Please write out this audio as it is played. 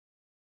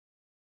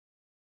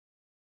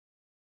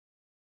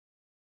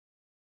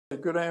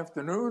good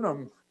afternoon.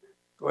 I'm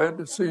glad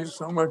to see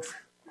so much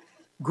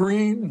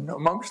green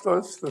amongst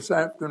us this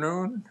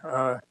afternoon.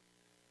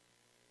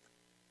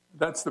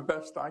 That's the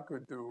best I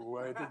could do.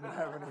 I didn't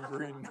have any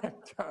green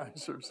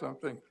neckties or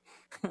something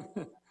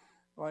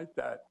like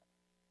that.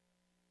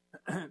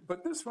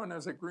 But this one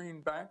has a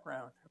green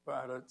background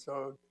about it.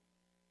 So,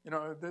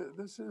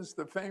 this is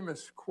the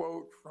famous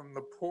quote from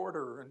the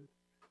porter in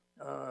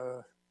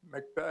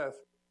Macbeth.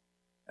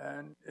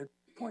 And it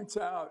points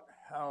out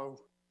how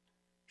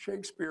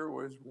Shakespeare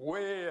was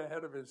way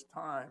ahead of his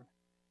time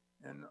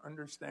in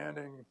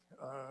understanding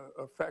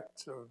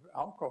effects of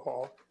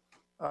alcohol,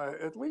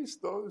 at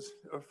least those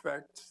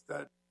effects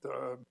that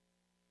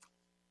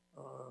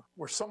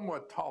were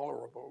somewhat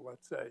tolerable,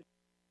 let's say.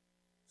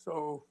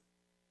 So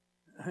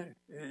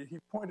he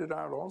pointed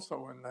out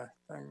also in that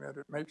thing that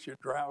it makes you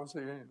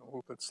drowsy and a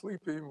little bit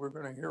sleepy. We're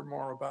going to hear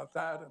more about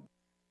that. And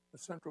the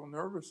central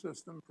nervous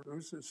system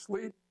produces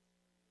sleep.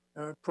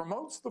 It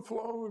promotes the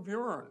flow of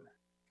urine.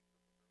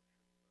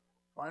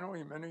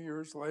 Finally, many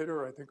years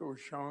later, I think it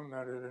was shown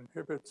that it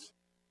inhibits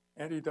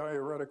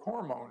antidiuretic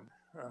hormone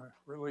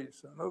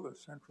release, another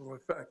central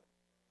effect.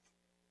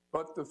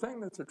 But the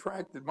thing that's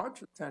attracted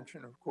much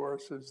attention, of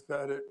course, is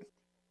that it,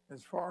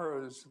 as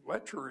far as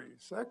lechery,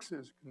 sex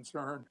is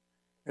concerned,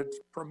 it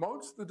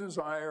promotes the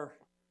desire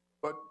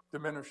but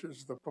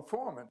diminishes the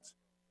performance.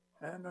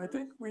 And I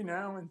think we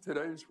now, in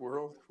today's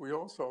world, we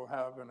also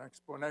have an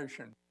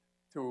explanation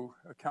to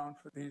account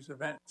for these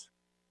events.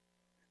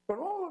 But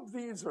all of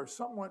these are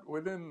somewhat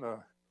within the,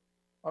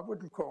 I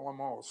wouldn't call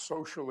them all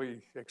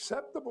socially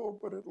acceptable,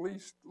 but at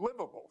least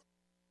livable.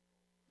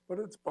 But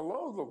it's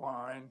below the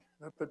line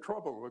that the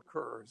trouble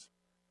occurs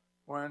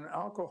when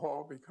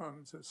alcohol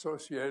becomes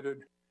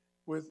associated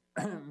with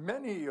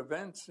many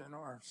events in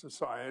our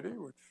society,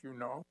 which you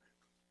know,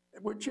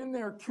 which in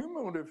their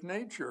cumulative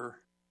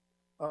nature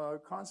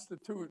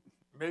constitute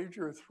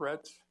major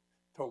threats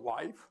to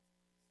life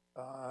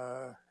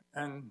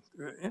and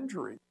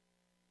injury.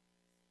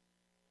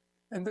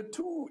 And the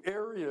two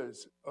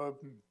areas of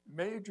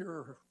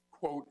major,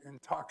 quote,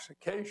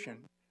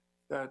 intoxication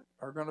that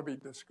are going to be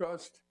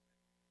discussed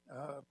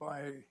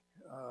by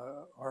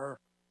our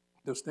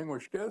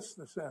distinguished guests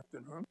this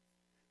afternoon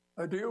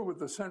deal with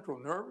the central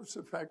nervous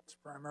effects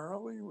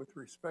primarily with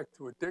respect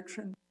to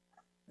addiction,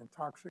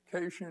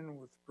 intoxication,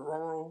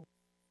 withdrawal,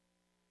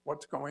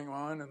 what's going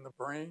on in the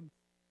brain.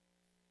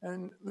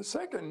 And the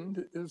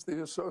second is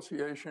the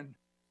association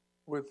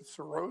with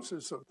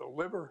cirrhosis of the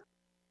liver.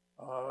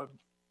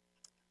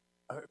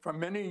 For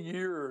many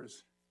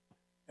years,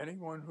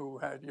 anyone who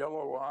had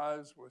yellow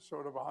eyes was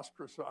sort of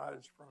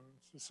ostracized from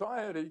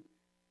society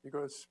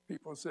because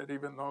people said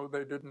even though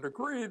they didn't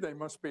agree, they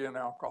must be an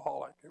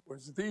alcoholic. It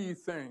was the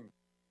thing.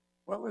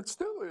 Well, it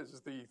still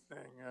is the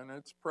thing, and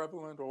it's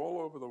prevalent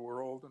all over the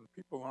world, and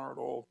people aren't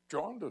all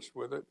jaundiced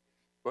with it,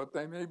 but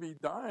they may be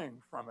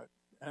dying from it.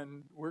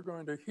 And we're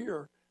going to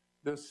hear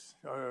this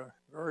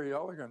very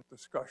elegant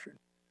discussion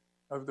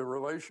of the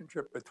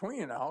relationship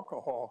between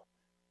alcohol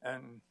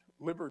and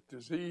liver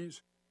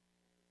disease.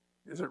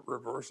 Is it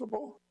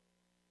reversible?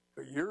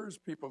 For years,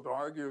 people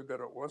argued that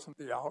it wasn't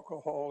the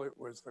alcohol, it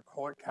was the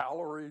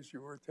calories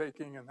you were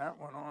taking, and that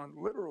went on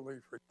literally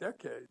for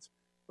decades.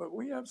 But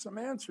we have some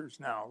answers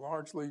now,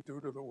 largely due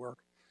to the work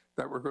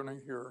that we're going to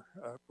hear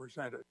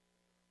presented.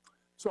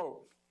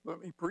 So let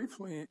me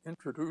briefly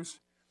introduce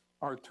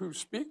our two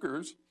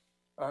speakers.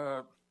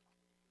 The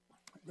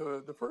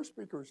first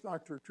speaker is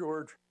Dr.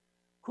 George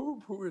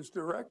Koob, who is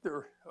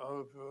director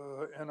of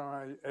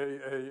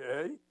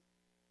NIAAA.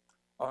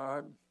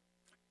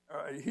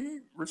 He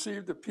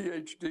received a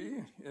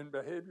PhD in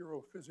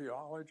behavioral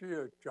physiology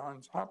at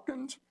Johns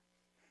Hopkins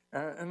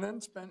and then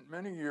spent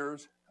many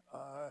years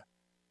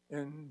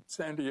in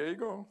San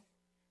Diego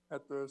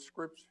at the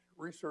Scripps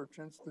Research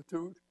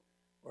Institute,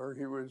 where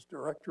he was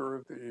director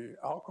of the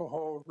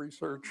Alcohol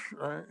Research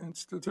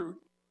Institute.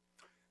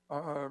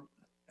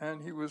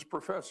 And he was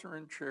professor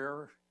and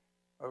chair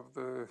of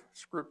the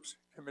Scripps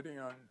Committee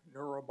on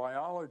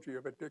Neurobiology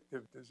of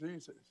Addictive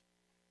Diseases.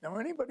 Now,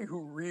 anybody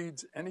who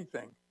reads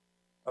anything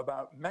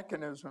about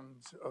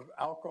mechanisms of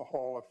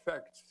alcohol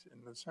effects in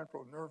the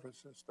central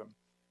nervous system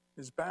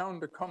is bound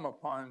to come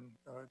upon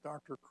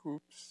Dr.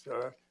 Koop's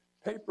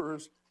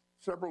papers,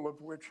 several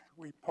of which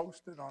we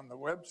posted on the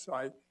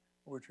website,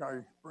 which I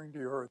bring to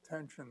your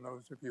attention,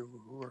 those of you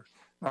who are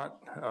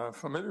not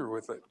familiar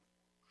with it.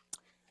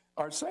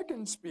 Our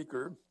second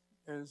speaker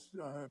is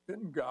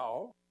Bin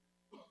Gao,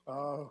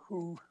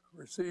 who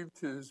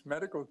received his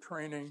medical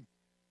training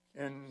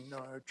in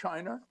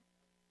China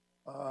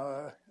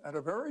at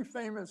a very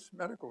famous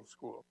medical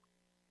school.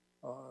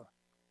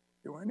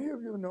 Do any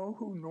of you know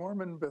who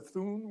Norman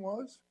Bethune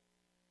was?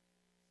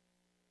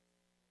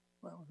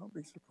 Well, don't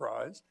be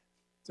surprised.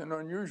 It's an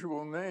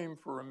unusual name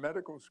for a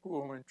medical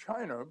school in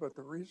China, but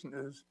the reason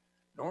is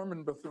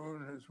Norman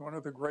Bethune is one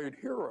of the great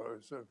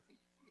heroes of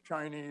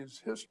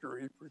Chinese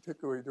history,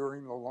 particularly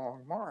during the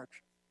Long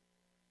March.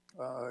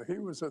 He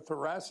was a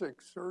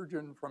thoracic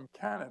surgeon from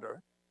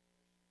Canada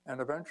and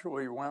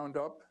eventually wound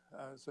up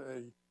as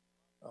a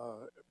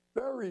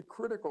very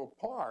critical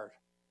part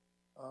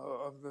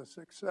of the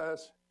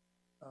success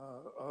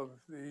of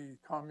the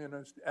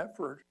communist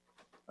effort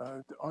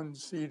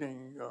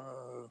unseating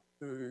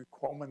the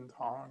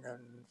Kuomintang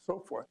and so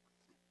forth.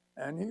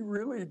 And he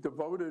really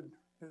devoted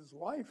his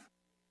life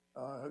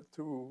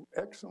to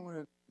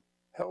excellent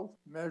health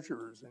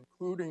measures,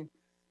 including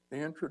the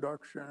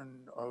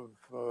introduction of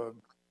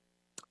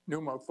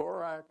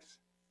pneumothorax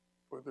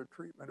for the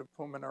treatment of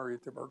pulmonary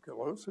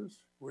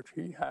tuberculosis, which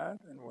he had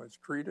and was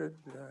treated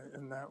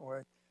in that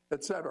way,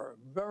 etc.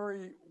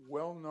 Very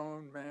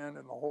well-known man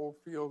in the whole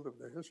field of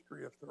the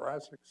history of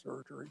thoracic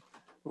surgery,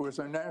 who is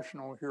a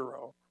national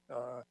hero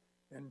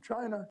in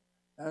China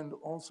and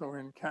also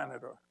in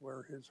Canada,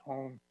 where his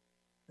home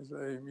is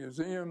a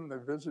museum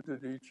that's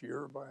visited each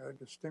year by a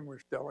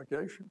distinguished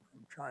delegation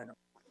from China.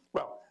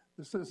 Well,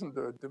 this isn't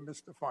a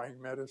demystifying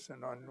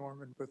medicine on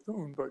Norman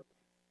Bethune, but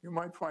you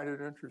might find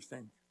it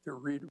interesting to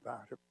read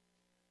about it.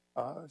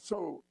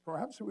 So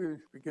perhaps we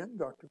begin,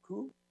 Dr.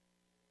 Koob.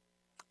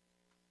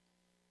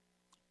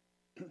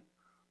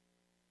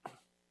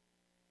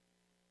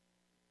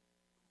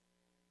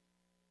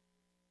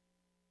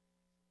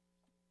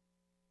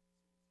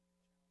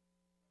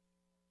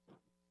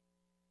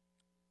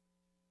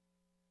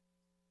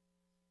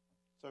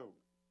 So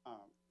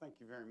thank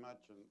you very much,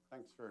 and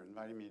thanks for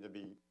inviting me to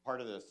be part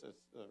of this.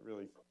 It's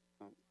really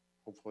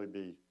hopefully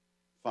be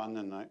fun,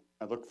 and I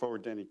look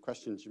forward to any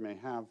questions you may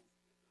have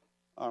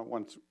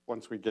once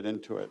we get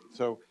into it.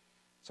 So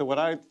what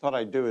I thought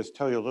I'd do is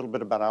tell you a little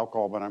bit about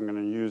alcohol, but I'm going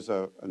to use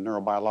a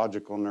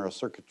neurobiological,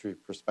 neurocircuitry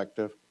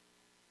perspective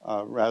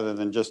rather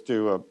than just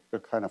do a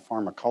kind of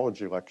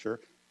pharmacology lecture.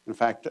 In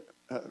fact,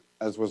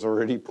 as was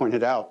already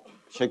pointed out,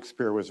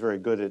 Shakespeare was very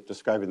good at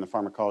describing the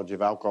pharmacology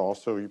of alcohol,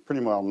 so you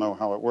pretty well know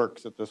how it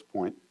works at this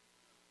point.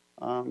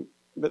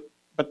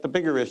 But the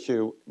bigger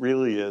issue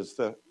really is,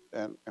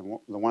 and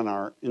the one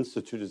our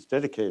institute is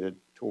dedicated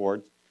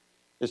towards,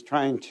 is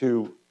trying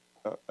to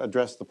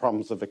address the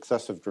problems of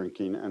excessive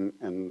drinking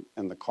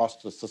and the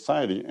cost to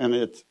society. And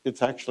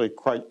it's actually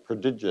quite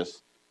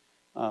prodigious.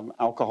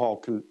 Alcohol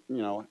can,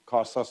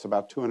 costs us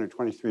about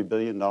 $223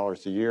 billion a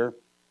year,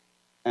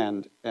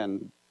 and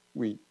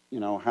we,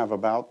 have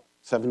about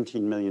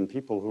 17 million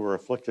people who are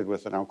afflicted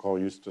with an alcohol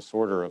use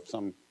disorder of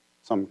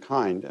some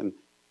kind, and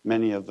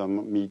many of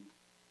them meet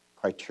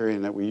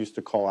criterion that we used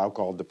to call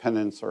alcohol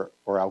dependence or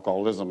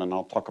alcoholism, and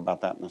I'll talk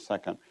about that in a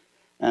second.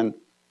 And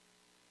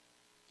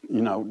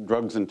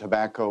drugs and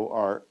tobacco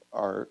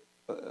are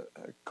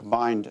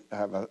combined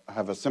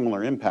have a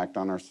similar impact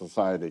on our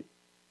society.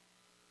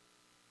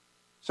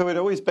 So it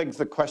always begs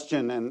the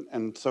question,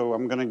 and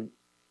so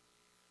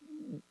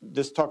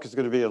this talk is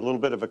going to be a little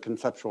bit of a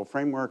conceptual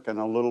framework and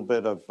a little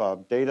bit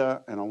of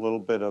data and a little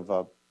bit of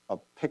a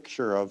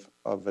picture of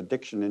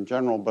addiction in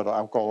general, but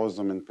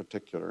alcoholism in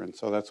particular. And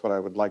so that's what I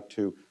would like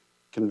to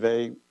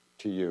convey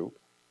to you.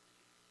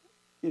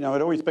 It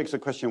always begs the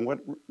question,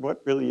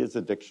 what really is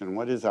addiction?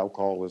 What is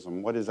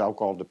alcoholism? What is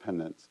alcohol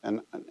dependence?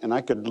 And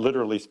I could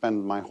literally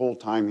spend my whole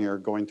time here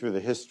going through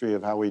the history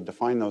of how we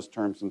define those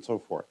terms and so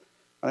forth.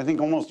 But I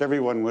think almost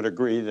everyone would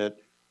agree that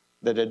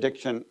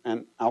addiction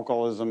and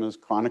alcoholism is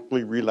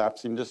chronically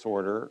relapsing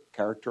disorder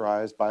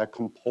characterized by a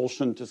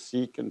compulsion to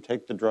seek and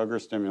take the drug or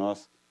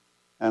stimulus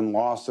and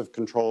loss of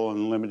control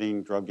and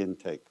limiting drug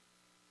intake.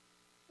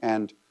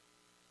 And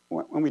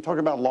when we talk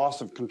about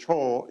loss of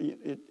control,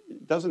 it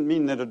doesn't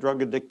mean that a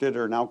drug addicted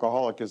or an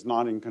alcoholic is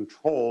not in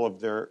control of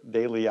their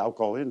daily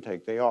alcohol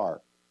intake. They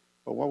are.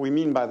 But what we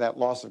mean by that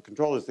loss of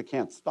control is they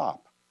can't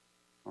stop,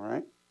 all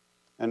right?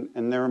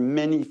 And there are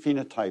many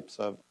phenotypes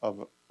of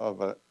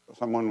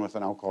someone with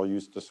an alcohol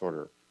use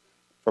disorder,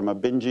 from a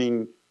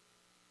binging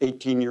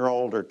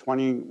 18-year-old or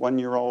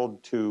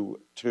 21-year-old to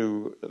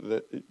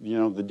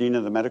the dean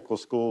of the medical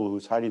school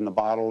who's hiding the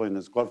bottle in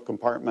his glove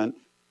compartment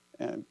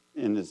and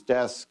in his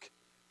desk,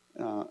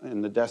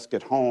 in the desk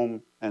at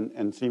home,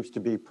 and seems to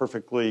be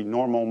perfectly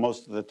normal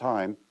most of the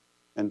time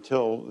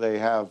until they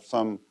have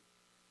some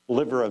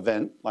liver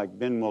event like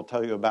Ben will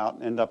tell you about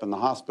and end up in the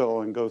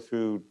hospital and go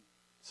through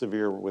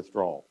severe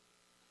withdrawal.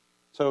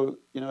 So,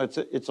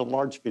 it's a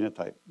large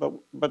phenotype.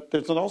 But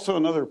there's also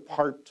another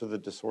part to the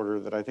disorder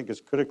that I think is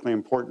critically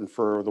important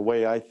for the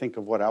way I think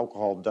of what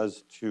alcohol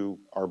does to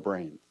our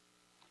brains.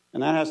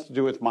 And that has to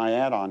do with my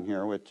add-on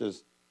here, which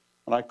is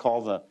what I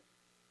call the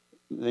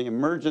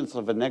emergence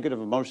of a negative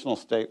emotional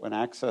state when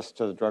access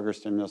to the drug or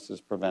stimulus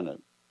is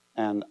prevented.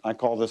 And I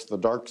call this the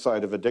dark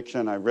side of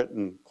addiction. I've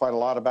written quite a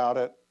lot about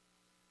it,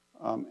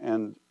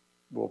 and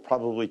will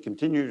probably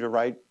continue to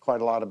write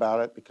quite a lot about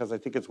it because I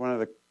think it's one of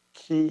the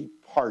key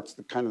parts,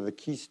 the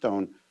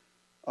keystone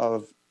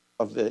of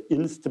the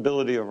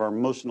instability of our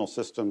emotional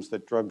systems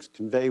that drugs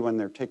convey when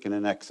they're taken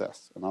in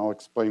excess. And I'll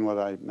explain what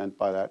I meant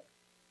by that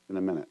in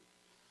a minute.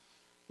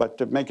 But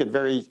to make it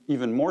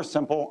even more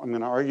simple, I'm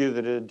going to argue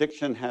that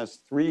addiction has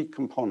 3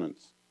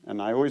 components.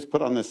 And I always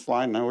put on this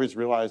slide, and I always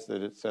realize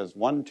that it says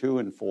 1, 2,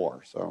 and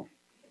 4. So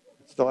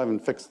I still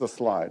haven't fixed the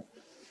slide.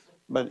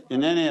 But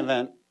in any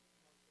event,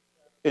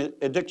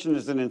 Addiction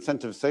is an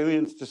incentive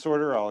salience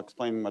disorder. I'll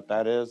explain what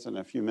that is in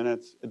a few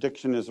minutes.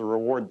 Addiction is a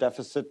reward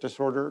deficit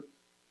disorder.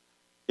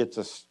 It's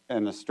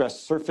a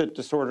stress surfeit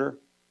disorder,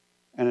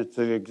 and it's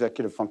an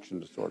executive function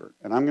disorder.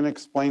 And I'm going to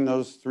explain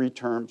those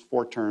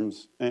four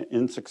terms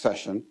in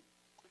succession.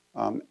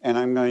 And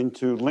I'm going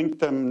to link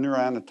them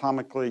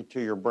neuroanatomically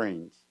to your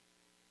brains.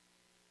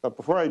 But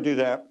before I do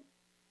that,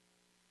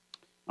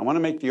 I want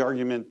to make the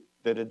argument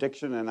that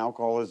addiction and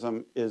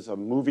alcoholism is a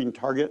moving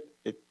target.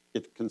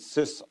 It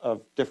consists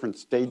of different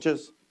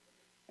stages,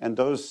 and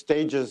those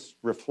stages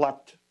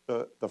reflect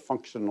the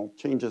functional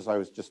changes I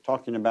was just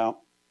talking about.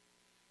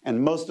 And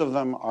most of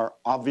them are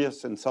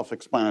obvious and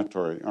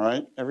self-explanatory, all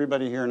right?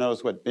 Everybody here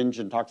knows what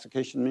binge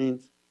intoxication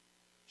means.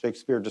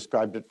 Shakespeare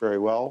described it very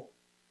well.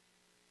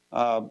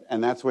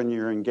 And that's when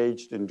you're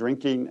engaged in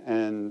drinking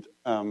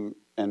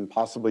and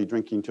possibly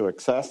drinking to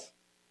excess.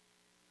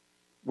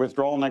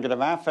 Withdrawal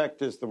negative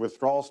affect is the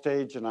withdrawal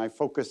stage, and I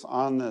focus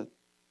on the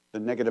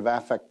negative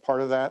affect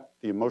part of that,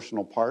 the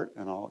emotional part,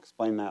 and I'll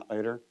explain that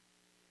later.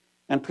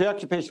 And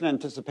preoccupation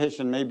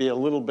anticipation may be a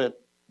little bit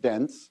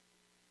dense.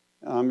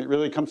 It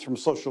really comes from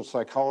social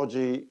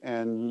psychology,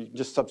 and you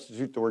just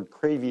substitute the word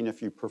craving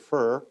if you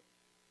prefer,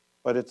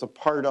 but it's a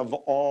part of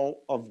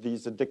all of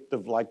these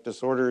addictive-like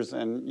disorders,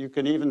 and you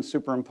can even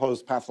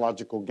superimpose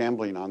pathological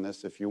gambling on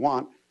this if you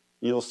want.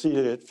 You'll see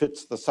that it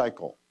fits the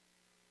cycle.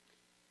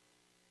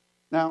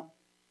 Now,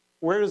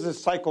 where does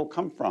this cycle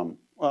come from?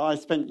 Well, I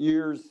spent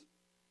years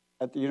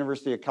at the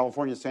University of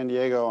California, San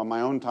Diego on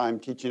my own time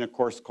teaching a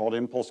course called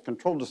Impulse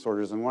Control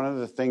Disorders, and one of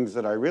the things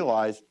that I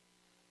realized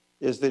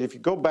is that if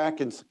you go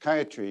back in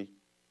psychiatry,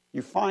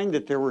 you find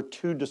that there were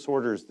two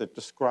disorders that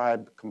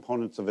describe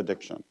components of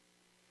addiction.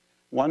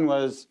 One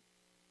was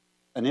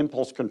an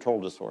impulse control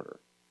disorder,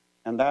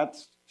 and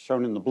that's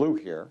shown in the blue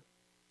here,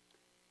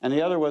 and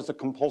the other was a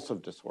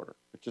compulsive disorder,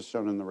 which is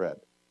shown in the red.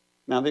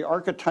 Now, the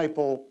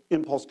archetypal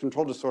impulse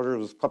control disorder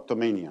was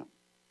kleptomania,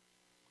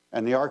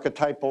 and the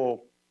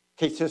archetypal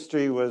case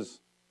history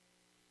was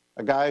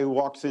a guy who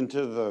walks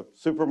into the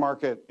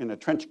supermarket in a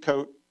trench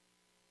coat,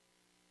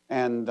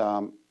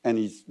 and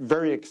he's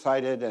very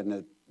excited, and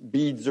the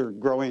beads are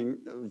growing,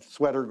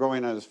 sweat are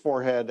growing on his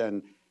forehead,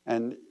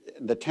 and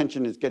the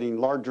tension is getting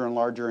larger and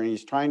larger, and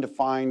he's trying to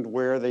find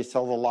where they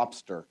sell the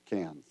lobster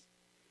cans.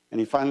 And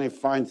he finally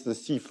finds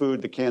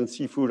the canned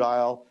seafood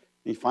aisle,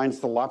 and he finds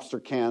the lobster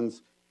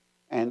cans,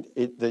 and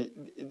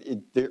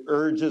the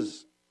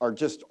urges are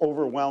just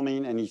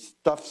overwhelming, and he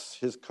stuffs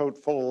his coat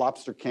full of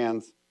lobster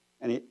cans,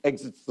 and he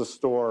exits the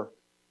store,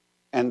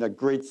 and a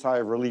great sigh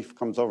of relief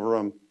comes over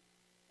him,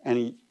 and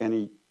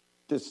he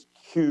this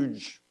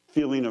huge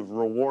feeling of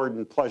reward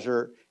and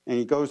pleasure, and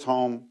he goes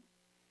home,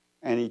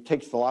 and he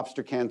takes the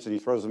lobster cans and he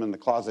throws them in the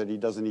closet. He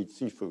doesn't eat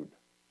seafood,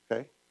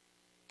 okay?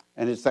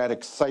 And it's that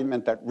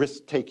excitement, that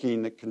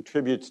risk-taking that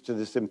contributes to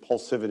this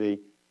impulsivity,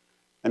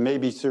 and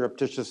maybe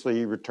surreptitiously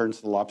he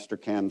returns the lobster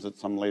cans at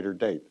some later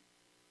date.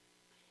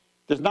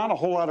 There's not a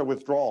whole lot of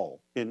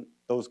withdrawal in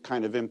those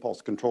kind of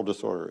impulse control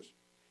disorders.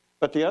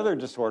 But the other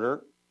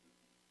disorder,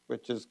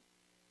 which is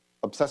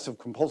obsessive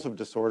compulsive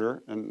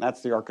disorder, and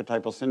that's the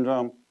archetypal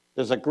syndrome,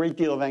 there's a great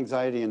deal of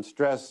anxiety and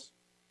stress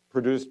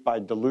produced by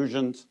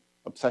delusions,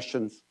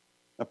 obsessions.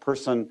 A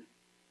person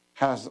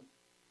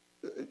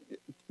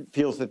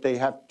feels that they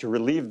have to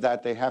relieve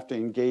that, they have to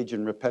engage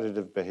in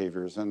repetitive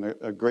behaviors. And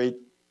a great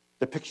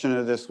depiction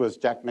of this was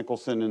Jack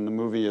Nicholson in the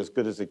movie As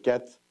Good as It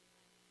Gets.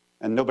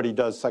 And nobody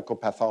does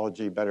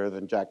psychopathology better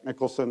than Jack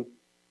Nicholson.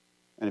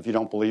 And if you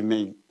don't believe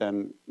me,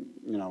 then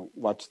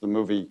watch the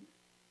movie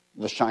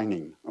The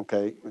Shining,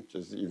 okay, which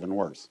is even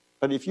worse.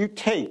 But if you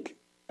take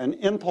an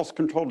impulse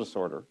control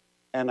disorder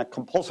and a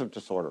compulsive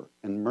disorder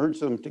and merge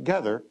them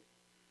together,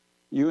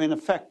 you in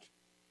effect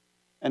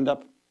end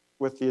up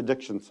with the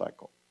addiction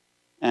cycle.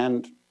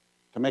 And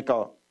to make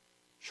a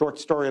short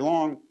story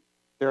long,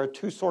 there are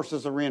two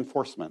sources of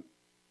reinforcement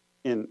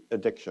in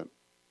addiction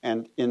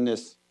and in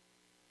these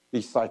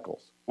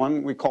cycles.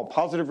 One we call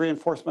positive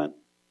reinforcement,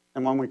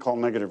 and one we call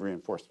negative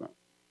reinforcement.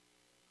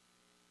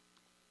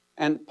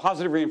 And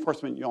positive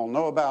reinforcement you all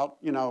know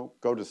about,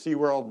 go to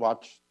SeaWorld,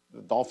 watch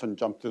the dolphin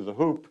jump through the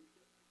hoop,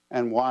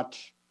 and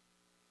watch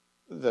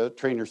the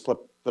trainer slip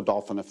the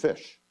dolphin a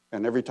fish.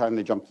 And every time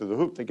they jump through the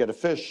hoop, they get a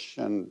fish,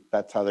 and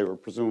that's how they were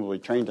presumably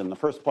trained in the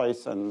first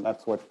place, and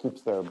that's what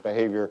keeps their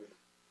behavior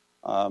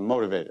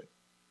motivated.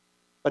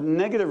 But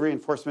negative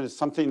reinforcement is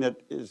something that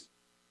is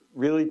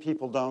really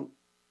people don't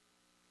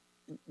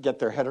get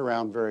their head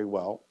around very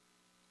well,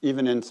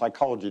 even in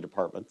psychology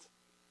departments.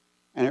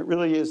 And it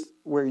really is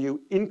where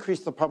you increase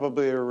the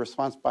probability of a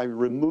response by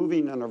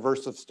removing an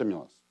aversive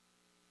stimulus.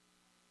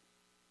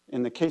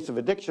 In the case of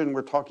addiction,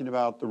 we're talking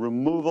about the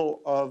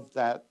removal of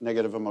that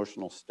negative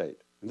emotional state.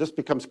 And this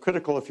becomes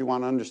critical if you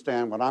want to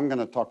understand what I'm going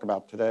to talk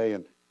about today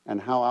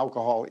and how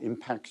alcohol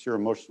impacts your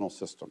emotional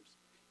systems.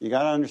 You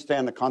got to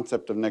understand the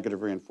concept of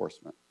negative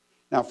reinforcement.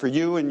 Now, for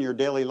you in your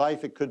daily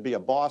life, it could be a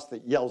boss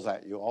that yells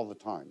at you all the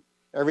time.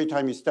 Every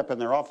time you step in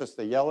their office,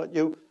 they yell at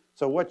you.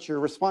 So what's your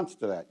response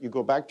to that? You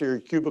go back to your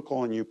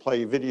cubicle and you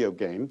play video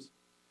games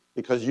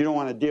because you don't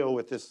want to deal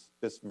with this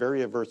this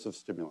very aversive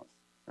stimulus,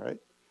 all right?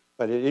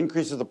 But it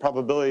increases the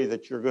probability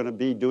that you're going to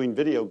be doing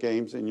video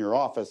games in your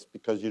office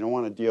because you don't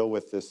want to deal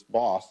with this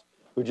boss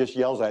who just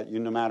yells at you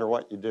no matter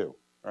what you do,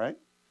 all right?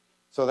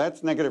 So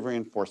that's negative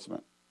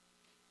reinforcement.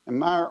 And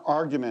my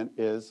argument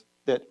is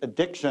that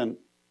addiction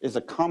is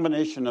a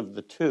combination of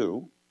the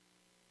two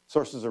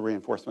sources of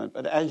reinforcement.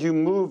 But as you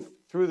move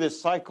through this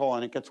cycle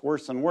and it gets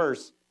worse and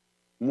worse,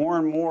 more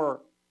and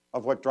more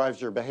of what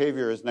drives your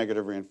behavior is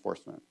negative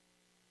reinforcement.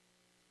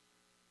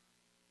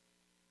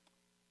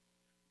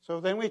 So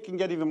then we can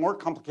get even more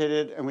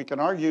complicated, and we can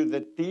argue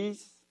that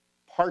these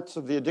parts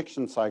of the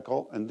addiction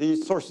cycle and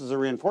these sources of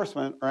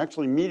reinforcement are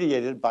actually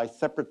mediated by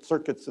separate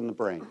circuits in the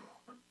brain.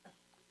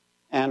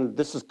 And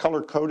this is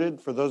color-coded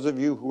for those of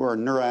you who are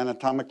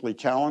neuroanatomically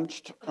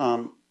challenged.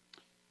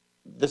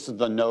 This is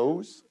the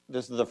nose.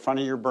 This is the front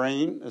of your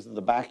brain. This is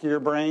the back of your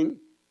brain.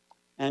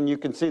 And you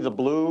can see the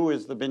blue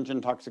is the binge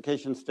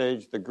intoxication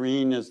stage, the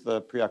green is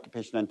the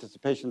preoccupation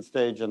anticipation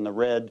stage, and the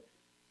red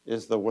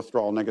is the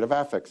withdrawal negative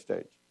affect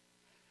stage.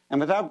 And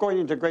without going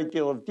into a great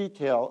deal of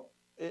detail,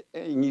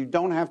 and you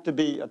don't have to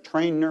be a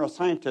trained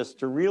neuroscientist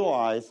to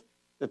realize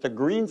that the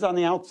green's on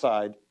the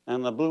outside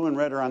and the blue and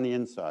red are on the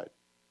inside.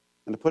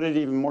 And to put it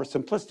in even more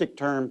simplistic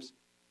terms,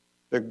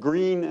 the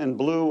green and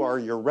blue are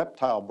your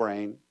reptile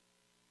brain,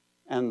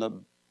 and the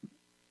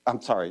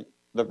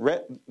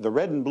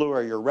red and blue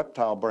are your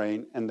reptile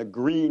brain, and the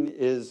green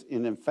is,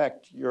 in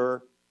effect,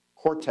 your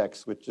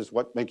cortex, which is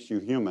what makes you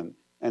human.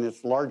 And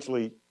it's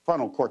largely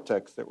frontal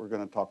cortex that we're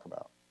going to talk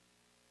about.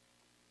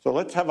 So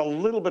let's have a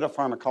little bit of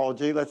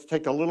pharmacology. Let's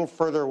take a little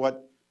further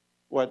what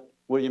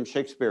William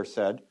Shakespeare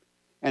said,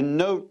 and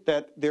note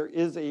that there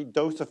is a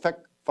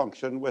dose-effect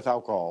function with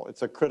alcohol.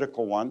 It's a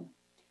critical one,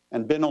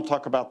 and Ben will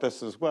talk about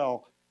this as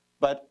well.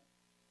 But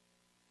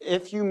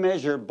if you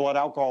measure blood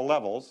alcohol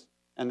levels,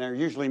 and they're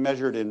usually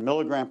measured in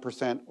milligram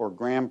percent or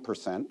gram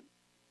percent,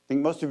 I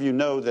think most of you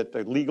know that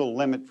the legal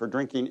limit for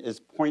drinking is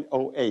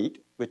 0.08,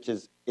 which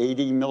is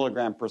 80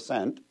 milligram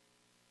percent,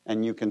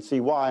 and you can see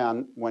why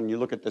when you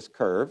look at this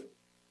curve.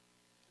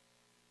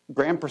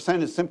 Gram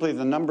percent is simply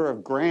the number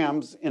of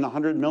grams in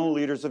 100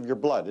 milliliters of your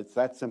blood. It's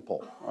that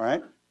simple, all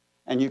right?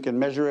 And you can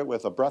measure it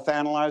with a breath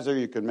analyzer.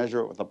 You can measure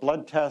it with a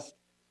blood test.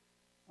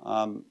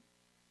 And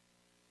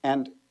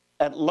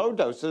at low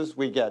doses,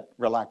 we get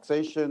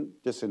relaxation,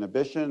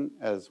 disinhibition,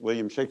 as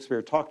William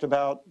Shakespeare talked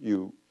about.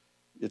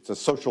 It's a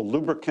social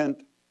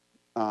lubricant.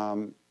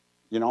 You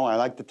know, I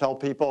like to tell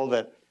people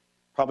that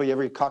probably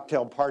every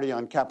cocktail party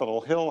on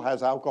Capitol Hill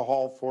has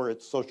alcohol for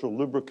its social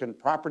lubricant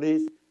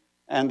properties.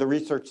 And the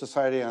Research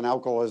Society on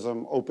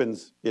Alcoholism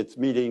opens its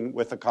meeting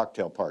with a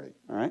cocktail party,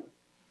 all right?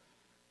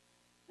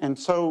 And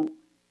so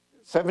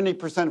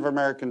 70% of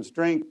Americans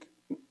drink,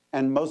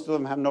 and most of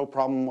them have no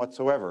problem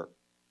whatsoever.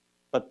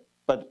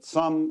 But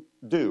some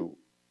do.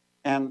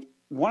 And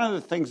one of the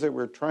things that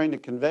we're trying to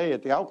convey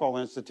at the Alcohol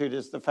Institute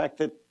is the fact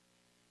that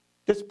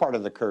this part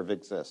of the curve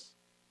exists.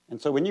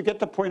 And so when you get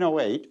to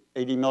 0.08,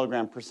 80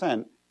 milligram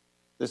percent,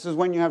 this is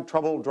when you have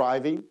trouble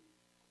driving.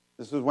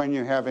 This is when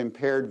you have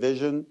impaired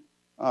vision,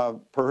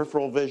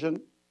 peripheral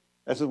vision.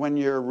 This is when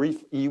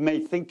you may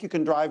think you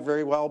can drive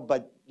very well,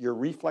 but your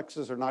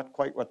reflexes are not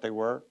quite what they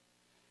were.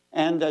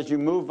 And as you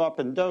move up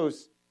in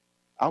dose,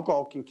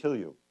 alcohol can kill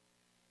you.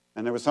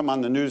 And there was some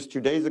on the news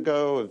 2 days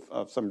ago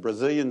of some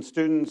Brazilian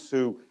students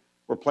who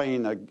were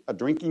playing a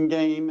drinking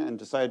game and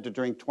decided to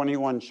drink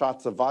 21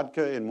 shots of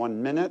vodka in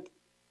 1 minute,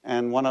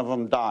 and one of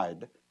them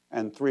died.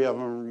 And 3 of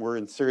them were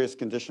in serious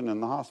condition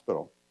in the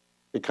hospital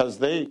because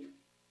they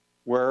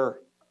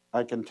were,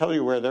 I can tell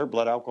you where their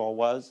blood alcohol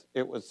was.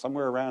 It was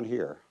somewhere around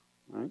here,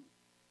 right?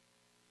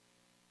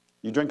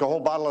 You drink a whole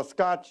bottle of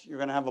scotch, you're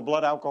going to have a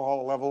blood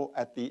alcohol level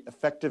at the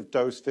effective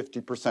dose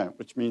 50%,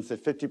 which means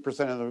that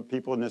 50% of the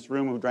people in this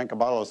room who drank a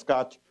bottle of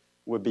scotch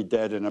would be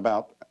dead in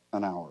about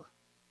an hour.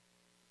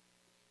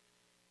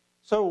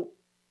 So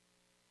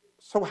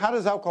how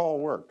does alcohol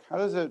work? How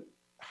does it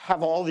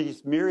have all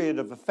these myriad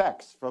of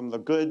effects from the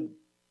good,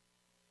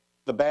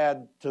 the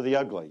bad, to the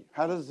ugly?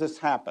 How does this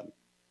happen?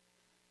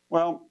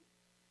 Well,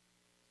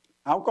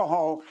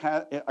 alcohol,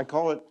 I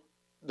call it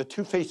the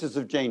 2 faces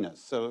of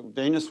Janus. So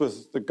Janus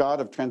was the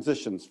god of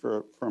transitions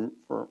for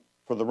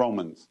the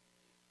Romans,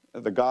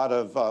 the god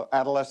of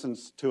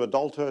adolescence to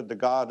adulthood, the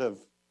god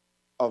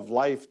of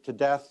life to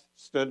death.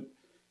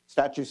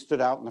 Statues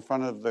stood out in the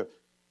front of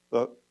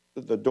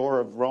the door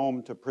of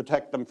Rome to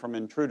protect them from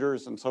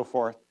intruders and so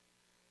forth.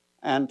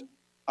 And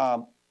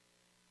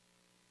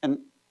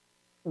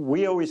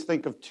we always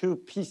think of 2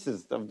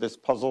 pieces of this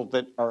puzzle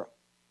that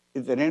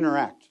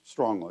interact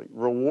strongly,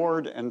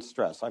 reward and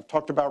stress. I've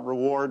talked about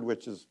reward,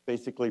 which is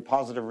basically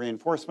positive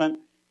reinforcement.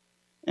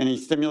 Any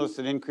stimulus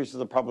that increases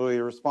the probability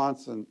of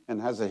response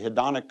and has a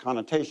hedonic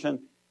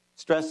connotation.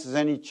 Stress is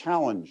any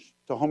challenge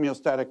to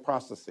homeostatic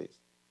processes.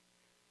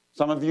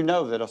 Some of you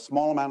know that a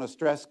small amount of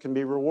stress can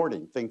be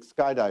rewarding. Think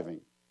skydiving,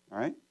 all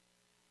right?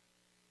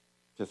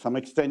 To some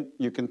extent,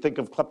 you can think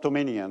of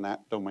kleptomania in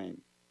that domain.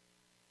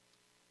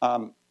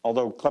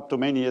 Although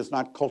kleptomania is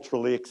not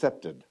culturally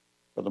accepted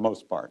for the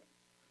most part.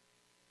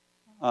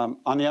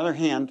 On the other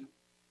hand,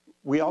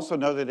 we also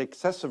know that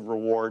excessive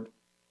reward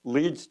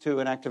leads to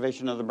an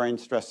activation of the brain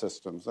stress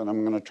systems. And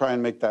I'm going to try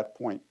and make that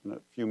point in a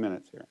few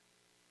minutes here.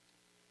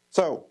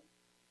 So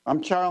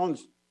I've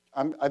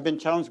been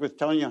challenged with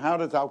telling you, how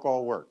does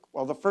alcohol work?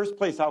 Well, the first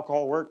place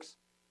alcohol works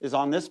is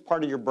on this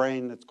part of your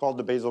brain that's called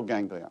the basal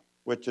ganglia,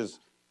 which is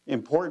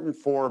important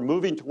for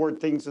moving toward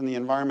things in the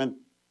environment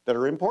that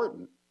are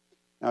important.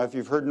 Now, if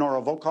you've heard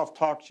Nora Volkoff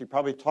talk, she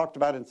probably talked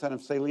about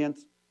incentive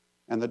salience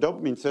and the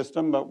dopamine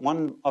system, but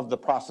one of the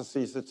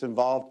processes that's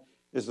involved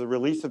is the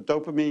release of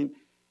dopamine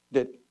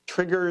that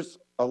triggers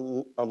a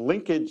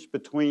linkage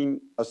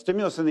between a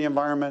stimulus in the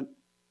environment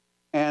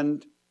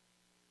and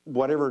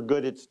whatever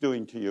good it's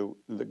doing to you,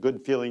 the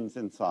good feelings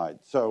inside.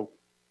 So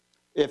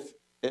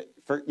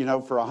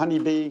for a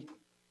honeybee,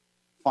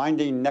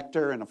 finding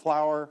nectar in a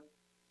flower,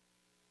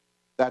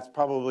 that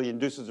probably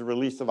induces a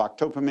release of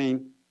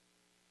octopamine,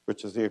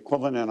 which is the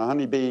equivalent in a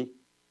honeybee.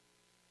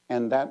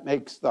 And that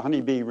makes the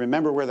honeybee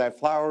remember where that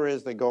flower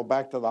is. They go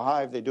back to the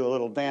hive. They do a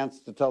little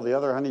dance to tell the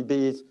other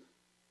honeybees.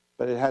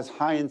 But it has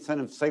high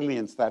incentive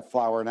salience, that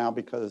flower, now,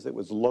 because it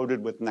was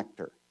loaded with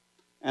nectar.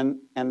 And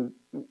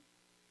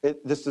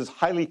this is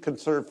highly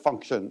conserved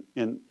function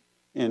in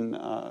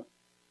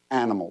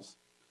animals.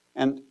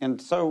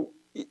 And so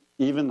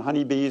even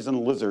honeybees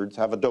and lizards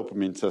have a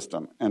dopamine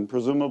system and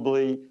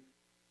presumably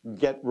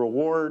get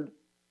reward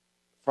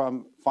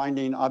from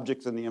finding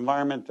objects in the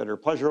environment that are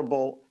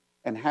pleasurable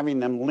and having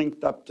them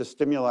linked up to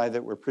stimuli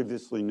that were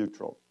previously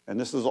neutral. And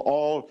this is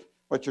all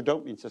what your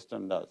dopamine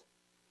system does.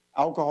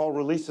 Alcohol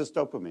releases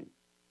dopamine.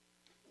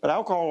 But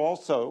alcohol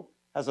also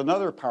has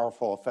another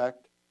powerful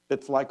effect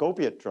that's like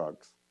opiate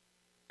drugs.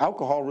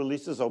 Alcohol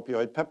releases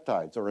opioid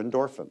peptides, or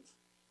endorphins.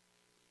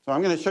 So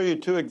I'm going to show you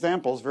two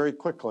examples very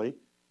quickly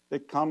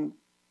that come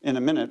in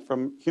a minute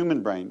from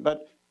human brain.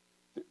 But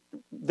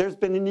there's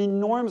been an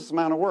enormous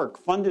amount of work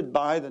funded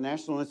by the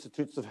National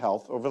Institutes of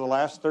Health over the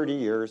last 30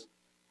 years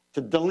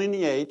to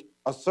delineate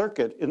a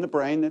circuit in the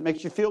brain that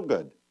makes you feel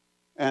good.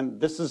 And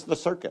this is the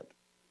circuit.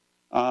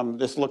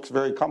 This looks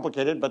very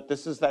complicated, but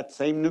this is that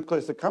same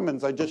nucleus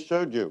accumbens I just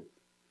showed you.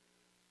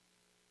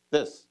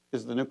 This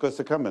is the nucleus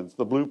accumbens,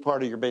 the blue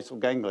part of your basal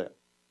ganglia.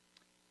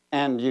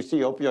 And you see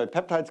opioid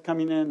peptides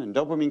coming in and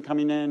dopamine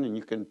coming in, and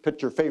you can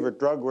put your favorite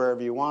drug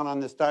wherever you want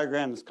on this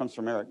diagram. This comes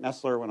from Eric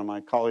Nestler, one of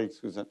my colleagues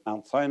who's at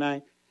Mount Sinai.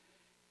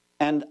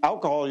 And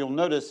alcohol, you'll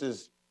notice,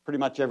 is pretty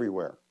much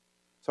everywhere.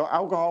 So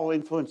alcohol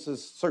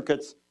influences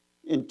circuits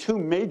in two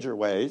major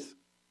ways.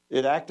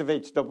 It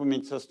activates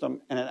dopamine system,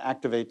 and it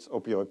activates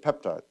opioid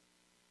peptides.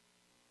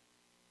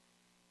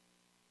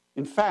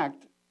 In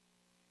fact,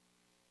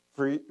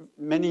 for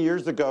many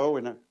years ago,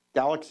 in a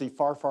galaxy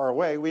far, far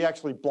away, we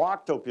actually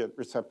blocked opiate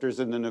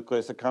receptors in the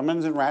nucleus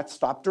accumbens, and rats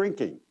stopped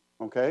drinking,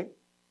 okay?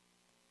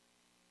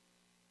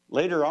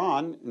 Later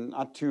on,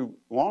 not too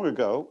long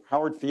ago,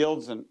 Howard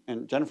Fields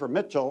and Jennifer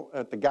Mitchell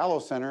at the Gallo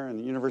Center in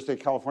the University of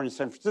California,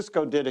 San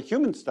Francisco did a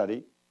human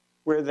study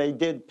where they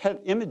did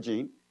PET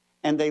imaging,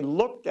 and they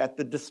looked at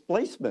the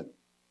displacement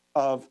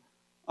of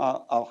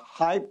a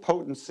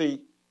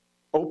high-potency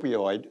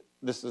opioid,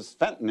 this is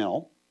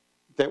fentanyl,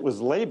 that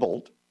was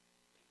labeled.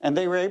 And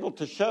they were able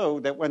to show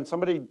that when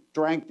somebody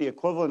drank the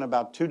equivalent of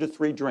about 2 to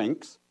 3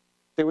 drinks,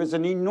 there was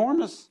an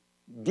enormous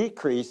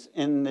decrease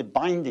in the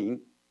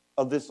binding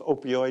of this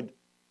opioid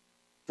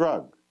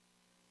drug,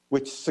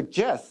 which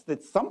suggests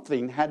that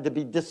something had to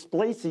be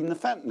displacing the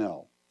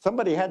fentanyl.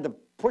 Somebody had to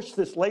push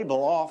this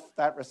label off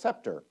that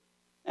receptor.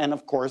 And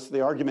of course, the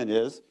argument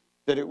is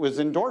that it was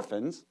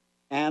endorphins,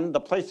 and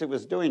the place it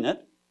was doing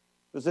it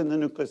was in the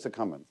nucleus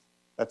accumbens.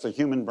 That's a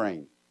human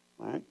brain,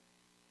 right?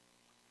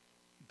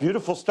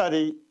 Beautiful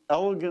study,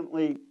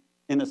 elegantly,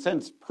 in a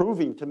sense,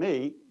 proving to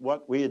me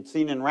what we had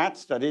seen in rat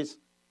studies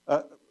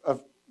a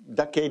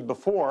decade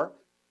before,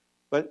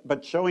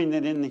 but showing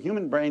that in the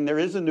human brain there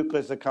is a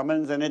nucleus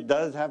accumbens and it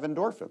does have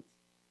endorphins.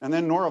 And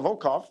then Nora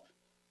Volkoff,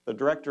 the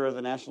director of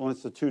the National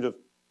Institute of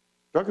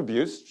Drug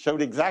Abuse,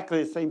 showed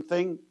exactly the same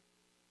thing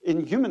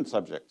in human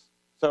subjects.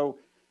 So,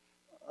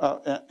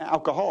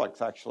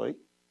 alcoholics, actually.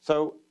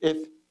 So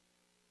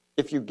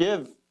if you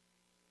give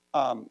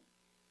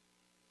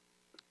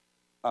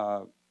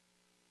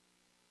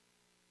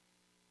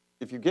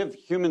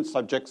human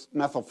subjects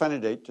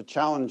methylphenidate to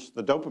challenge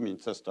the dopamine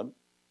system,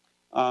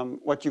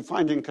 what you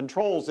find in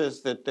controls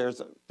is that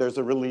there's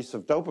a release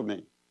of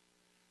dopamine.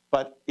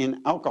 But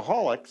in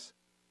alcoholics,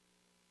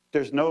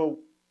 there's no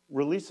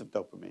release of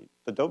dopamine.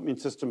 The dopamine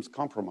system's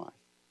compromised.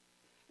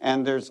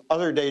 And there's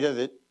other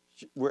data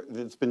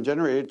that's been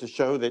generated to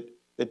show that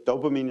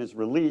dopamine is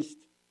released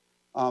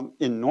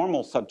in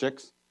normal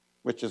subjects,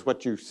 which is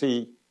what you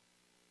see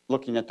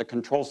looking at the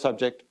control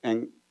subject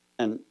and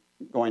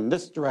going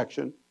this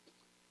direction.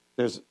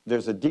 There's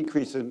a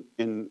decrease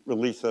in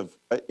release of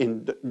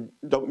in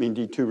dopamine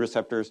D2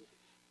 receptors,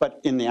 but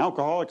in the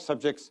alcoholic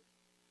subjects,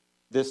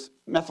 this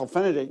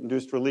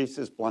methylphenidate-induced release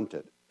is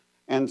blunted.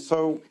 And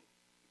so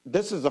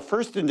this is the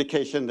first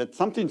indication that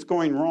something's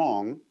going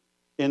wrong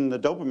in the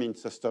dopamine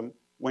system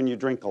when you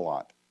drink a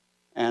lot.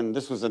 And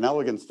this was an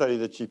elegant study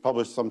that she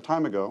published some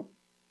time ago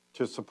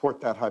to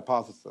support that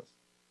hypothesis.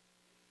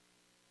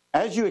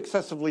 As you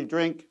excessively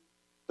drink,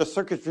 the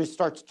circuitry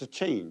starts to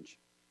change,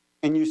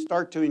 and you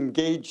start to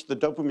engage the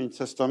dopamine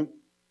system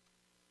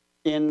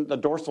in the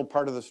dorsal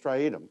part of the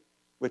striatum,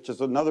 which is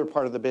another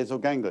part of the basal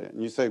ganglia.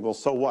 And you say, well,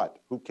 so what?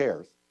 Who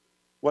cares?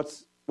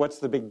 What's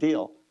the big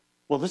deal?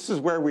 Well, this is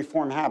where we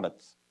form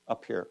habits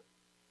up here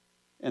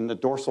in the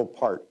dorsal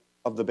part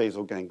of the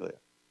basal ganglia.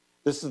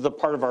 This is the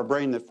part of our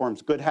brain that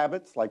forms good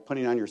habits, like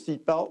putting on your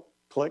seatbelt,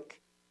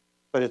 click,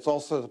 but it's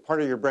also the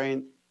part of your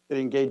brain that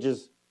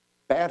engages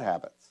bad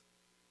habits.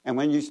 And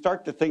when you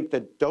start to think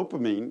that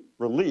dopamine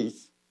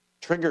release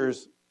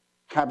triggers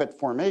habit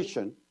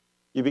formation,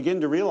 you begin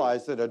to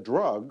realize that a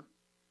drug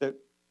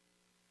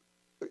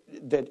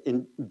that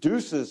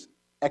induces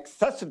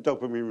excessive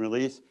dopamine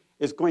release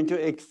is going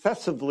to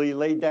excessively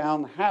lay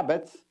down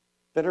habits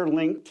that are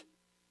linked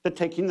to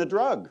taking the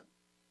drug.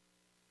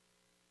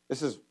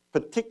 This is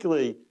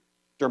particularly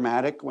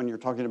dramatic when you're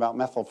talking about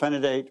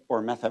methylphenidate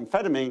or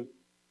methamphetamine,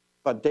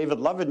 but David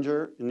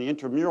Lovinger in the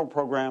intramural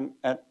program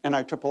at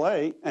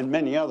NIAAA, and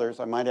many others,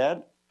 I might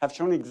add, have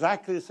shown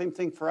exactly the same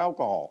thing for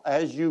alcohol.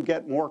 As you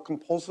get more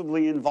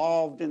compulsively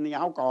involved in the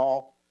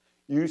alcohol,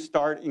 you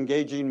start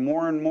engaging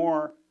more and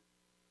more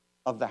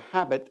of the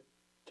habit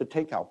to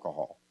take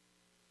alcohol.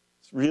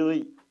 It's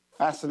really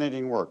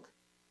fascinating work.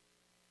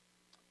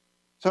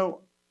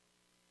 So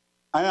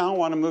I don't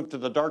want to move to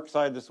the dark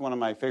side. This is one of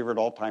my favorite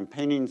all-time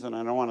paintings, and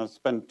I don't want to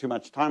spend too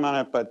much time on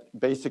it, but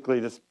basically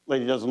this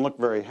lady doesn't look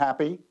very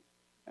happy,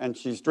 and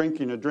she's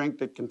drinking a drink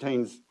that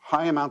contains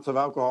high amounts of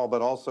alcohol,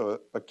 but also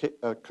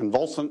a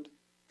convulsant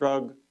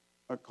drug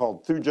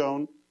called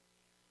thujone.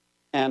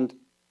 And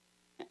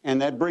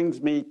that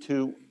brings me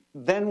to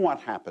then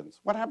what happens?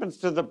 What happens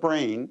to the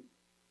brain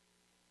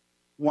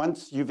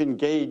once you've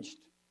engaged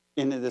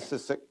into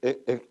this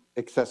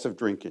excessive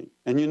drinking?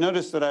 And you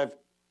notice that I've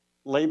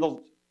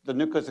labeled the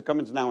nucleus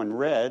accumbens now in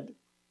red,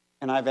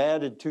 and I've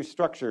added two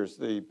structures,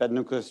 the beta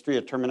nucleus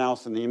stria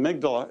terminalis and the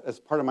amygdala, as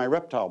part of my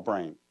reptile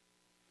brain.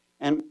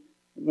 And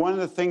one of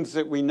the things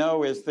that we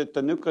know is that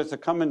the nucleus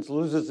accumbens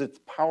loses its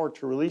power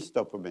to release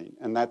dopamine.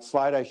 And that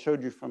slide I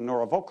showed you from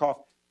Nora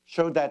Volkoff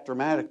showed that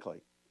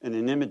dramatically in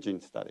an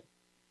imaging study.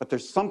 But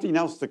there's something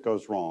else that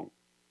goes wrong.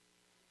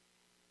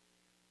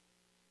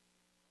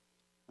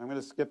 I'm going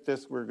to skip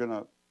this. We're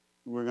going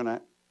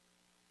to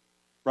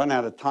run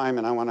out of time,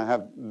 and I want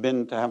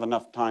to have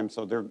enough time.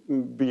 So there'll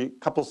be a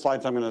couple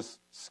slides I'm going to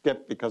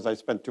skip because I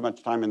spent too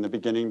much time in the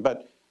beginning.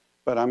 But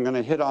I'm going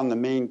to hit on the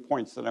main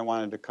points that I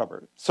wanted to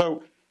cover.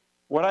 So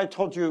what I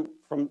told you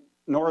from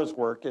Nora's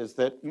work is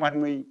that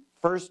when we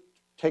first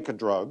take a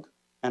drug,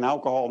 and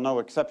alcohol no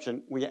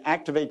exception, we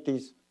activate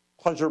these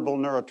pleasurable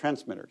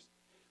neurotransmitters.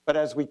 But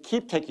as we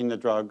keep taking the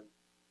drug,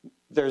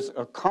 there's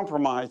a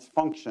compromised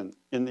function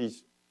in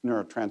these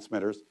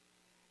neurotransmitters.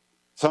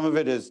 Some of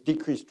it is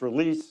decreased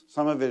release.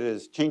 Some of it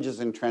is changes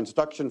in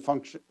transduction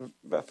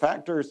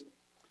factors.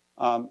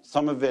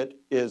 Some of it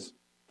is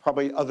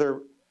probably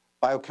other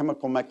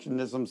biochemical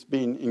mechanisms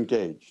being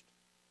engaged.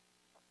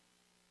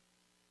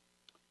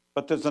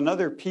 But there's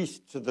another piece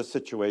to the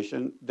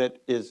situation that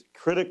is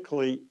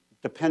critically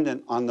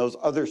dependent on those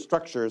other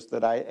structures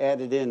that I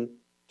added in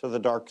to the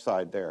dark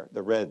side there,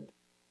 the red.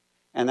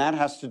 And that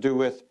has to do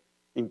with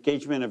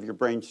engagement of your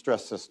brain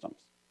stress systems.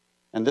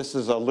 And this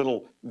is a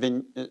little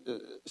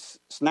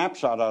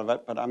snapshot of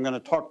it, but I'm going to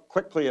talk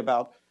quickly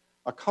about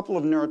a couple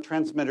of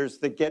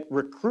neurotransmitters that get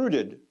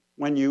recruited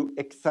when you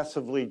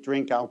excessively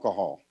drink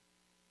alcohol.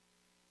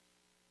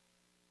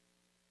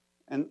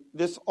 And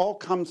this all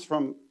comes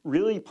from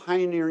really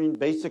pioneering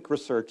basic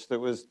research that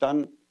was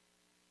done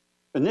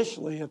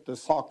initially at the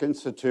Salk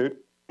Institute.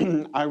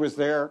 I was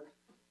there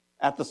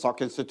at the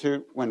Salk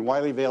Institute when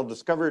Wiley Vale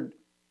discovered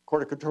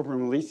corticotropin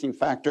releasing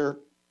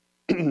factor.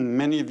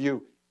 Many of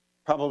you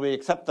probably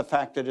accept the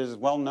fact that it is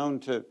well known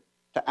to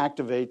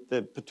activate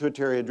the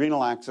pituitary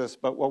adrenal axis,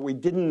 but what we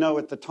didn't know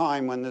at the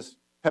time when this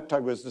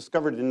peptide was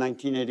discovered in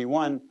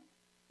 1981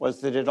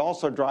 was that it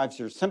also drives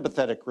your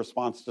sympathetic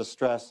response to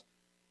stress,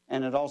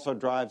 and it also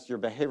drives your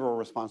behavioral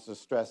response to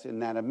stress in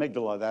that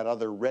amygdala, that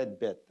other red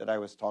bit that I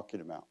was talking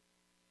about.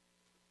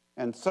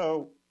 And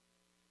so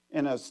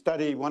in a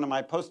study one of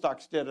my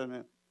postdocs did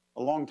a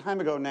long time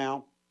ago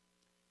now,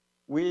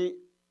 we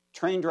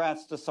trained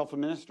rats to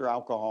self-administer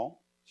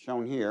alcohol,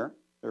 shown here.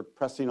 They're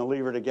pressing a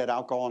lever to get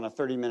alcohol in a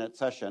 30-minute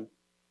session.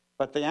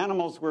 But the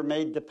animals were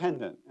made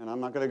dependent. And I'm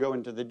not going to go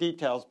into the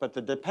details, but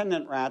the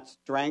dependent rats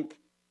drank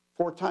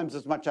 4 times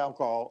as much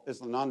alcohol as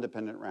the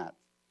non-dependent rats.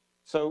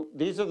 So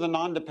these are the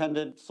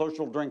non-dependent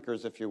social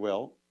drinkers, if you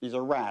will. These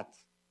are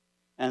rats.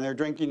 And they're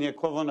drinking the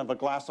equivalent of a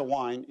glass of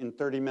wine in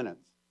 30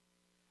 minutes.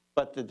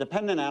 But the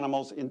dependent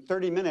animals, in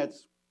 30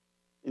 minutes,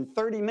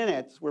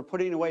 we're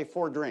putting away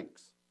 4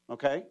 drinks,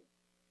 okay?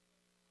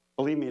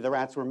 Believe me, the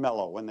rats were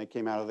mellow when they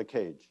came out of the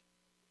cage.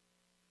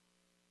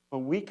 But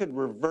we could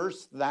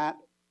reverse that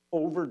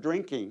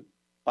over-drinking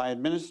by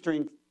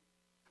administering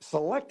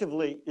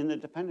selectively in the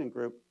dependent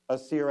group a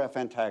CRF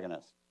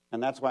antagonist.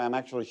 And that's why I'm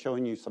actually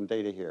showing you some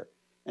data here.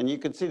 And you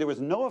can see there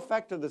was no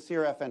effect of the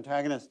CRF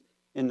antagonist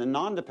in the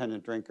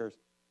non-dependent drinkers,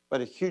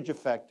 but a huge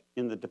effect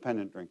in the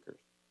dependent drinkers.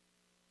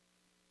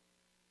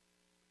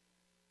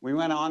 We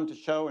went on to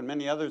show, and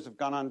many others have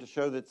gone on to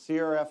show, that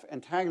CRF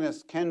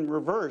antagonists can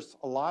reverse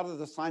a lot of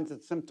the signs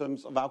and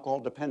symptoms of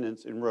alcohol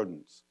dependence in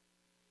rodents.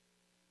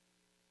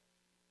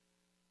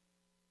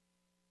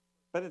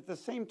 But at the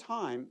same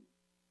time,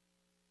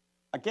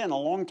 again, a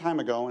long time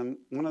ago, and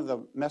one of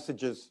the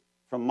messages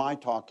from my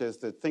talk is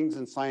that things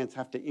in science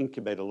have to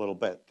incubate a little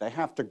bit. They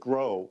have to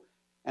grow,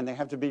 and they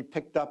have to be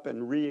picked up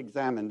and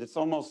re-examined. It's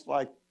almost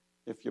like,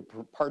 if you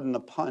pardon the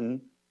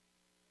pun,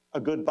 a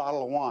good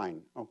bottle of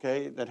wine,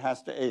 okay, that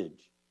has to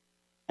age.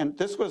 And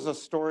this was a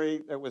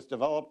story that was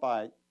developed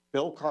by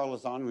Bill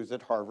Carlizon, who's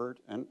at Harvard,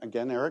 and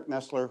again, Eric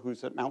Nestler,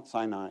 who's at Mount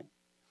Sinai,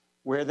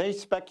 where they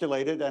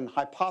speculated and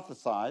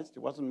hypothesized, it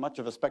wasn't much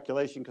of a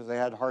speculation because they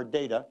had hard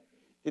data,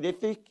 that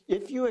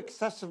if you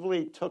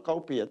excessively took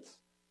opiates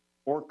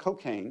or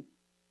cocaine,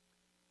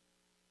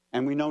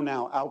 and we know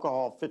now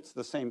alcohol fits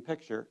the same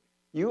picture,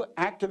 you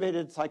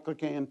activated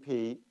cyclic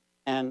AMP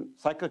and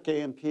cyclic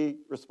AMP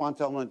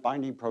response element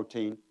binding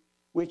protein,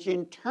 which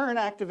in turn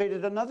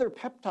activated another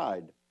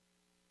peptide,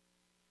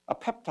 a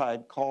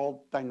peptide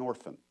called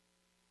dynorphin.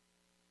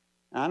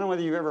 Now, I don't know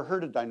whether you've ever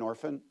heard of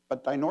dynorphin,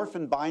 but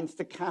dynorphin binds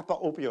to kappa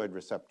opioid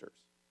receptors.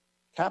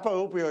 Kappa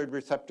opioid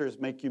receptors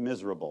make you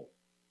miserable.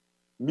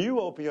 Mu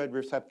opioid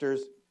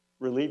receptors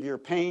relieve your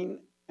pain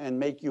and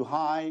make you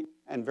high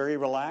and very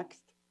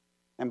relaxed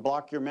and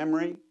block your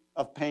memory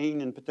of pain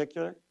in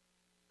particular.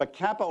 But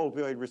kappa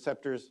opioid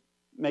receptors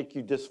make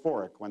you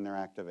dysphoric when they're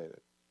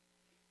activated.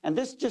 And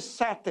this just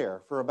sat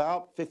there for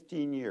about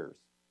 15 years,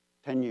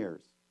 10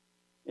 years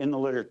in the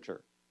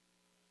literature,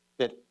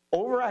 that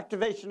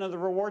overactivation of the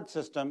reward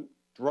system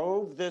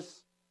drove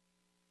this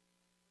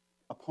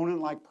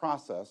opponent-like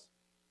process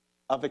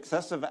of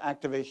excessive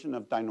activation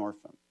of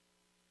dynorphin.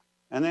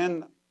 And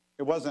then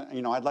it wasn't,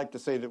 I'd like to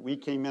say that we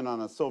came in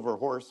on a silver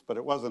horse, but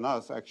it wasn't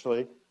us,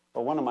 actually,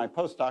 but one of my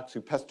postdocs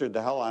who pestered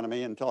the hell out of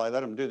me until I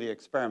let him do the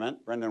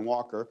experiment, Brendan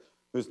Walker,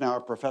 who's now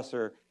a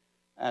professor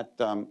at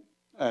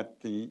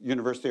the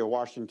University of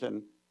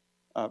Washington,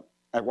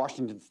 at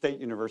Washington State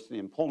University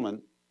in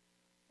Pullman,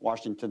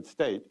 Washington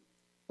State.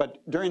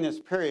 But during this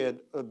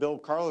period, Bill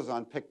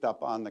Carlizon picked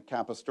up on the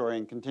kappa story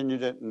and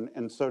continued it,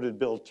 and so did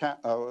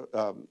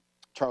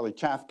Charlie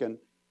Chafkin.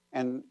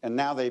 And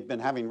now they've been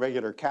having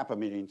regular kappa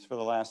meetings for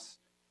the last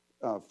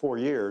 4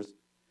 years.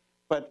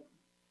 But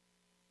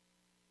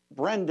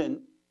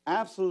Brendan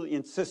absolutely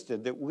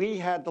insisted that we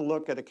had to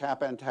look at a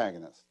kappa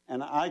antagonist.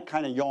 And I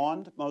kind of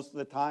yawned most of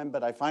the time,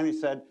 but I finally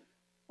said,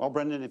 well,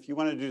 Brendan, if you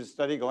want to do the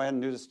study, go ahead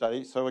and do the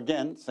study. So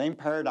again, same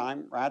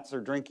paradigm. Rats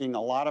are drinking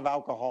a lot of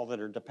alcohol that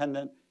are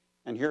dependent.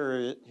 And here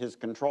are his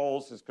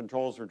controls. His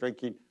controls were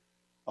drinking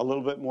a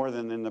little bit more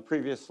than in the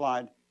previous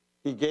slide.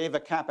 He gave a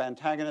kappa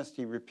antagonist.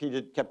 He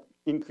kept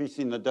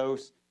increasing the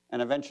dose,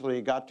 and eventually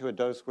he got to a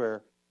dose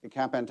where the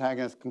kappa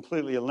antagonist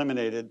completely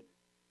eliminated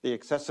the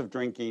excessive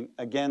drinking,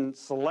 again,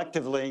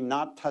 selectively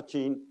not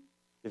touching,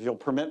 if you'll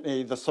permit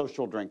me, the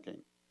social drinking.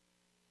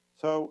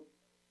 So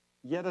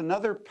yet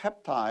another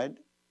peptide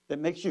that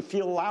makes you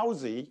feel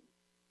lousy,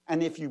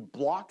 and if you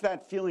block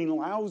that feeling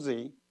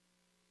lousy,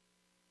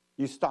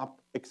 you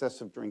stop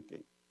excessive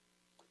drinking.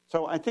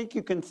 So I think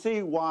you can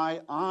see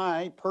why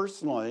I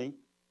personally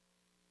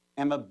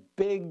am a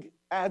big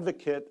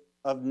advocate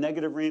of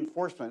negative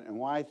reinforcement and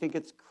why I think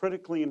it's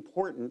critically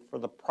important for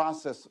the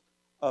process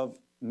of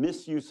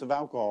misuse of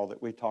alcohol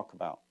that we talk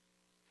about.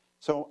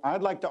 So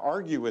I'd like to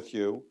argue with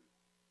you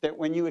that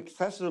when you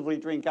excessively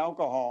drink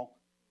alcohol,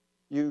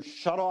 you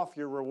shut off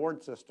your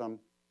reward system,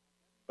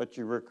 but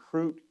you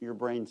recruit your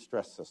brain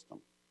stress system.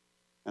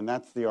 And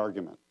that's the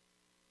argument.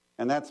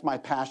 And that's my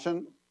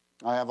passion.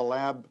 I have a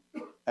lab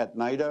at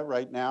NIAAA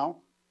right now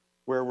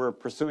where we're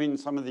pursuing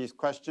some of these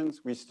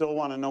questions. We still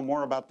want to know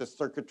more about this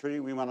circuitry.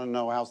 We want to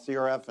know how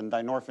CRF and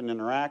dynorphin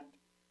interact,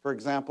 for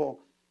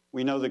example.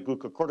 We know that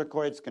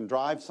glucocorticoids can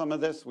drive some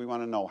of this. We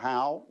want to know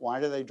how. Why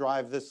do they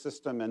drive this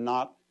system and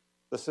not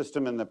the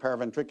system in the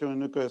paraventricular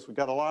nucleus? We've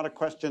got a lot of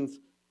questions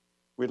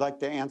we'd like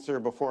to answer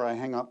before I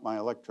hang up my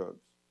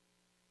electrodes.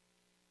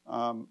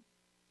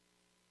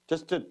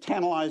 Just to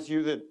tantalize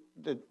you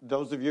that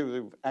those of you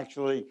who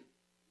actually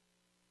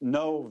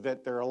know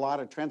that there are a lot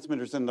of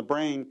transmitters in the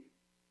brain,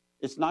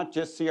 it's not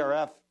just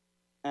CRF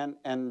and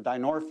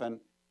dynorphin,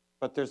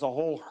 but there's a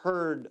whole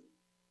herd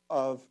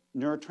of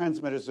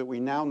neurotransmitters that we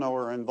now know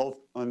are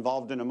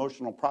involved in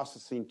emotional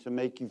processing to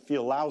make you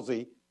feel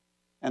lousy.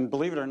 And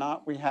believe it or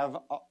not, we have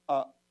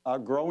a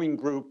growing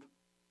group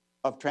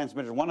of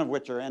transmitters, one of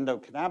which are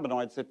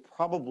endocannabinoids that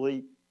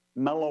probably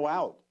mellow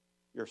out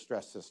your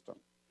stress system.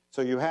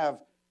 So you have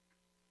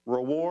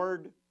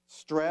reward,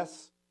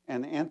 stress,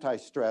 and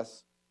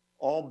anti-stress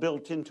all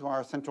built into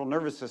our central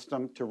nervous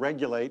system to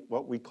regulate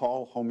what we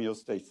call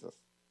homeostasis.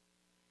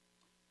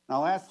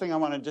 Now, last thing I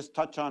want to just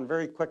touch on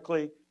very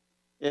quickly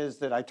is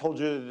that I told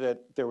you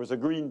that there was a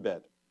green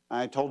bit.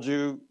 I told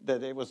you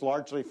that it was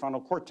largely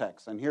frontal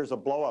cortex, and here's a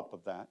blow-up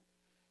of that.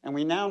 And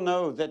we now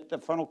know that the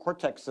frontal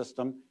cortex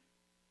system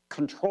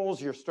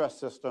controls your stress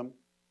system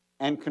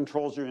and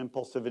controls your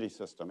impulsivity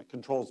system. It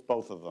controls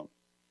both of them.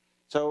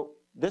 So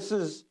this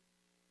is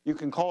You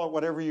can call it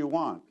whatever you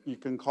want. You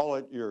can call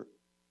it your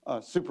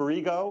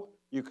superego.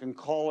 You can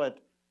call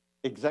it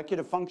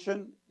executive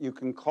function. You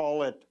can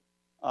call it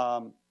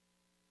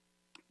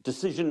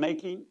decision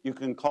making. You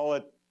can call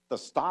it the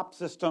stop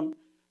system.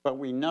 But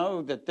we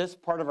know that this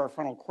part of our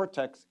frontal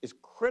cortex is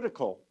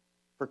critical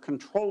for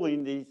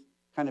controlling these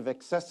kind of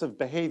excessive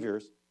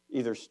behaviors,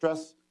 either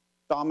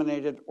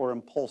stress-dominated or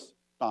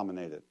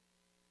impulse-dominated.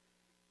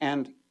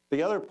 And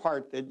the other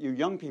part that you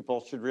young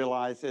people should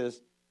realize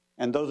is,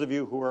 and those of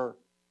you who are,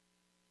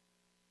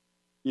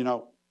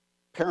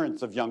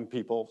 parents of young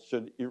people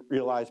should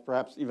realize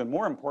perhaps even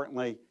more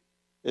importantly,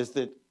 is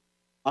that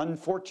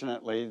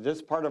unfortunately,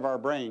 this part of our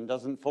brain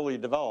doesn't fully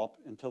develop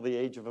until the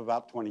age of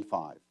about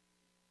 25.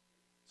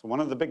 So one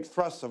of the big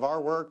thrusts of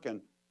our work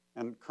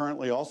and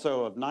currently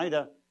also of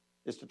NIAAA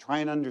is to try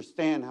and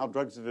understand how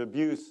drugs of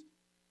abuse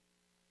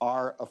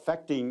are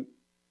affecting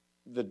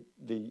the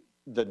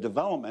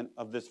development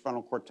of this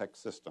frontal cortex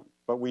system.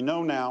 But we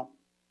know now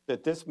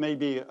that this may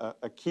be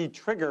a key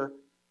trigger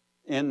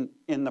in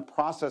the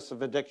process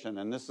of addiction.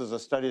 And this is a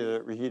study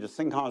that Rahita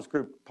Sinha's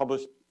group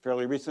published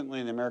fairly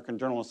recently in the American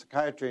Journal of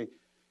Psychiatry,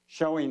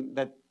 showing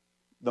that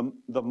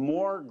the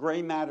more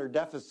gray matter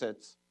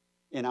deficits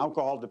in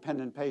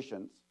alcohol-dependent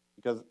patients,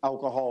 because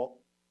alcohol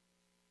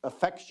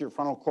affects your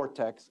frontal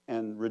cortex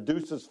and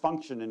reduces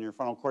function in your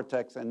frontal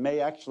cortex and may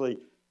actually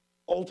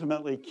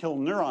ultimately kill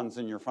neurons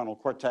in your frontal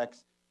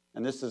cortex.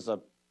 And this is an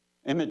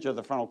image of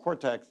the frontal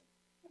cortex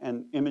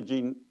and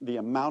imaging the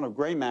amount of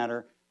gray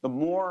matter. The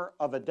more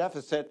of a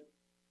deficit,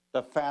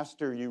 the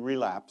faster you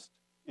relapsed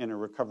in a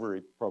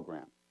recovery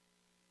program.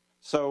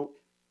 So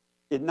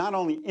it not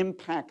only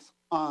impacts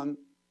on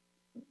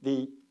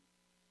the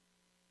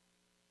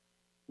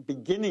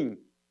beginning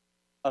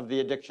of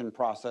the addiction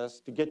process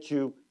to get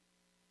you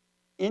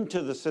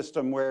into the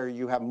system where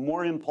you have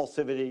more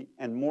impulsivity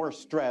and more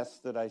stress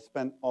that I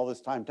spent all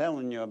this time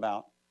telling you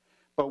about.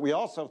 But we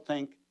also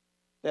think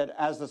that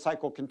as the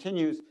cycle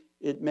continues,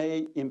 it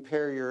may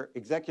impair your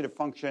executive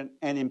function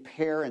and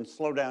impair and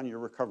slow down your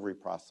recovery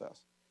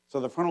process.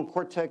 So the frontal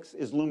cortex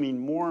is looming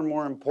more and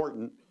more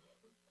important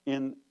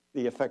in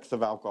the effects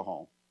of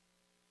alcohol.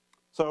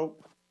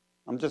 So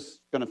I'm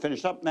just going to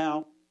finish up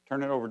now,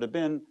 turn it over to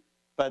Ben,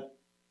 but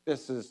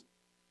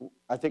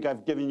I think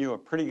I've given you a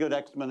pretty good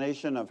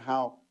explanation of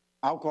how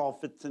alcohol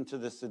fits into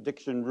this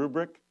addiction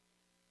rubric.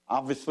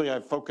 Obviously,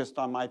 I've focused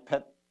on my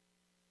pet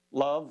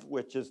love,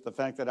 which is the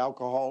fact that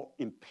alcohol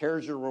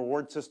impairs your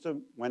reward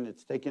system when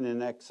it's taken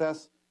in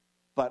excess,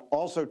 but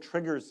also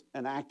triggers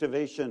an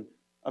activation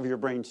of your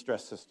brain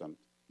stress system,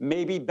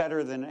 maybe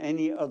better than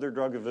any other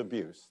drug of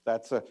abuse.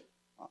 That's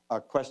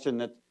a question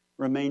that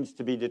remains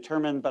to be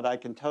determined, but I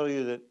can tell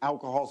you that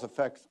alcohol's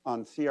effects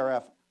on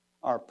CRF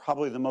are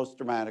probably the most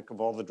dramatic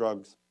of all the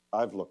drugs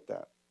I've looked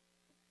at.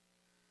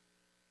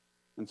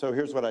 And so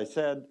here's what I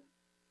said.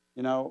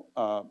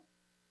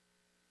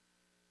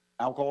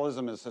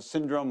 Alcoholism is a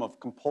syndrome of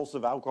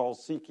compulsive alcohol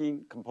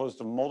seeking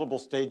composed of multiple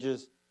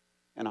stages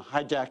and a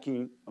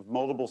hijacking of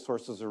multiple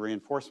sources of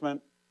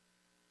reinforcement.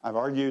 I've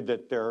argued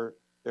that there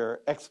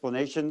are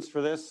explanations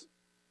for this.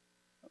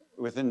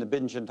 Within the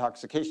binge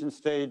intoxication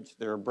stage,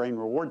 there are brain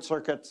reward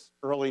circuits.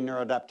 Early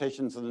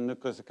neuroadaptations of the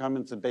nucleus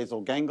accumbens and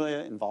basal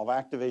ganglia involve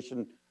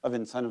activation of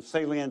incentive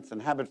salience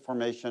and habit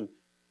formation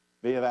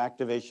via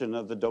activation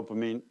of the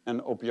dopamine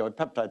and opioid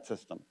peptide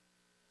system.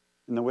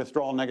 In the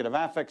withdrawal negative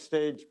affect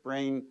stage,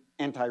 brain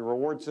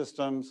anti-reward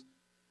systems,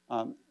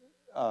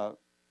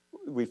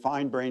 we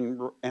find brain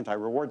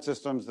anti-reward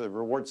systems, the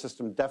reward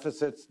system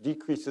deficits,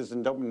 decreases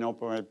in dopamine and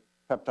opioid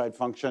peptide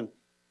function,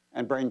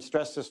 and brain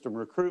stress system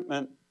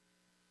recruitment,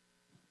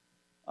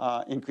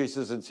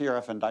 increases in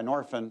CRF and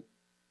dynorphin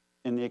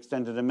in the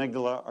extended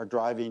amygdala are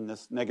driving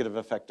this negative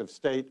affective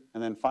state.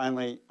 And then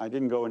finally, I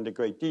didn't go into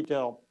great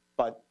detail,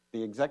 but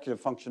the executive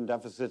function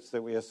deficits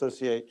that we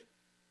associate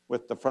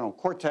with the frontal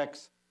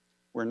cortex,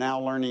 we're now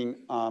learning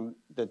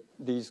that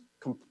these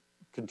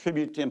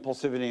contribute to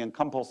impulsivity and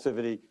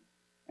compulsivity.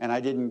 And I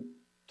didn't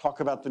talk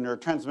about the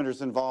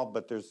neurotransmitters involved,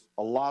 but there's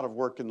a lot of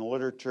work in the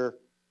literature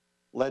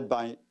led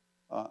by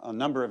a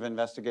number of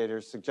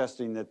investigators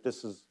suggesting that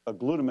this is a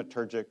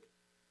glutamatergic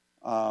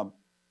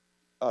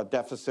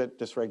deficit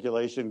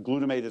dysregulation.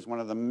 Glutamate is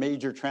one of the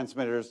major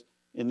transmitters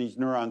in these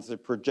neurons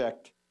that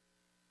project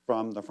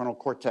from the frontal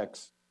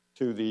cortex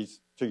to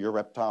your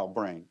reptile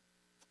brain.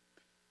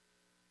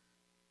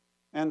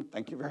 And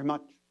thank you very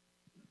much.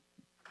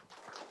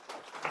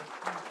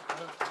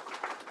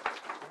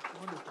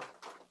 Wonderful.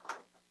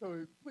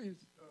 So please,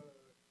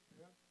 if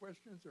you have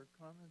questions or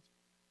comments,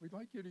 we'd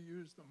like you to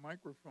use the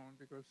microphone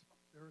because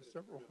there are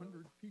several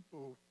hundred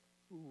people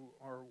who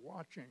are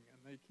watching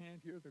and they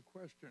can't hear the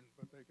question,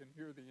 but they can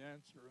hear the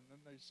answer, and then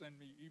they send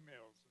me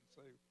emails and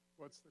say,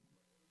 what's the question?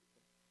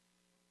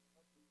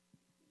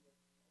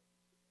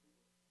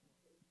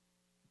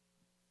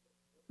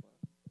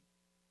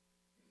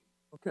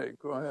 Okay,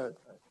 go ahead.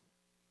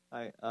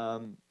 Hi.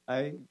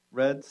 I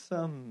read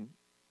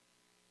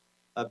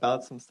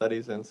about some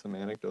studies and some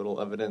anecdotal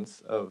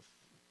evidence of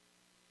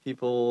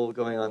people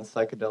going on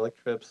psychedelic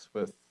trips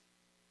with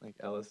like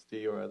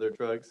LSD or other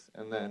drugs,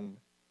 and then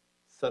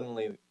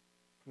suddenly,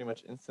 pretty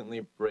much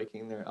instantly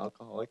breaking their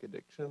alcoholic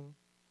addiction.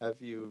 Have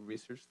you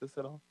researched this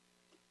at all?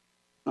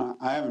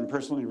 I haven't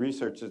personally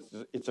researched it.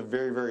 It's a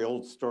very, very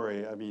old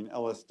story. I mean,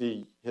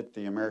 LSD hit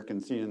the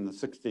American scene in the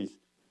 60s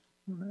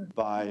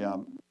by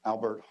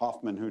Albert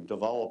Hoffman, who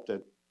developed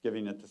it,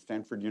 giving it to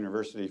Stanford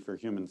University for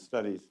Human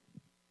Studies.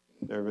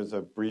 There was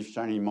a brief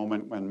shining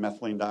moment when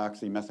methylene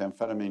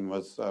dioxymethamphetamine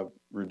was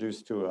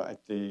reduced to a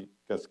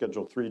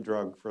Schedule III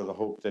drug for the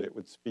hope that it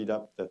would speed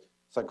up the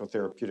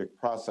psychotherapeutic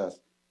process.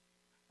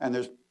 And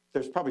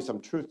there's probably some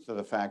truth to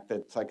the fact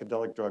that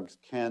psychedelic drugs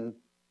can,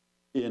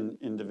 in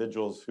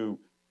individuals who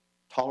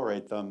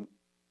tolerate them,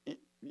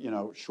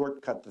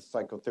 shortcut the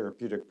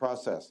psychotherapeutic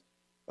process.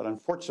 But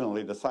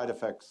unfortunately, the side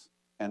effects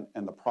and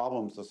the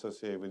problems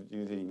associated with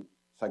using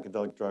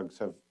psychedelic drugs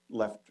have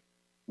left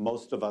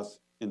most of us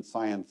in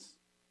science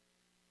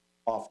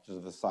off to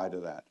the side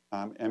of that.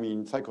 I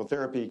mean,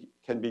 psychotherapy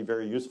can be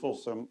very useful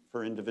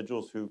for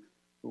individuals who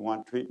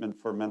want treatment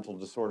for mental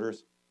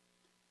disorders.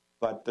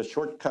 But the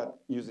shortcut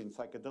using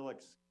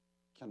psychedelics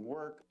can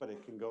work, but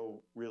it can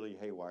go really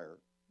haywire.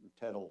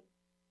 Ted will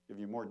give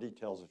you more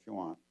details if you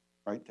want.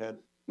 Right, Ted?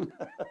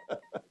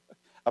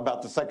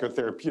 About the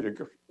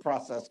psychotherapeutic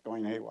process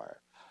going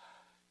haywire.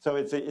 So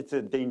it's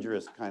a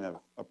dangerous kind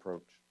of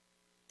approach.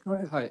 Go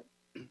ahead.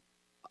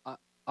 Hi.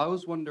 I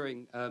was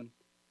wondering,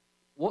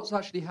 what's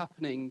actually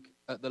happening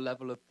at the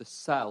level of the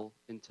cell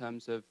in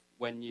terms of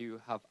when you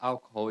have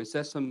alcohol? Is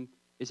there some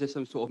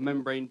sort of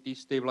membrane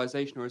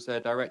destabilization, or is there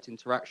a direct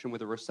interaction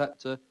with a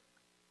receptor?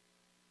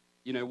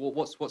 You know,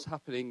 what's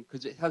happening?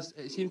 Because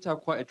it seems to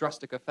have quite a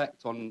drastic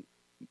effect on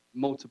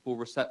multiple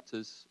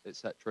receptors,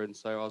 etc. And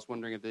so I was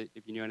wondering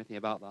if you knew anything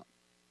about that.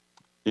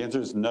 The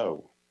answer is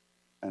no.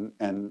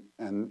 And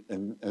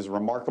as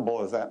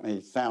remarkable as that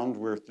may sound,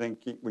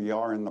 we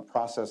are in the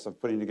process of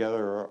putting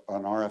together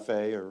an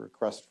RFA, a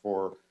request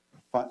for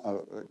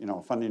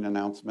funding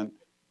announcement,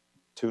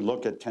 to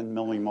look at 10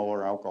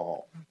 millimolar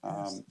alcohol.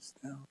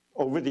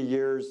 Over the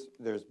years,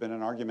 there's been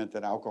an argument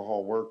that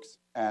alcohol works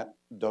at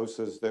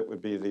doses that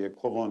would be the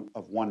equivalent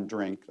of one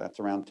drink, that's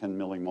around 10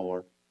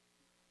 millimolar,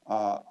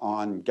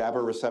 on GABA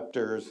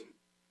receptors,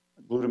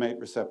 glutamate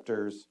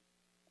receptors,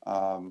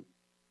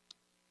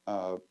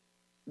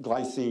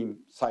 glycine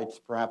sites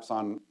perhaps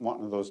on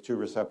one of those two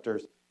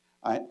receptors.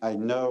 I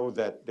know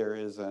that there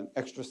is an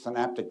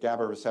extrasynaptic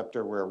GABA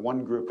receptor where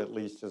one group at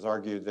least has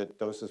argued that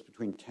doses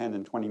between 10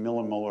 and 20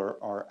 millimolar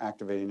are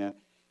activating it.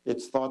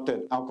 It's thought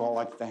that alcohol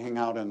likes to hang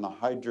out in the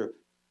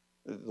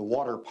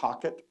water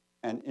pocket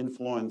and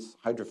influence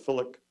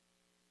hydrophobic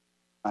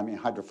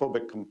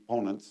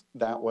components.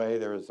 That way,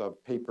 there is a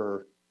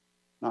paper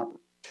not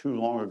too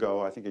long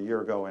ago, I think a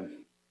year ago,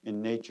 in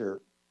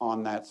Nature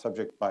on that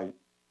subject by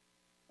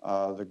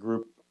the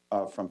group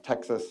from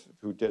Texas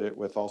who did it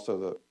with also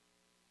the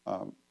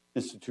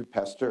Institut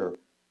Pasteur.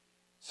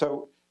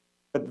 So,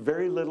 but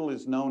very little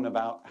is known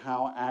about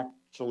how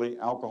actually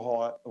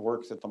alcohol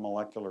works at the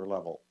molecular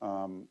level.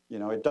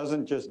 It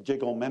doesn't just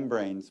jiggle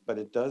membranes, but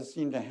it does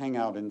seem to hang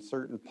out in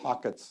certain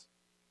pockets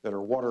that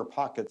are water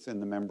pockets in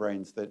the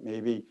membranes that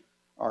maybe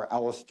are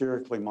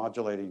allosterically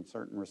modulating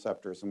certain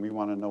receptors, and we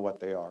want to know what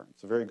they are.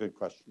 It's a very good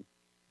question.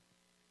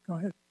 Go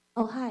ahead.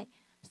 Oh, hi.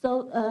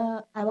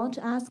 So I want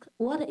to ask,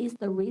 what is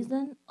the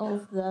reason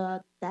of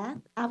the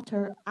death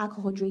after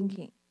alcohol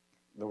drinking?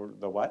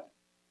 The what?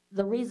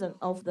 The reason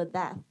of the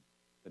death.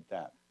 The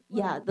death.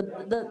 Yeah,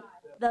 the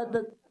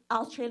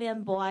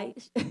Australian boy.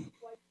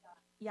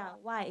 Yeah,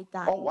 why it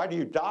died? Oh, why do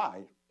you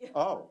die?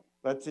 Oh,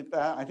 that's it.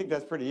 I think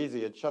that's pretty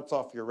easy. It shuts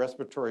off your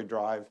respiratory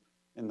drive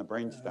in the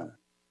brainstem.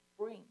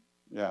 Brain.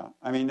 Yeah,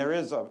 I mean there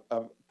is a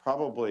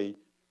probably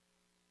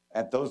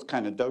at those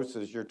kind of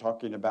doses you're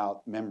talking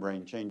about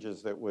membrane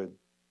changes that would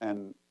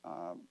and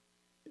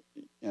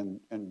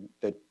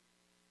that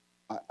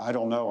I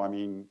don't know. I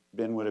mean,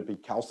 Ben, would it be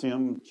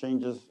calcium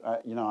changes?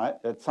 At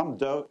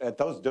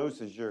those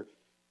doses you're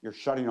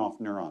shutting off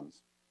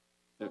neurons.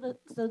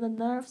 So the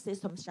nerve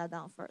system shut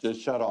down first.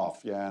 Just shut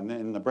off, yeah. And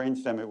in the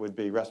brainstem it would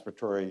be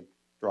respiratory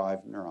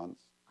drive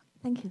neurons.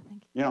 Thank you.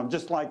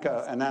 Just like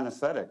an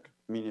anesthetic.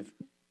 I mean,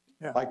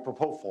 like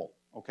propofol.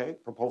 Okay,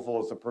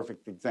 propofol is a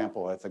perfect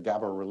example. It's a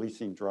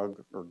GABA-releasing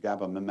drug or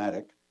GABA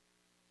mimetic,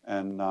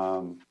 and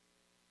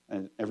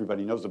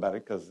everybody knows about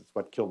it because it's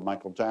what killed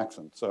Michael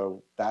Jackson.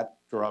 So that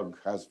drug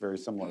has very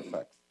similar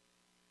effects.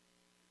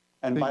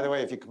 And by the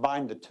way, if you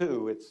combine the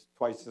two, it's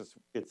twice as.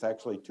 It's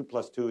actually 2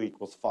 + 2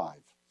 = 5.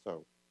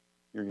 So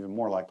you're even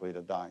more likely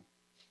to die.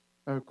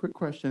 A quick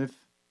question: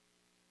 if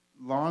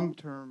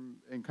long-term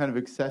and kind of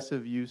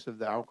excessive use of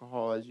the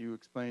alcohol, as you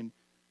explained,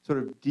 sort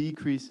of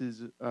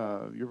decreases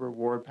your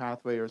reward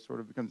pathway or sort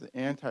of becomes an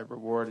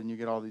anti-reward and you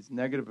get all these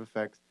negative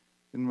effects,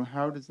 then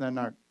how does that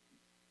not,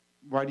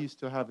 why do you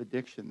still have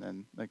addiction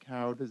then? Like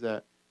how does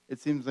that, it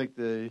seems like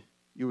you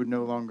would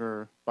no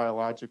longer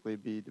biologically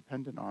be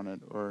dependent on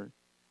it or...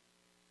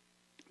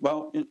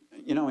 Well,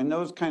 in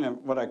those kind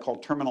of what I call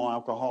terminal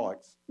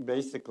alcoholics,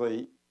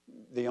 basically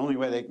the only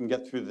way they can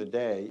get through the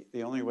day,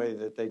 the only way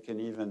that they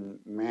can even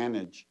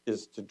manage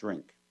is to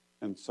drink.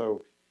 And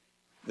so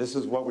this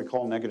is what we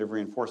call negative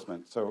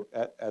reinforcement. So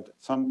at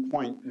some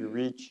point you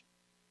reach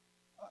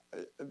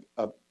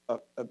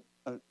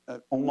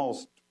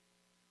almost,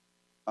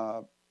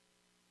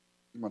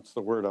 what's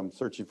the word I'm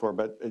searching for,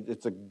 but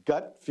it's a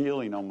gut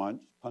feeling,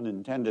 almost, pun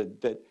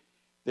intended, that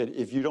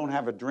if you don't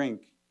have a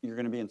drink, you're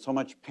going to be in so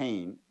much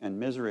pain and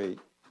misery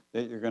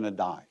that you're going to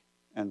die.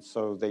 And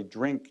so they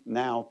drink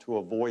now to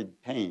avoid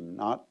pain,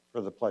 not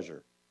for the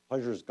pleasure.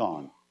 Pleasure's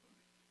gone.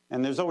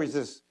 And there's always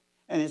this,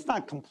 and it's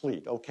not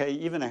complete, okay?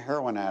 Even a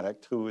heroin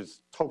addict who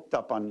is toked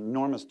up on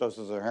enormous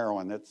doses of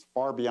heroin that's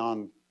far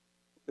beyond,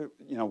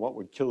 what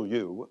would kill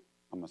you.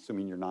 I'm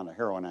assuming you're not a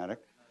heroin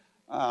addict.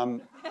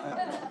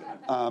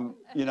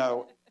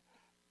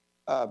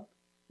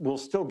 Will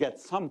still get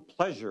some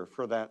pleasure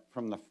for that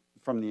from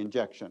the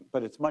injection,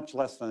 but it's much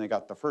less than they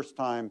got the first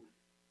time,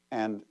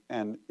 and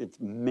it's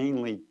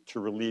mainly to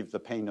relieve the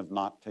pain of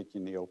not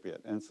taking the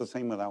opiate. And it's the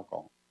same with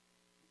alcohol.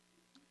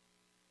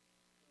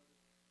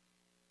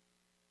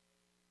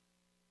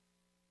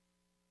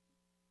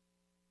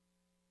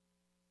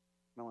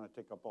 I don't want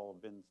to take up all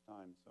of Ben's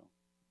time, so.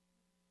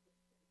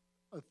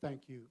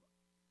 Thank you.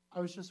 I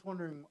was just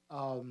wondering,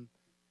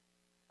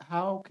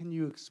 how can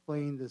you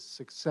explain the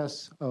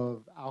success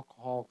of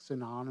Alcoholics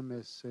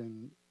Anonymous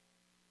and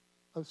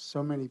of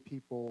so many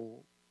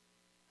people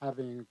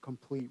having a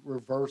complete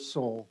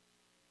reversal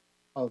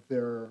of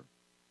their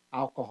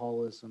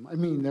alcoholism? I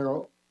mean,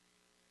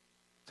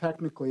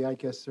 technically, I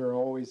guess they're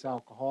always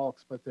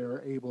alcoholics, but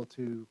they're able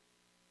to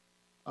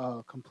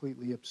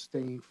completely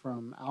abstain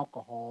from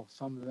alcohol,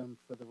 some of them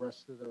for the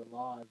rest of their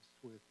lives.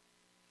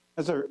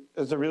 That's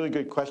a really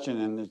good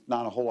question, and there's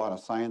not a whole lot of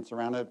science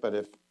around it, but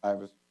if I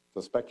was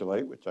to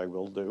speculate, which I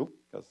will do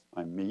because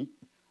I'm me,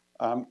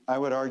 I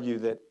would argue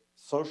that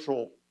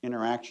social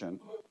interaction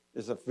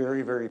is a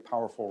very, very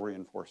powerful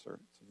reinforcer.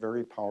 It's a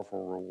very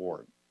powerful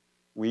reward.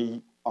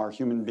 We are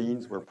human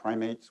beings, we're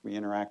primates, we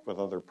interact with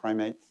other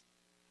primates,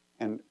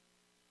 and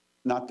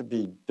not to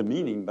be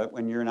demeaning, but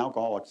when you're in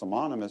Alcoholics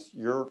Anonymous,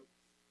 you're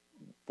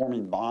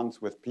forming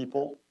bonds with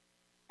people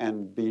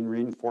and being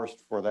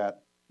reinforced for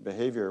that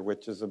behavior,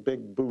 which is a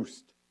big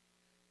boost.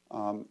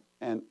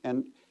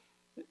 And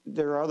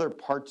there are other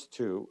parts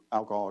to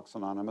Alcoholics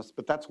Anonymous,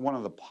 but that's one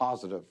of the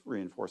positive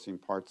reinforcing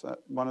parts.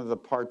 One of the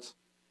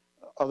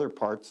other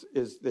parts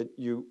is that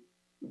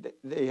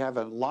they have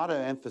a lot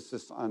of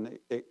emphasis on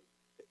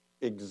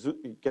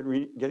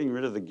getting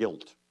rid of the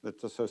guilt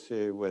that's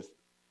associated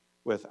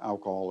with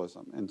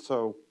alcoholism. And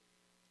so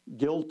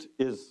guilt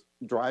is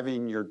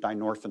driving your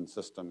dynorphin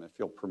system, if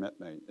you'll permit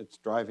me. It's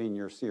driving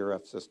your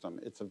CRF system.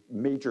 It's a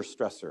major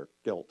stressor,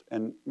 guilt.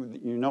 And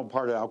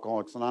part of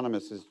Alcoholics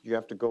Anonymous is you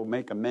have to go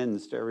make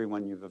amends to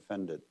everyone you've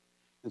offended.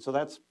 And so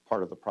that's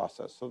part of the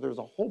process. So there's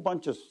a whole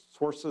bunch of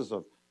sources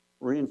of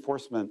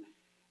reinforcement.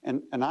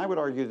 And I would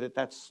argue that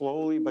that's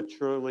slowly but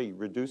surely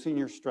reducing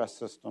your stress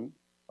system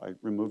by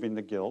removing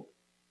the guilt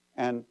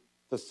and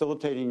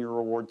facilitating your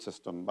reward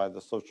system by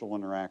the social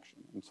interaction.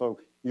 And so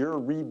you're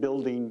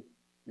rebuilding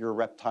your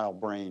reptile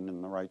brain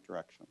in the right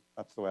direction.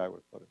 That's the way I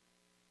would put it.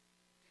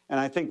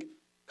 And I think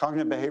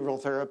cognitive behavioral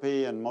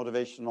therapy and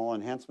motivational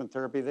enhancement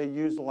therapy, they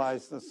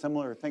utilize the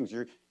similar things.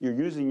 You're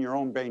using your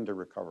own brain to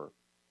recover.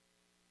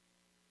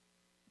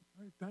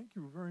 All right, thank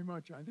you very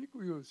much. I think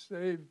we will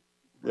save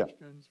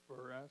questions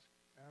for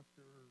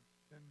after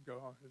Ken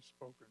Gaw has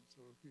spoken,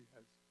 so if he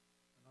has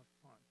enough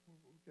time,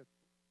 we'll get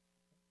to it.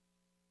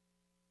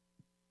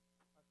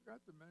 I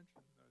forgot to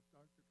mention that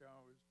Dr.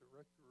 Gaw is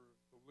director of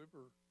the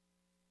liver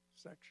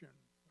section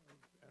of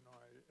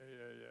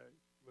NIAAA,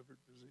 liver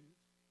disease.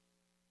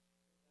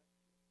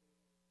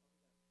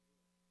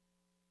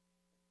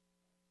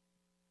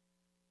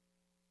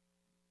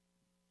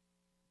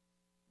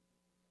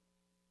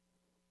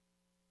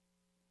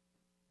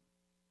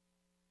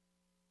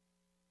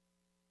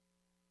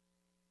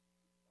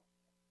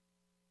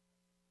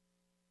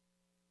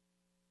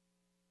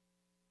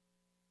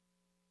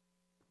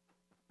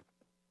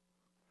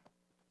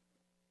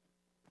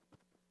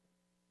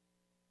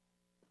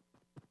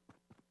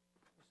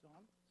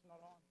 It's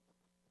not on.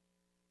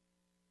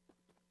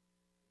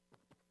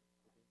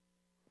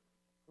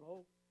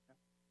 Hello?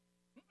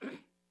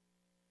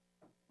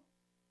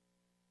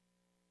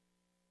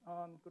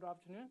 Good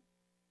afternoon.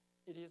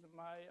 It is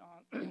my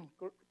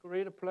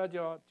great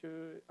pleasure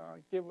to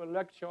give a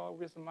lecture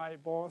with my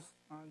boss,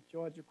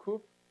 George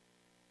Koob.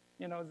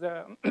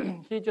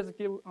 He just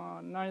gave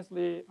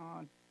nicely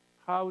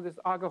how this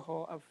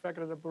alcohol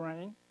affects the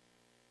brain.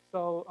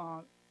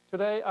 So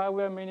today I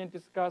will mainly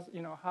discuss,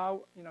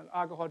 how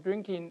alcohol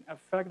drinking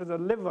affects the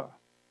liver,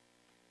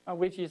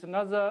 which is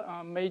another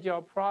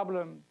major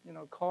problem,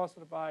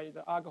 caused by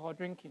the alcohol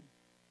drinking.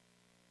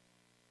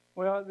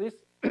 Well,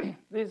 this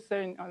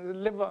saying, the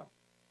liver,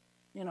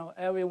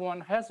 everyone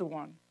has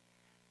one.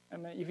 I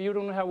mean, if you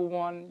don't have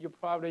one, you're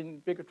probably in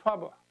big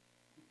trouble.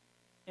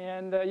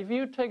 And if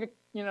you take,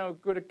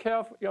 good care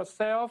of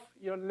yourself,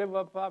 your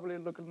liver probably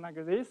look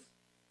like this,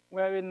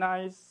 very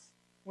nice,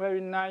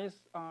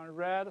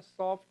 red,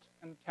 soft,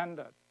 and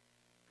tender.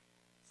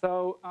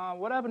 So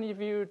what happens if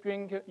you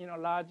drink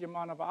large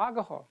amount of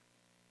alcohol?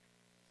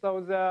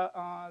 So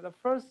the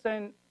first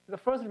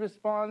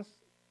response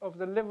of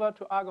the liver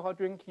to alcohol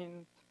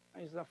drinking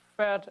is a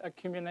fat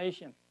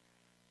accumulation.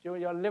 So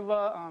your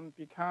liver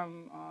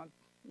become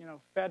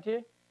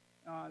fatty.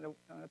 The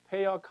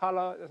pale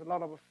color, there's a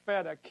lot of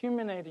fat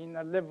accumulating in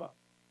the liver.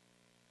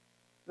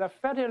 The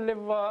fatty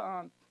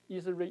liver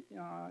is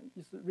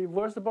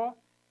reversible.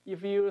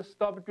 If you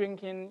stop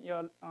drinking,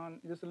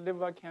 this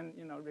liver can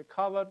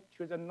recover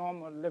to the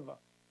normal liver.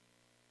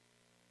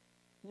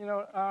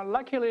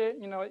 Luckily,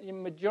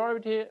 in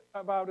majority,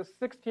 about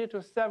 60 to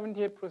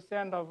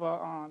 70% of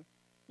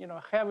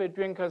heavy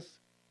drinkers,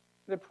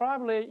 they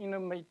probably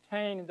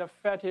maintain the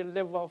fatty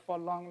liver for a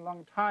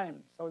long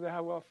time. So they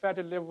have a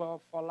fatty liver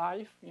for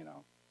life.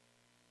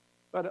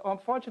 But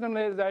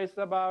unfortunately, there is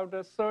about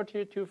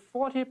 30 to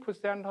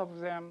 40% of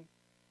them.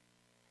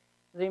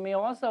 They may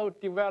also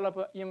develop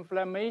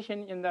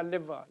inflammation in the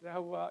liver. They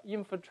have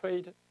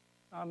infiltrate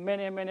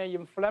many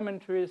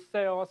inflammatory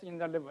cells in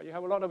the liver. You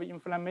have a lot of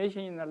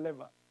inflammation in the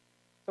liver.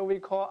 So we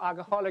call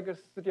alcoholic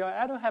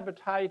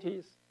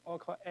steatohepatitis, or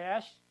called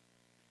ASH.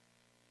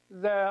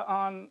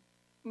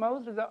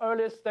 Most of the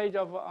early stage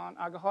of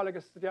alcoholic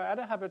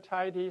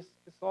steatohepatitis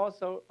is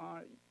also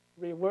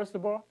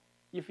reversible.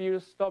 If you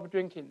stop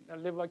drinking, the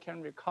liver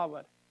can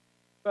recover.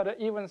 But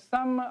even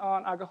some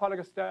alcoholic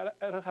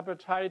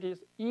steatohepatitis,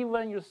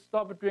 even you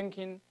stop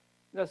drinking,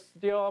 they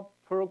still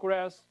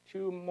progress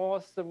to more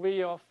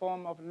severe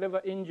form of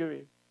liver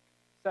injury,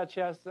 such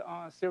as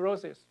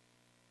cirrhosis.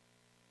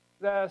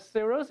 The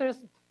cirrhosis,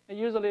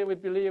 usually we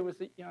believe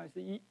is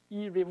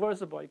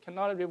irreversible. It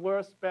cannot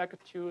reverse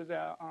back to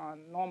the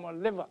normal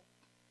liver.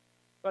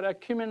 But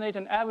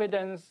accumulating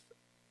evidence,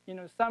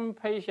 some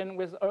patient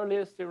with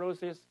early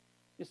cirrhosis,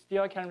 it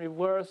still can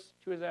reverse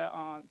to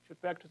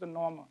back to the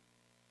normal.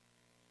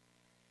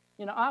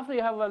 After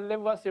you have a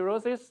liver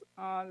cirrhosis,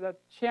 the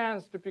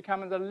chance to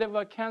become the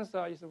liver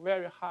cancer is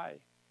very high.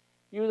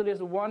 Usually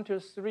it's 1 to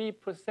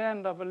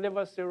 3% of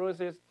liver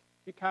cirrhosis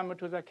become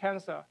to the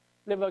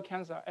liver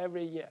cancer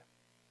every year.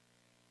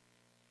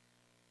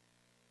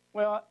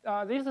 Well,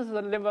 this is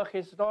the liver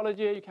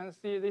histology. You can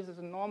see this is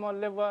a normal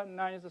liver,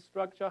 nice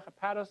structure,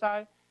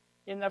 hepatocyte.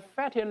 In the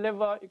fatty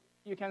liver,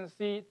 you can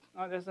see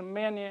there's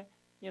many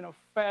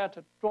fat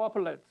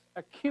droplets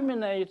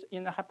accumulate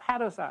in the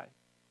hepatocyte.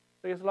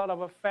 There's a lot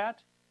of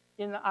fat.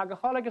 In the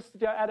alcoholic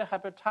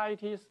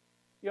steatohepatitis,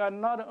 you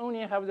not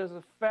only have this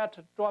fat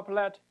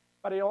droplet,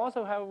 but you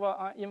also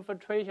have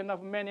infiltration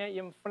of many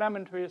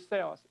inflammatory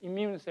cells,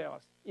 immune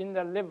cells in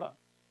the liver.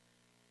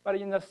 But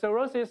in the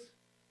cirrhosis,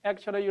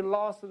 actually you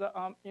lost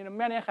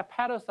many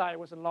hepatocyte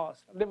was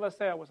lost, liver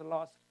cell was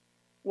lost,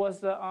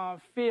 was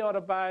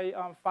filled by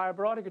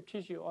fibrotic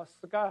tissue or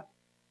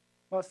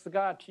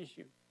scar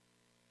tissue.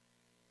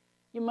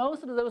 In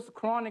most of those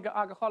chronic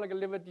alcoholic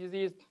liver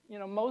disease,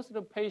 most of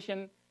the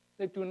patients,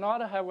 they do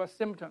not have a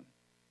symptom.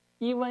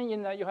 Even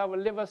in you have a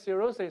liver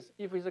cirrhosis,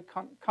 if it's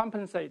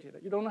compensated,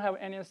 you don't have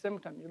any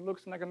symptom. It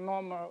looks like a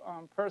normal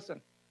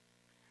person.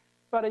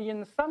 But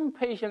in some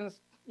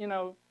patients,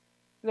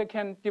 they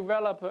can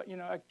develop,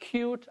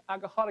 acute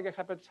alcoholic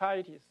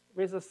hepatitis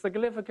with a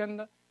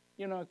significant,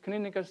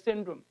 clinical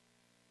syndrome.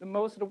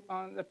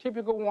 The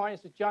typical one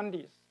is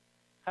jaundice,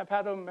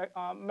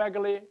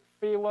 hepatomegaly,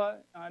 fever,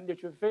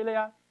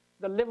 neutropenia.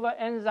 The liver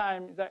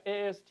enzyme, the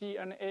AST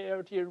and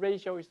ALT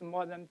ratio is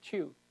more than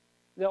 2.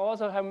 They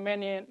also have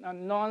many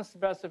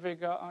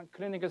non-specific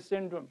clinical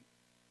syndrome.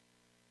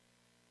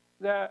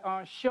 The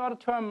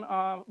short-term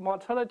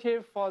mortality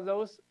for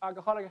those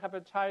alcoholic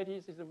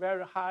hepatitis is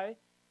very high.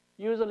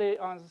 Usually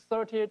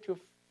 30 to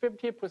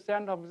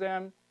 50% of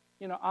them,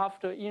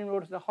 after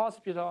enrolled to the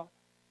hospital,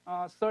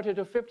 30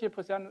 to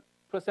 50%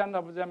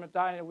 of them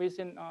die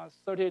within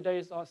 30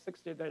 days or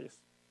 60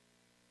 days.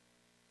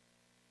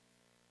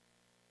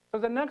 So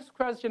the next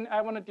question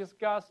I want to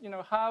discuss,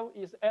 how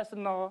is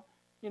ethanol,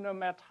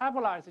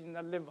 metabolized in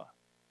the liver?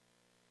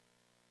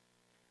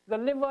 The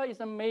liver is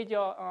a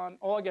major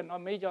organ or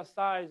major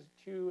size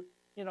to,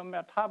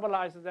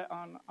 metabolize the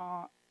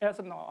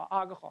ethanol or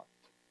alcohol.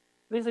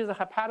 This is a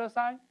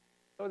hepatocyte.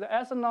 So the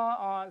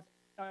ethanol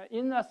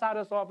in the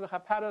cytosol of the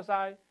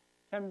hepatocyte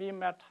can be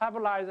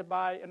metabolized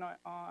by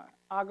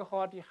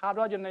alcohol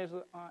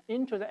dehydrogenase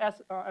into the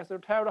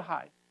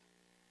acetaldehyde.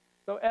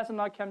 So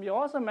ethanol can be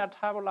also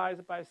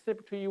metabolized by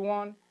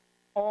CYP2E1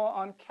 or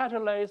on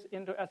catalase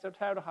into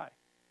acetaldehyde.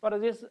 But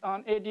this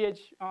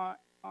ADH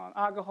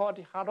alcohol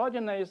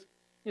dehydrogenase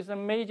is a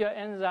major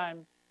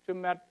enzyme to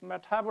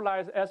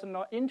metabolize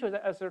ethanol into the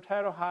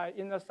acetaldehyde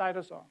in the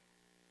cytosol.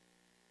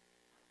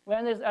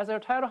 When this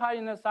acetaldehyde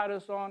in the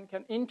cytosol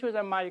can into the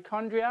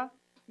mitochondria,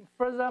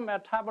 further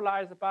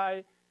metabolized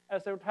by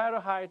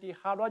acetaldehyde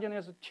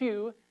dehydrogenase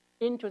 2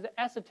 into the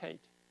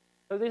acetate.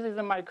 So this is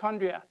the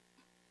mitochondria.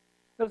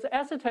 Those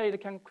acetate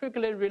can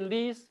quickly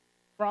release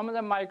from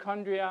the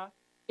mitochondria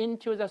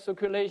into the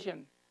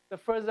circulation. The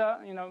further,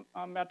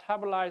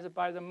 metabolized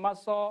by the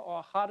muscle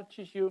or heart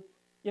tissue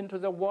into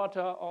the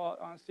water or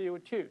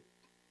CO2.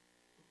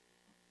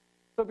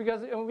 So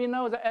because we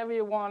know that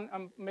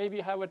everyone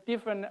maybe have a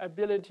different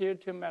ability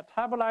to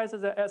metabolize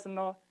the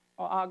ethanol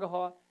or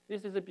alcohol,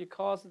 this is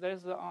because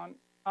there's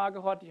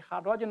alcohol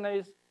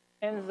dehydrogenase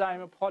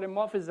enzyme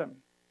polymorphism.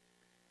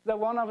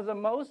 One of the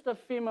most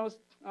famous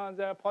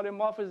the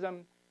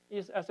polymorphism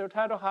is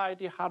acetaldehyde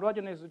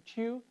dehydrogenase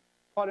 2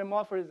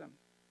 polymorphism.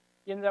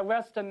 In the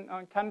Western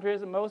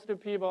countries, most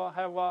people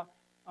have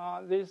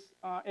this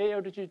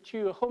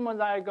ALDG2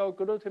 homozygote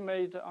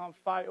glutamate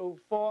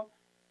 504.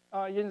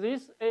 In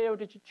this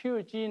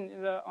ALDG2 gene,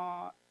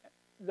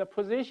 the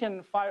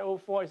position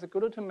 504 is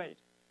glutamate.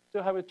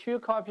 So have 2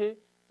 copies.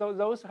 So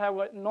those have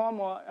a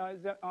normal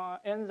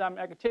enzyme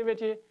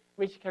activity,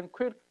 which can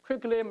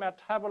quickly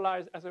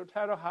metabolize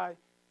acetaldehyde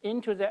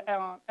into the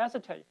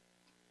acetate.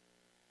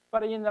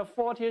 But in the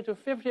 40 to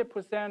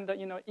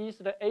 50%,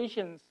 East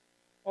Asians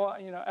or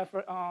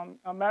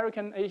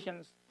American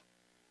Asians,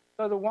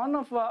 so the one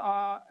of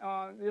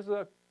this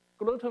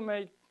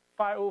glutamate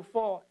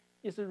 504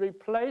 is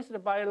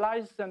replaced by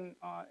lysine,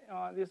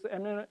 this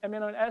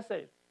amino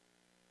acid.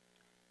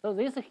 So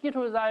these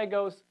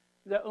heterozygotes,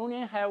 they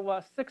only have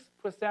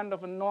 6%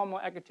 of normal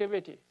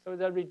activity. So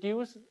they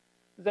reduce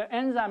the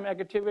enzyme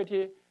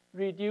activity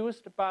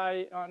reduced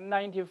by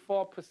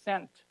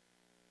 94%.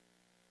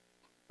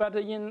 But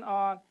in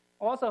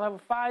also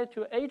have 5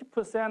 to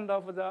 8%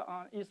 of the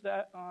East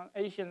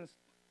Asians.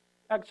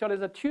 Actually,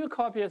 the 2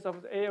 copies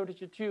of the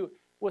ALDG2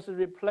 was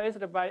replaced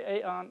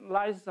by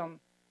lysine,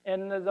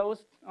 and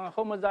those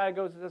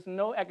homozygotes, there's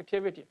no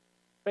activity.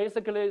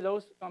 Basically,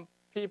 those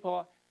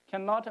people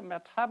cannot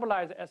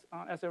metabolize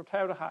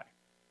acetaldehyde.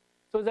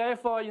 So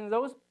therefore, in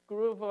those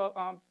group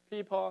of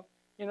people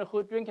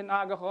who drinking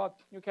alcohol,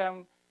 you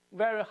can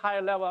very high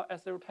level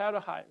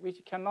acetaldehyde,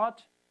 which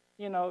cannot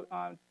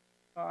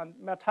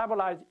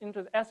metabolize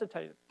into the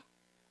acetate.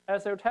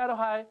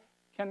 Acetaldehyde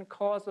can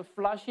cause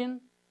flushing,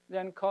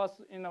 then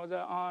cause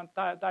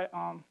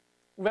the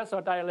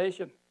vessel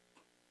dilation.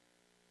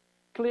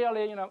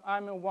 Clearly,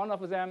 I'm one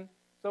of them.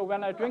 So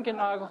when I drink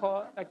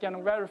alcohol, I get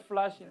very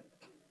flushing.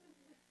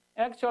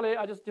 Actually,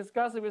 I just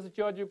discussed with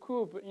George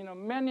Koob.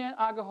 Many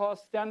alcohol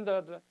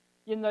standard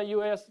in the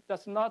U.S.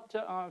 does not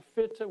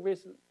fit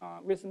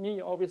with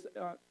me or with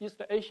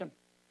East Asian,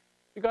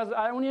 because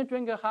I only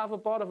drink half a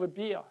bottle of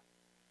beer.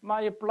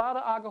 My blood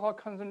alcohol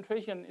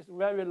concentration is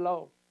very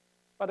low,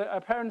 but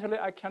apparently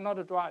I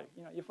cannot drive.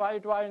 If I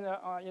drive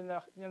in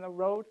the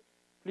road,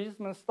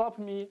 policemen stop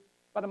me,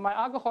 but my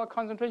alcohol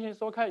concentration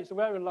is okay. It's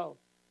very low.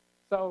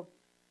 So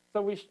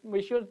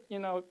we should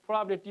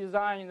probably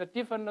design a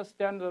different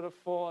standard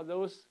for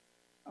those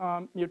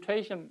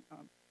mutation.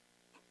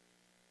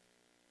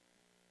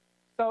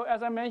 So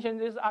as I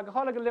mentioned, this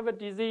alcoholic liver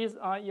disease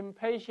in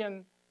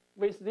patients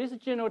with this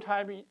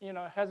genotype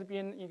has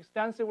been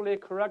extensively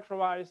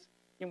characterized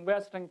in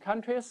Western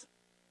countries.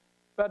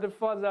 But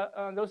for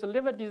those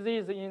liver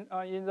disease in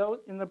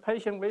the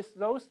patient with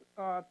those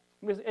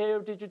with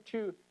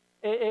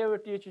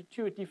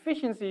ALDG2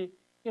 deficiency,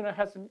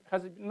 has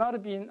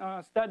not been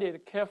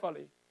studied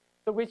carefully.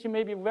 So which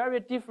may be very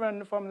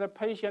different from the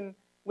patient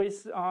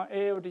with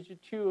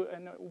ALDG2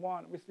 and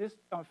 1 with this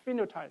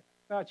genotype.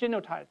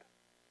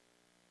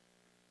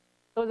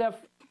 So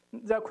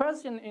the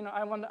question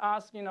I want to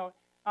ask,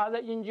 are the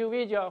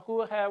individuals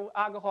who have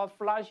alcohol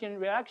flushing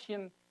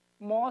reaction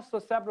more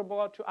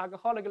susceptible to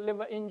alcoholic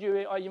liver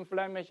injury or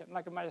inflammation?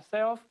 Like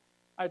myself,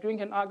 I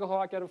drink alcohol,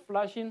 I get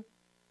flushing.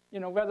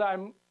 Whether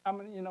I'm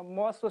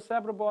more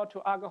susceptible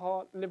to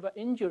alcohol liver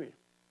injury.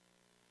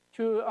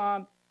 To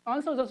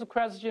answer this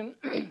question,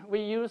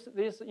 we use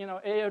this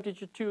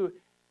ALDG2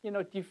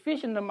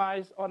 deficient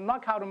mice or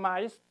knockout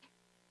mice.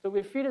 So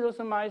we feed those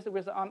mice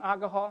with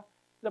alcohol.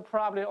 They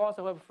probably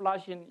also have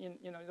flushing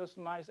in those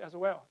mice as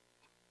well.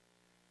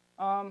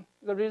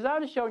 The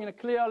results show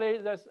clearly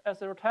that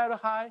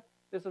acetaldehyde,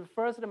 this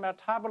first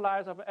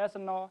metabolite of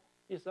ethanol,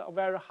 is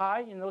very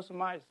high in those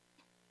mice.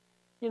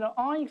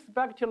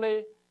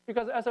 Unexpectedly,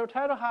 because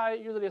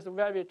acetaldehyde usually is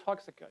very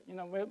toxic.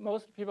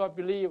 Most people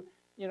believe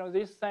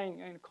this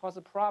thing causes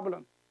a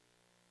problem.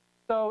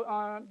 So,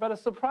 but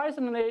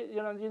surprisingly,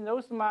 in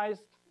those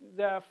mice,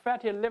 the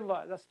fatty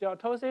liver, the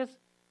steatosis,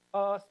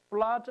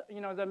 blood,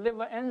 the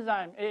liver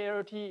enzyme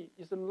ALT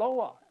is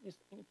lower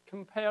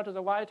compared to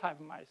the wild-type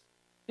mice.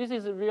 This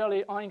is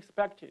really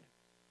unexpected.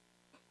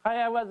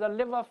 However, the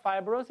liver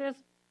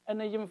fibrosis and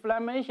the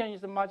inflammation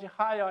is much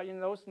higher in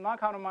those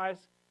knockout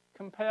mice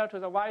compared to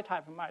the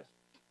wild-type mice.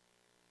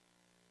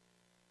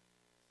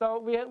 So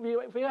we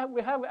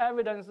have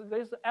evidence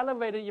this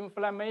elevated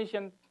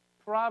inflammation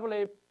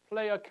probably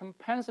play a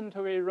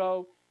compensatory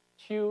role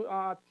to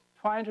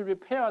trying to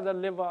repair the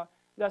liver.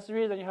 That's the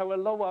reason you have a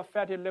lower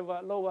fatty liver,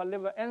 lower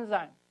liver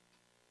enzyme.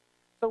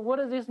 So what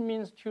does this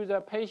mean to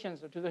the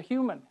patients, to the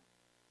human?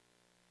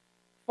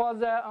 For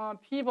the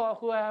people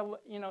who have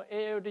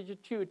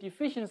ALDG2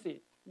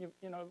 deficiency,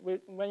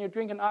 when you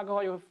drink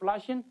alcohol, you're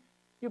flushing,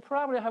 you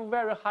probably have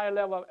very high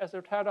level of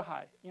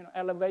acetaldehyde,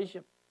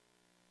 elevation.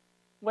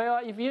 Well,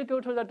 if you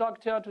go to the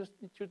doctor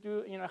to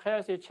do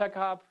healthy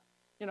checkup,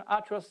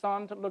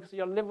 ultrasound looks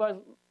your liver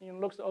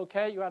looks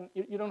okay.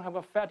 You don't have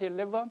a fatty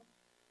liver.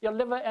 Your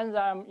liver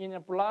enzyme in your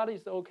blood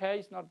is okay.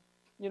 It's not,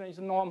 it's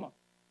normal.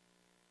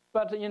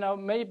 But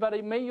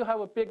may you have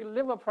a big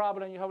liver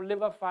problem. You have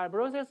liver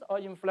fibrosis or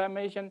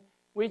inflammation,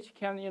 which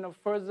can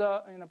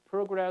further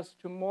progress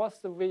to more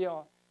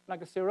severe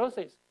like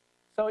cirrhosis.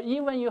 So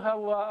even you have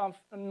a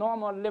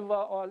normal liver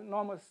or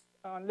normal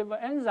liver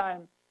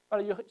enzyme,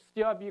 but you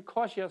still be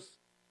cautious.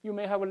 You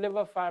may have a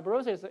liver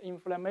fibrosis,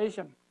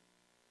 inflammation.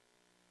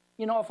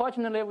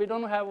 Unfortunately, we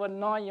don't have a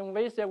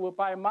non-invasive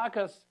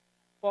biomarkers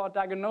for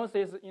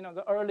diagnosis,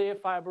 the early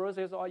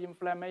fibrosis or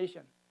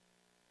inflammation.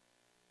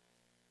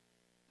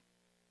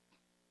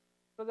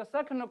 So the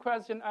second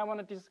question I want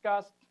to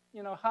discuss,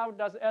 how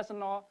does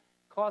ethanol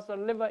cause a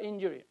liver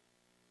injury?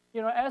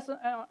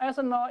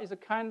 Ethanol is a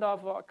kind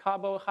of a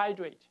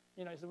carbohydrate.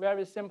 It's a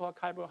very simple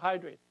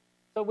carbohydrate.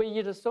 So we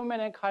eat so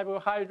many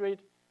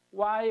carbohydrates.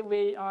 Why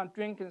we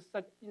drink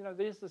such,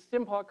 this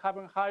simple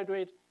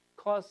carbohydrate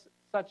cause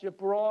such a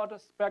broad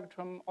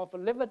spectrum of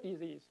liver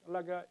disease,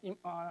 like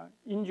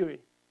injury.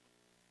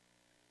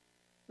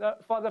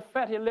 For the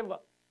fatty liver,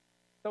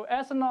 so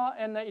ethanol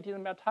and it is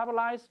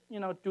metabolized,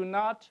 do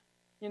not,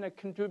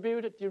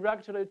 contribute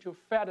directly to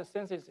fat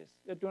synthesis.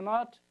 They do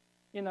not,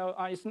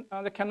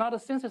 they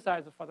cannot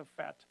synthesize for the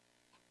fat.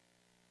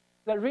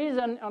 The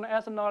reason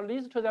ethanol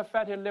leads to the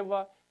fatty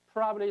liver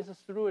probably is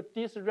through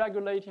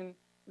dysregulating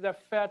the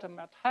fat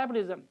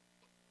metabolism.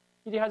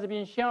 It has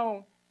been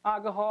shown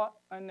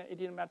alcohol and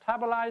it is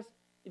metabolized.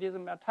 It is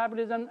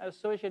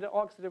metabolism-associated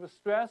oxidative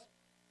stress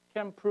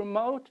can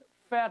promote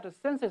fat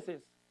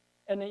synthesis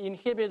and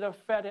inhibit the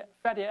fatty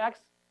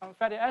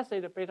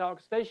acid beta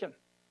oxidation.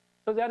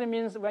 So that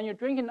means when you're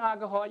drinking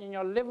alcohol in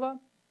your liver,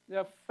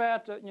 the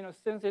fat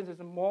synthesis is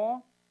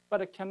more,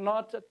 but it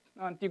cannot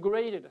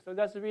degrade it. So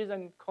that's the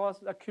reason it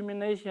causes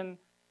accumulation,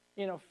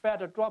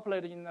 fat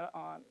droplet in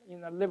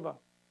the liver.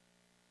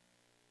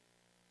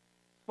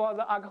 For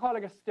the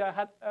alcoholic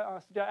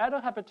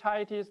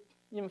steatohepatitis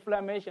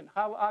inflammation,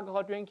 how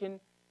alcohol drinking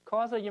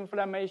causes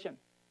inflammation.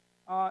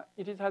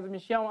 It has been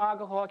shown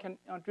alcohol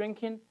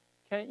drinking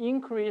can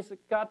increase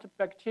gut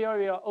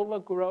bacteria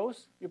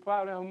overgrowth. You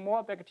probably have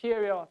more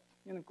bacteria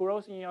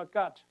growth in your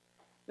gut.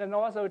 Then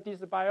also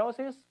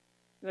dysbiosis,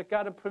 the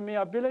gut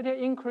permeability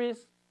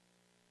increase.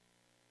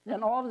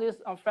 Then all of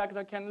these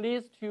factors can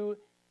lead to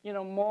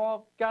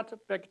more gut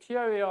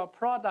bacterial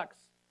products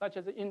such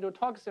as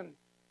endotoxin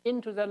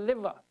into the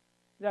liver,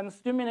 then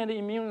stimulate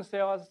immune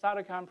cells,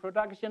 cytokine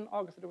production,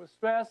 oxidative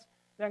stress,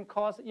 then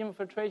cause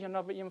infiltration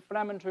of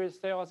inflammatory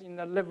cells in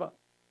the liver.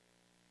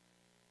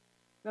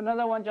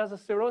 Another one, just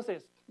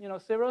cirrhosis.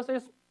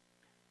 Cirrhosis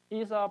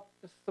is a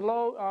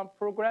slow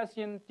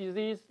progressing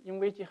disease in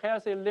which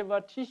healthy liver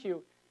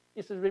tissue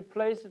is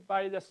replaced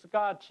by the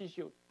scar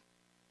tissue.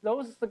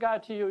 Those scar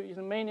tissue is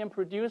mainly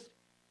produced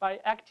by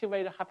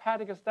activated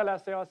hepatic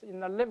stellate cells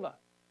in the liver.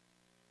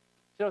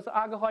 So the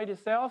alcohol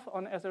itself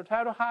on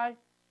acetaldehyde,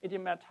 it is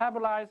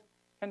metabolized,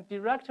 can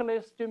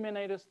directly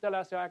stimulate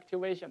stellate cell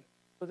activation.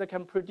 So they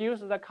can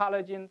produce the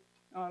collagen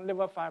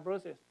liver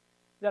fibrosis.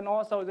 Then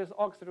also this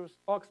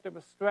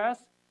oxidative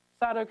stress,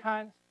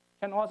 cytokines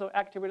can also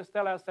activate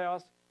stellate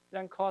cells,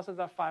 then cause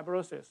the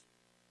fibrosis.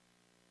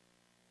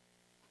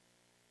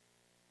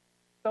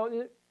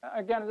 So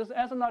again, this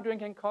ethanol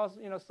drinking causes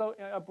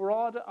a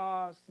broad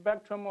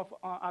spectrum of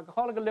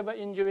alcoholic liver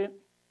injury.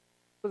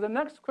 So the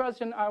next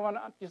question I want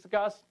to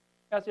discuss,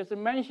 as you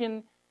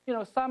mentioned,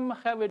 some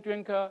heavy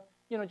drinker,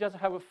 just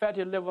have a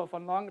fatty liver for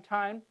a long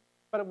time,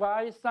 but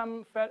why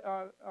some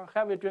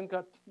heavy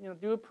drinker,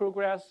 do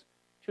progress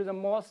to the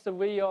more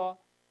severe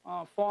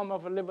form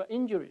of liver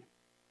injury?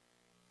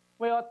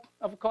 Well,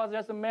 of course,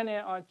 there's many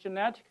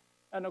genetic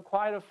and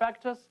acquired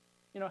factors,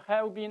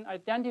 have been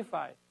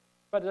identified,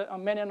 but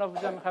many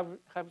of them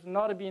have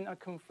not been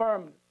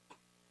confirmed.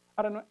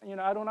 I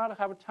do not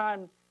have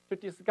time to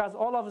discuss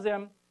all of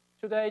them.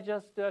 Today,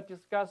 just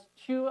discuss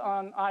two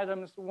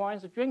items. One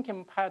is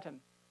drinking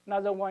pattern.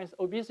 Another one is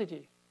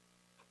obesity.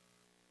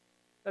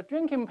 The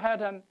drinking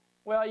pattern,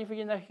 well, if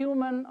in a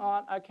human,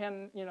 I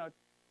can,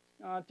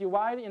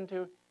 divide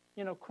into,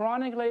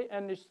 chronically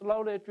and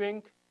slowly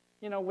drink,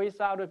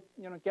 without,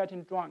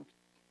 getting drunk.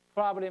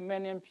 Probably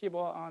many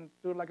people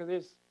do like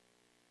this.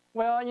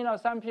 Well,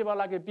 some people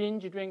like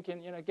binge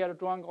drinking, get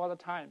drunk all the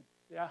time.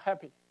 They are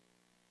happy.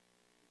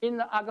 In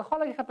the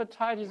alcoholic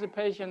hepatitis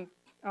patient,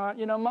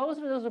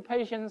 most of those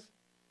patients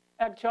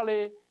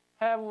actually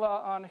have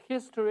a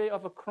history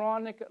of a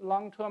chronic,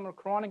 long-term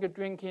chronic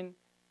drinking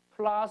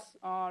plus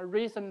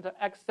recent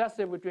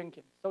excessive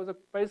drinking. So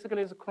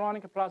basically it's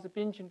chronic plus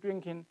binge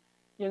drinking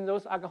in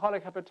those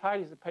alcoholic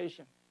hepatitis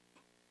patients.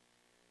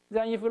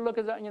 Then if you look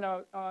at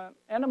the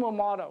animal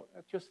model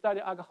to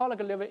study alcoholic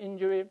liver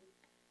injury,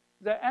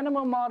 the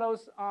animal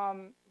models,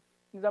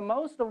 the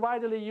most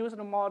widely used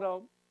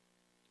model,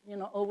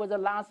 over the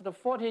last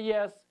 40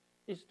 years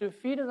is to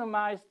feed the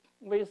mice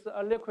with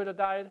a liquid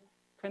diet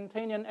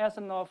containing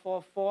ethanol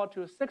for 4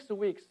 to 6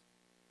 weeks,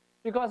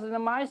 because the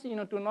mice,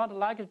 do not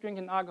like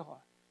drinking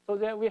alcohol. So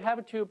that we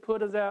have to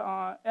put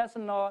the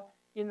ethanol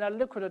in a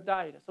liquid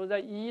diet. So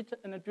they eat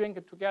and drink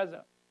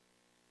together.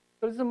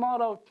 So this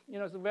model,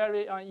 is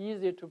very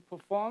easy to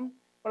perform.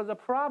 But the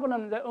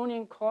problem, they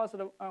only cause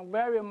a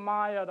very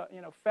mild,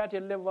 fatty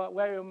liver,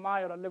 very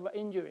mild liver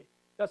injury.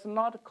 Does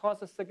not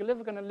cause a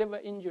significant liver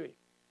injury.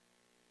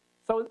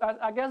 So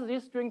I guess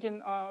this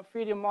drinking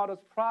feeding model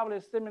is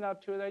probably similar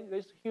to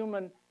this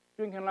human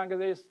drinking like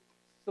this,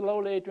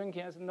 slowly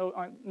drinking as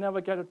never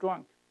get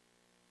drunk.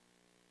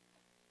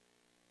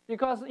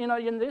 Because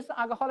in this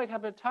alcoholic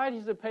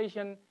hepatitis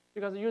patient,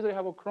 because they usually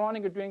have a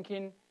chronic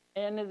drinking,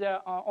 and there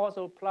are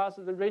also plus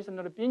the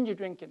recent binge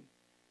drinking.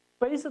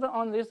 Based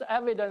on this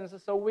evidence,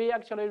 so we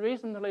actually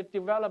recently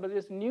developed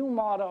this new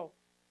model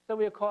that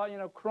we call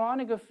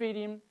chronic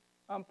feeding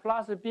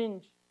plus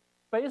binge.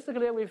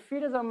 Basically, we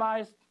feed the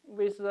mice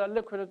with the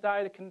liquid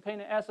diet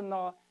containing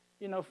ethanol,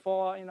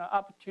 for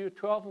up to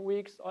 12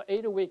 weeks or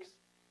 8 weeks.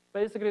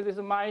 Basically, these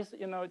mice,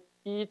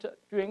 eat,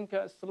 drink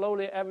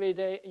slowly every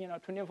day,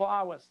 24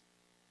 hours.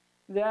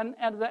 Then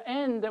at the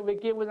end, we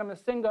give them a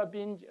single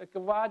binge, a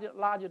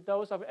large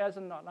dose of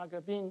ethanol, like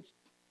a binge,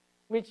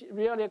 which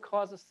really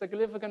causes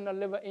significant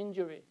liver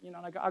injury,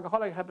 like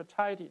alcoholic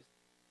hepatitis.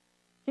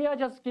 Here, I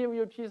just give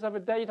you a piece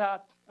of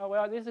data.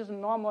 Well, this is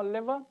normal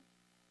liver.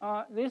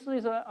 This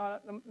is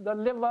the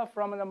liver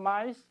from the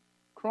mice,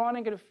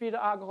 chronically feed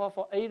alcohol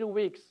for 8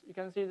 weeks. You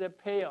can see the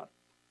pale.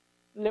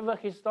 Liver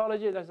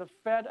histology, there's a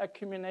fat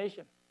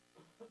accumulation.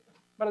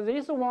 But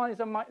this one is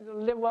the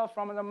liver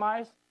from the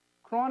mice,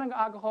 chronic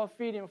alcohol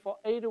feeding for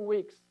 8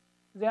 weeks.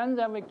 Then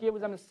we give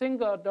them a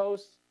single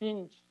dose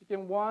binge. You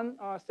give one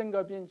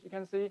single binge. You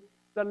can see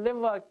the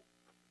liver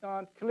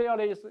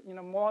clearly is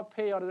more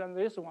pale than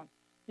this one.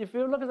 If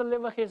you look at the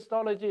liver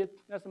histology,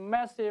 there's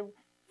massive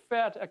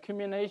fat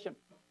accumulation.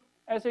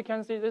 As you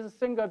can see, this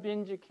single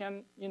binge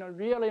can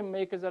really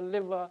make the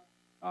liver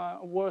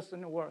worse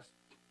and worse.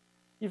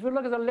 If you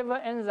look at the liver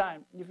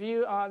enzyme,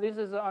 this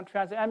is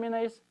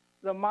transaminase,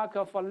 the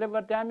marker for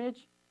liver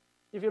damage.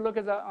 If you look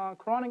at the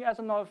chronic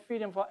ethanol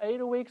feeding for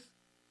 8 weeks,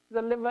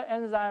 the liver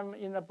enzyme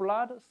in the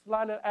blood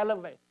slightly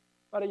elevate.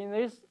 But in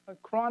this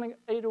chronic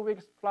 8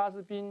 weeks plus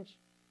binge,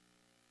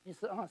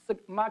 it's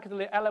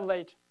markedly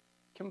elevate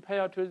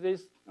compared to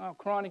this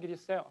chronic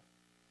itself.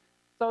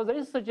 So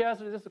this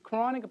suggests that this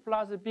chronic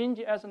plus binge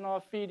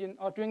ethanol feeding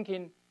or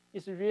drinking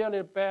is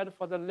really bad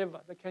for the liver.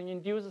 That can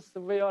induce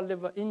severe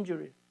liver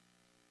injury.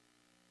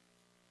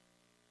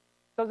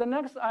 So the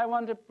next, I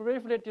want to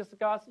briefly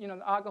discuss,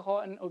 alcohol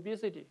and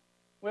obesity.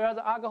 Whereas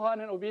alcohol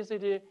and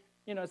obesity,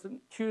 is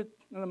two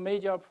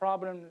major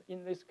problems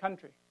in this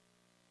country.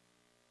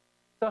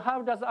 So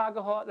how does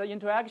the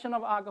interaction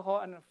of alcohol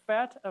and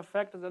fat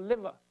affect the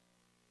liver?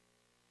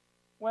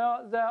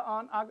 Well,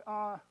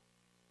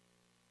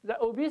 the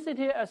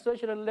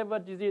obesity-associated liver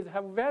disease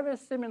have very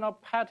similar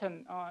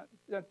pattern,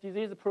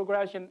 disease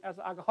progression as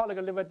alcoholic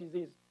liver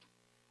disease.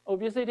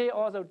 Obesity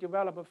also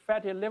develop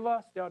fatty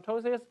liver,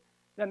 steatosis,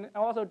 then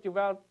also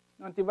develop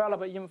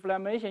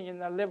inflammation in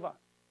the liver.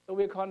 So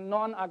we call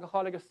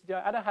non-alcoholic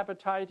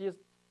steatohepatitis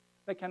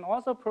that can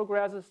also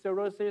progress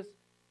cirrhosis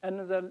and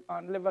the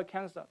liver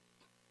cancer.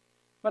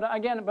 But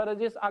again,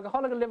 this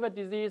alcoholic liver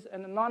disease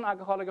and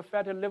non-alcoholic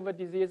fatty liver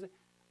disease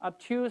are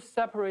two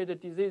separate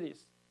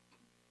diseases.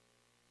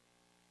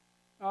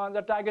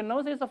 The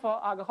diagnosis for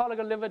alcoholic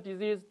liver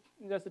disease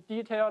is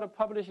detailed,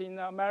 published in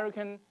the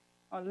American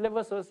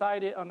Liver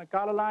Society on the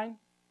guideline.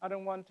 I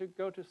don't want to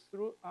go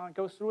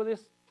through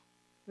this.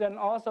 Then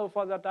also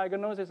for the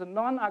diagnosis of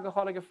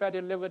non-alcoholic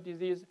fatty liver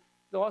disease,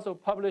 they also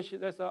publish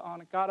this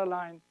on a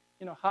guideline,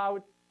 how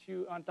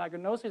to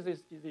diagnose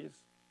this disease.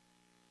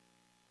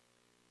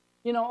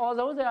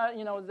 Although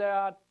there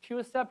are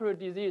two separate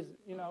diseases,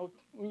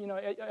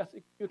 as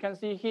you can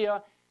see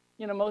here,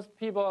 most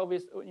people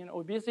with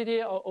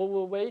obesity or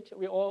overweight,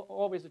 we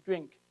always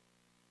drink.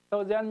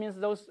 So that means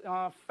those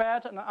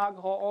fat and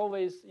alcohol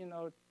always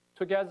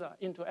together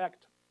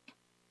interact.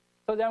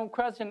 So then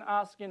question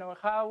asks,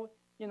 how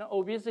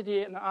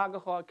obesity and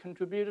alcohol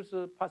contribute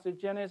to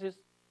pathogenesis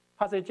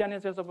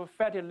of a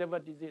fatty liver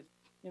disease.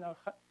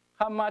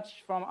 How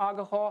much from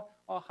alcohol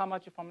or how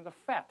much from the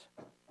fat?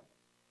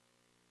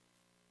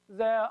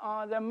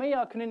 The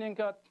Mayo Clinic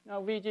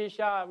VG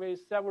Shah with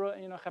several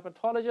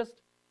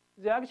hepatologists,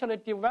 they actually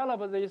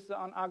developed this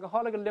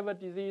alcoholic liver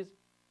disease,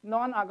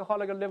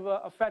 non-alcoholic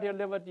fatty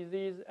liver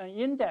disease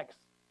index.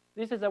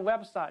 This is a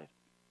website.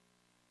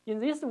 In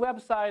this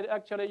website,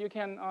 actually, you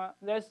can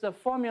there's a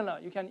formula.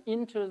 You can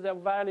enter the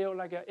value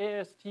like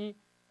AST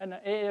and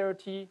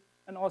ALT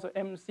and also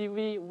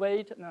MCV,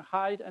 weight and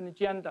height and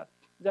gender.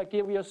 That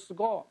give you a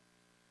score.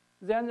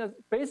 Then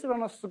based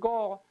on a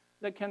score,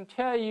 that can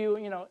tell you,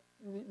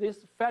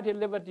 this fatty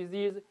liver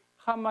disease,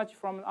 how much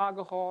from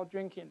alcohol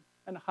drinking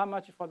and how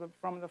much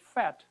from the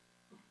fat.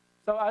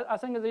 So I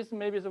think this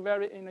maybe is a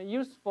very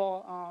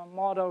useful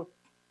model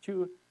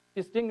to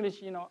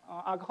distinguish,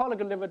 alcoholic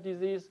liver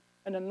disease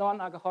and a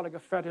non-alcoholic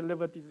fatty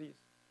liver disease.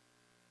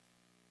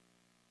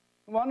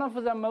 One of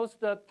the most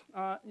the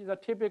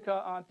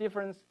typical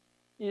difference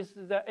is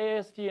the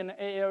AST and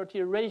ALT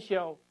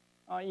ratio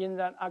in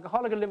the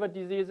alcoholic liver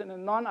disease and the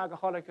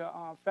non-alcoholic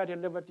fatty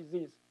liver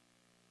disease.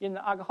 In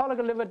the alcoholic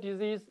liver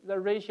disease, the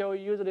ratio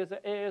usually is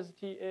the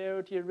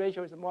AST-ALT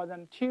ratio is more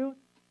than 2.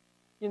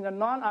 In the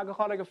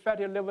non-alcoholic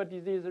fatty liver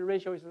disease, the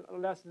ratio is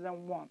less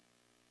than 1.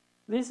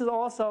 This is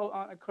also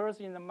occurs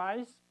in the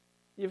mice.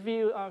 If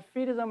you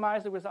feed the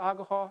mice with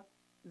alcohol,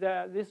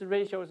 this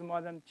ratio is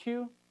more than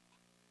 2.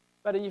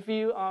 But if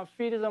you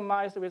feed the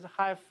mice with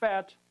high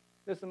fat,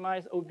 this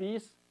mice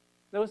obese,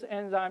 those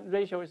enzyme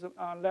ratio is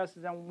less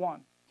than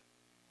 1.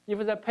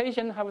 If the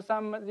patient have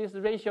this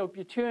ratio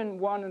between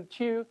 1 and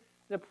 2,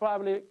 they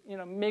probably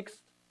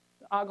mixed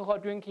alcohol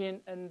drinking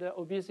and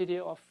obesity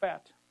or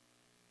fat.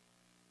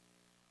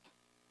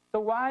 So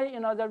why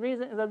the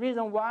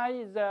reason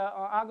why the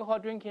alcohol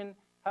drinking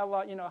have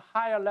a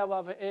higher level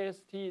of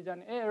AST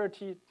than ALT?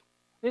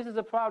 This is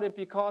probably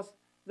because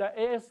the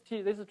AST,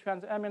 this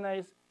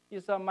transaminase,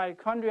 is a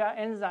mitochondrial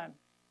enzyme.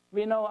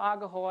 We know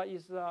alcohol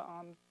is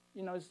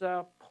is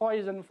a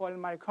poison for the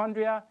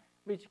mitochondria,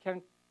 which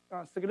can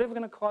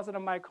significantly cause the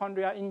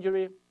mitochondrial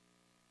injury,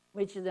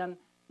 which then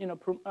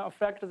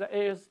affect the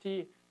AST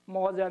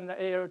more than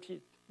the ALT.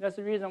 That's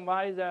the reason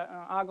why the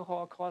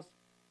alcohol causes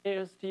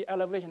AST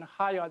elevation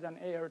higher than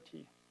ALT.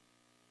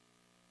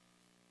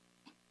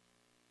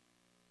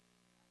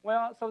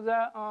 Well,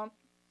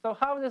 so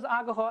how does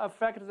alcohol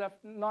affect the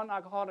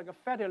non-alcoholic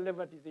fatty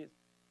liver disease?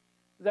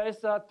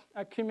 There's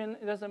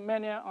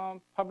many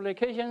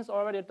publications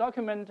already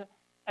document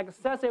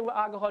excessive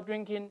alcohol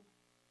drinking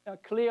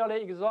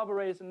clearly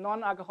exacerbates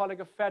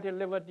non-alcoholic fatty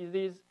liver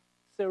disease,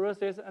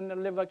 cirrhosis, and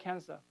liver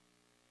cancer.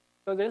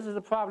 So this is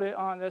probably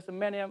there's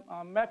many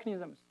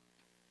mechanisms.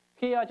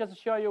 Here I just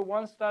show you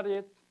one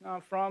study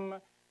from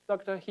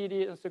Dr.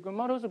 Hidi and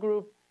Sugimoto's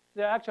group.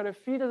 They actually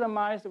feed the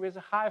mice with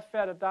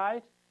high-fat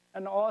diet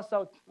and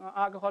also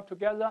alcohol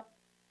together.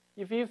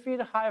 If you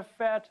feed high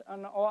fat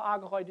and or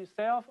alcohol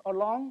itself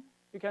alone,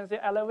 you can see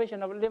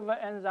elevation of liver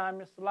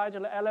enzyme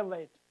slightly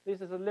elevate.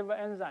 This is a liver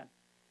enzyme.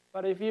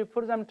 But if you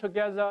put them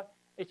together,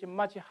 it's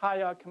much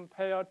higher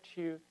compared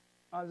to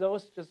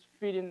those just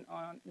feeding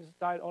on this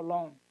diet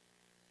alone.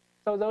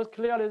 So those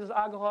clearly this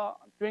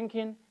alcohol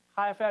drinking,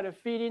 high fat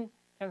feeding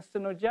can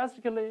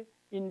synergistically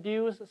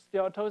induce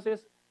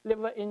steatosis,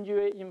 liver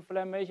injury,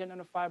 inflammation,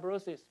 and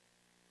fibrosis.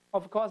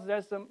 Of course,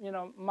 there's some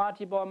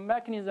multiple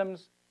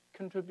mechanisms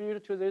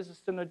contribute to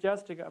this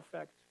synergistic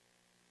effect.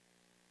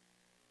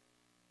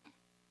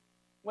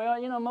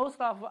 Well,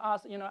 most of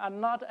us, are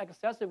not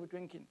excessive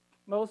drinking.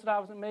 Most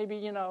of us maybe,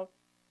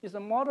 is a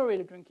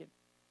moderate drinking.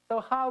 So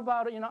how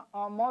about,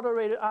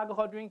 moderate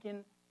alcohol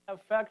drinking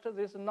affect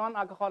this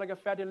non-alcoholic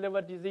fatty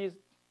liver disease?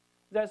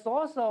 There's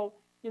also,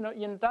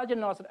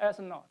 endogenous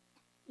ethanol.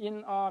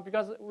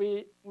 Because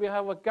we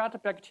have a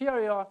gut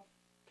bacteria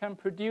can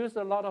produce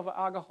a lot of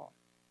alcohol.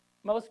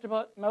 Most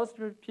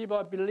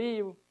people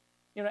believe,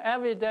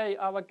 every day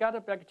our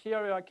gut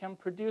bacteria can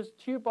produce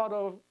two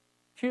bottles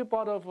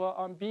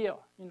of beer.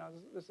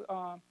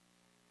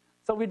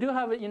 So we do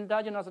have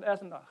endogenous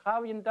ethanol.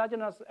 How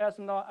endogenous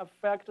ethanol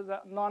affect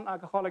the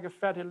non-alcoholic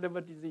fatty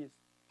liver disease?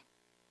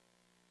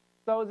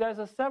 So there's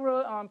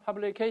several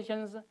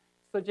publications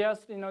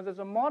suggest there's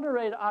a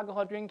moderate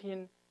alcohol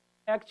drinking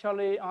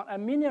actually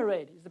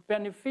ameliorate is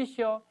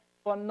beneficial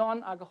for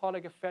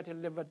non-alcoholic fatty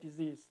liver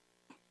disease.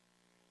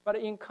 But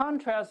in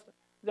contrast,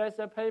 there's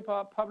a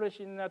paper published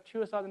in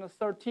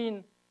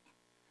 2013.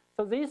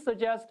 So these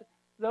suggest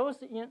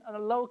those in a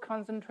low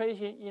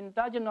concentration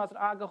endogenous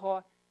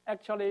alcohol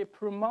actually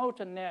promote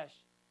NASH,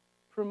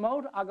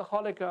 promote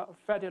alcoholic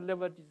fatty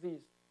liver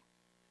disease.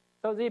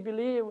 So they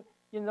believe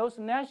in those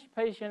NASH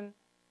patients,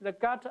 the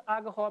gut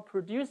alcohol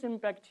producing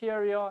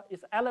bacteria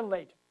is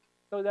elevated,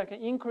 so they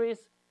can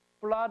increase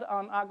blood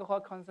on alcohol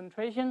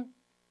concentration.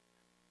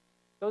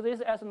 So this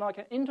ethanol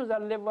can into the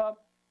liver,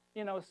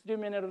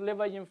 stimulate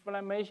liver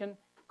inflammation,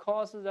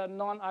 causes the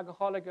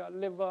non-alcoholic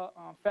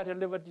fatty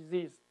liver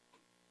disease.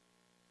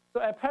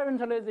 So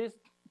apparently this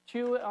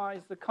two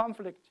is the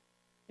conflict.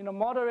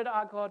 Moderate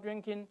alcohol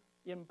drinking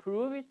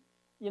improves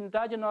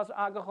endogenous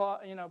alcohol,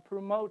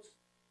 promotes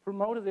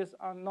this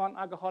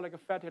non-alcoholic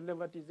fatty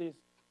liver disease.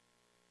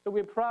 So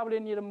we probably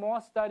need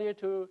more study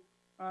to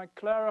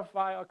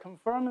clarify or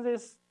confirm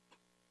this.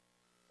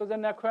 So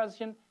then the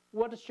question,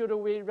 what should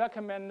we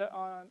recommend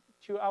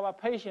to our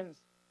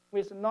patients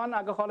with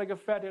non-alcoholic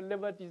fatty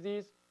liver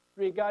disease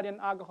regarding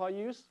alcohol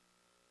use?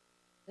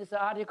 This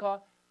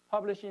article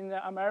published in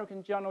the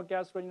American Journal of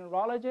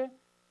Gastroenterology.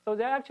 So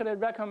they actually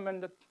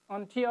recommend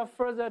until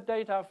further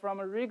data from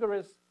a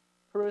rigorous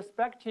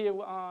prospective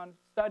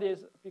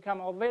studies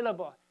become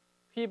available,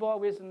 people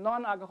with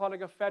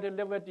non-alcoholic fatty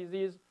liver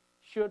disease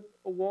should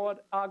avoid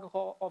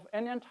alcohol of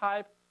any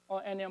type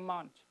or any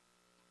amount.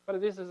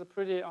 But this is a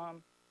pretty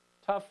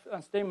tough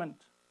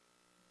statement.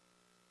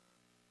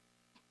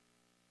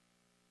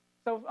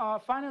 So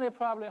finally,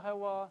 probably I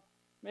will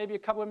maybe a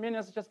couple of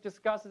minutes just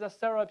discuss the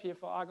therapy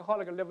for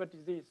alcoholic liver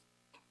disease.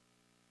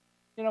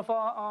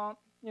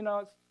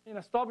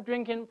 Stop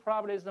drinking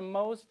probably is the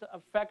most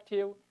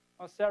effective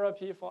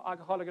therapy for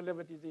alcoholic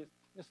liver disease.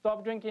 You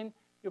stop drinking,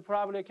 you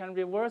probably can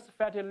reverse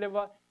fatty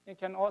liver it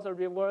can also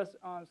reverse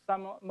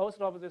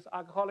most of this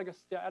alcoholic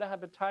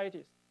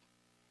steatohepatitis.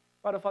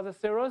 But for the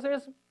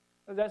cirrhosis,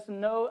 there's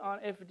no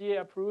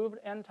FDA-approved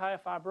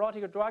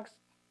anti-fibrotic drugs.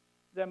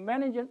 The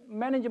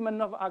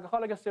management of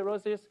alcoholic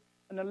cirrhosis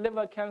and the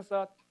liver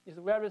cancer is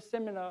very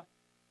similar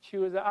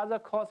to the other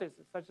causes,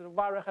 such as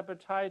viral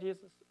hepatitis,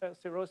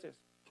 cirrhosis.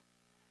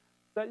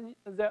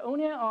 The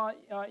only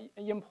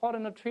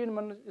important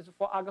treatment is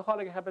for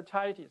alcoholic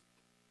hepatitis.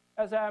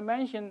 As I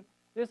mentioned,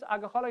 this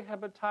alcoholic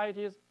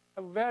hepatitis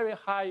have very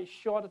high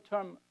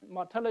short-term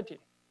mortality.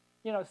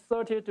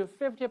 30 to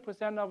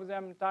 50% of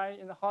them die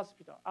in the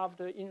hospital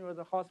after entering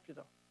the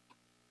hospital.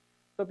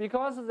 So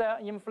because the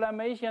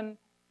inflammation,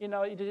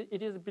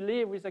 it is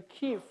believed is a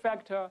key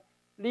factor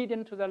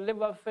leading to the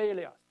liver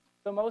failure.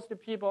 So most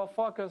people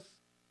focus,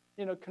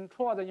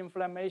 control the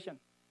inflammation.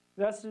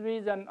 That's the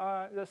reason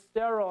the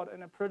steroid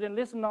and the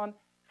prednisolone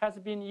has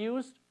been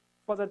used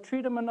for the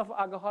treatment of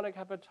alcoholic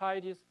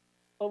hepatitis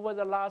over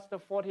the last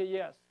 40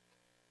 years.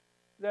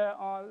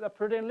 The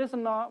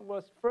prednisolone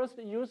was first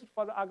used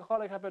for the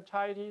alcoholic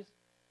hepatitis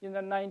in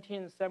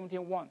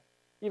 1971.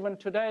 Even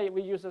today,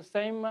 we use the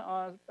same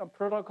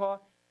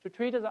protocol to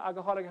treat the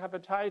alcoholic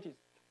hepatitis.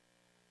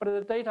 But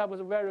the data was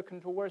very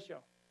controversial.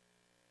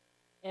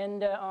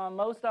 And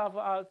most of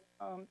our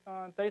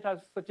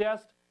data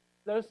suggest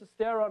those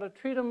steroid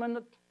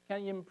treatment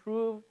can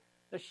improve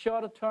the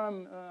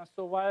short-term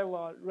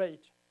survival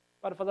rate.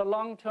 But for the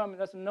long term,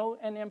 there's no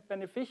any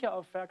beneficial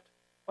effect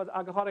for the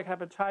alcoholic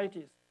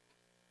hepatitis.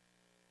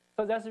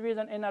 So that's the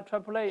reason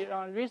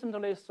NIAAA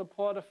recently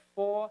supported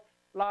 4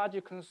 large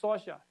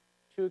consortia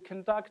to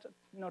conduct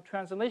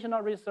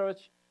translational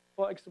research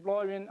for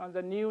exploring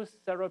the new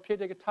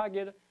therapeutic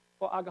target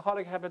for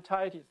alcoholic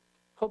hepatitis.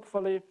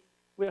 Hopefully,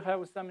 we'll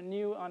have some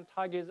new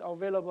targets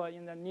available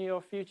in the near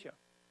future.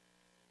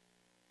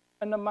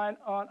 And my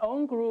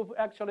own group,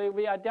 actually,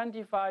 we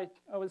identified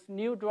this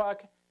new drug,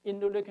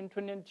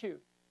 interleukin-22.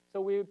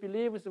 So we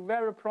believe it's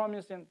very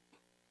promising.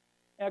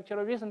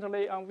 Actually,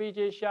 recently,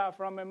 Vijay Shah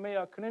from a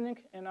Mayo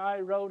Clinic and I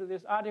wrote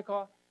this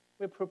article.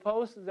 We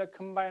proposed the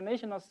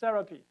combination of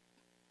therapy.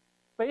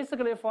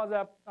 Basically, for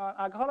the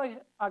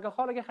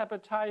alcoholic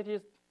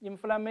hepatitis,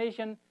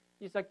 inflammation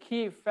is a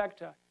key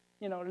factor,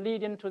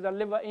 leading to the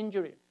liver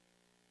injury.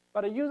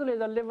 But usually,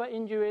 the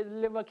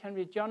liver can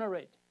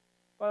regenerate.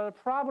 But the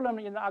problem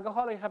in the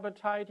alcoholic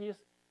hepatitis,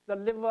 the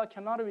liver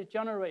cannot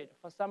regenerate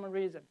for some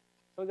reason.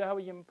 So they have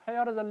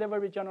impaired the liver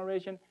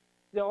regeneration.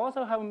 They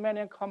also have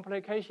many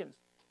complications.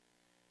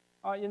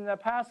 In the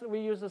past,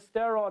 we used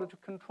steroid to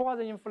control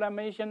the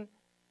inflammation,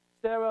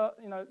 steroid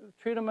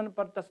treatment,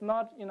 but does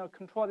not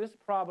control this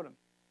problem.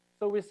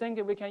 So we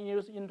think we can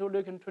use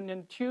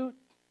interleukin-22,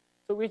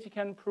 so which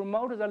can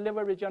promote the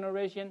liver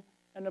regeneration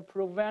and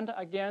prevent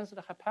against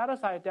the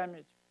hepatocyte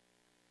damage.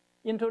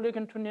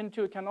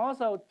 Interleukin-22 can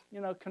also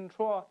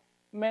control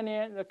many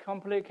of the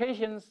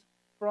complications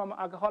from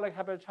alcoholic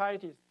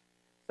hepatitis,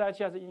 such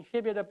as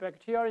inhibit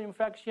bacterial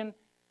infection,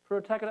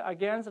 protect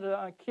against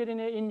the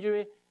kidney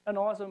injury, and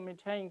also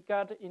maintain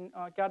gut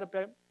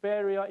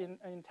barrier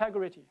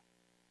integrity.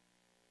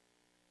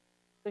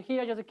 So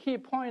here is a key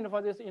point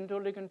for this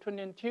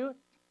interleukin-22.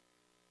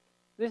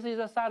 This is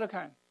a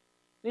cytokine.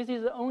 This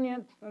is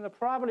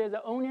probably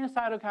the only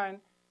cytokine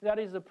that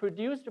is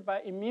produced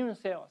by immune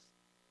cells,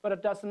 but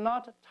it does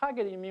not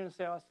target immune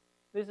cells.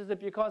 This is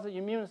because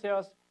immune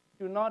cells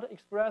do not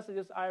express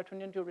this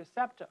IL-22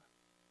 receptor.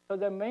 So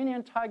the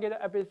main target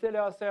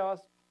epithelial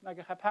cells,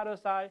 like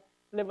hepatocyte,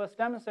 liver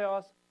stem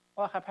cells,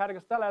 or hepatic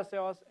stellate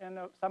cells, and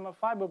some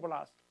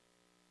fibroblasts.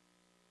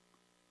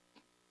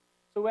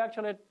 So we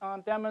actually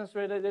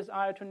demonstrated this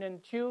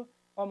IL-22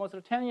 almost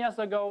 10 years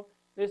ago.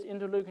 This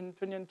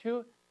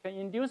interleukin-22 can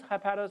induce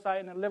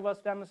hepatocyte and liver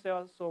stem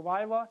cell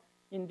survival,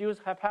 induce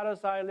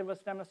hepatocyte liver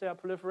stem cell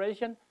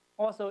proliferation,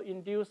 also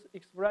induce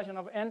expression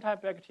of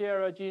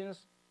antibacterial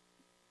genes.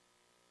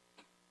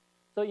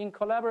 So in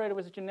collaborating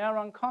with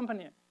Generon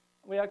company,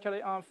 we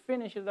actually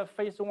finished the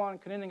phase 1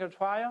 clinical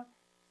trial.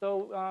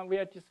 So we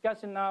are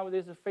discussing now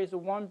this phase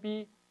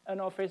 1B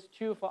and phase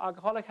 2 for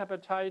alcoholic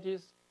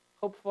hepatitis,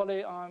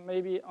 hopefully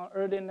maybe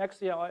early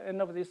next year or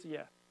end of this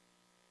year.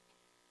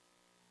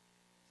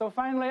 So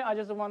finally, I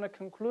just want to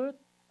conclude,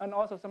 and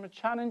also some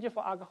challenge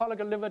for alcoholic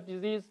liver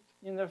disease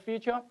in the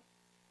future.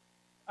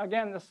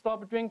 Again, the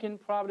stop drinking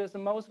probably is the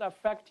most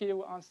effective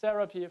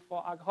therapy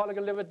for alcoholic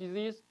liver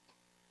disease.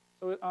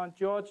 So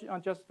George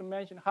just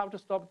mentioned how to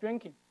stop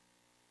drinking.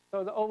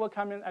 So the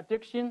overcoming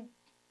addiction,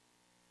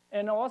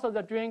 and also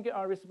the drink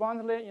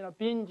responsibly.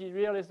 Binge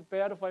really is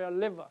bad for your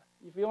liver.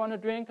 If you want to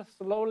drink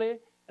slowly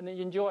and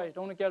enjoy,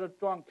 don't get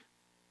drunk.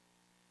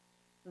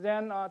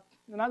 Then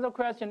another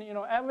question,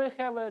 every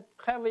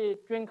heavy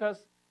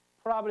drinkers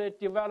probably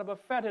develop a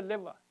fatty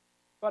liver,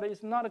 but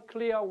it's not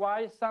clear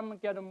why some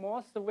get a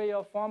more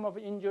severe form of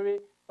injury,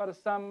 but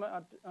some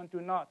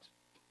do not.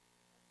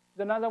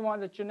 Another one,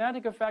 the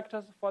genetic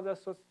factors for the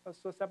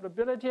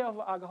susceptibility of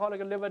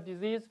alcoholic liver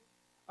disease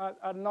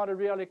are not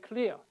really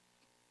clear.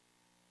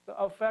 The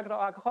effect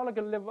of alcoholic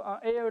liver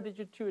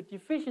ALDG2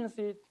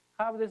 deficiency,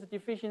 have this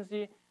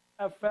deficiency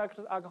affect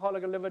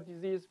alcoholic liver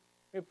disease,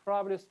 we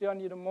probably still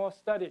need more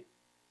study.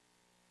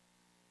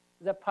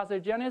 The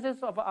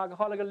pathogenesis of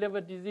alcoholic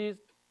liver disease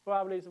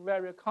probably is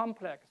very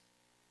complex.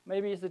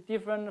 Maybe it's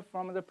different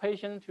from the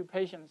patient to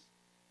patients,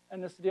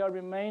 and it still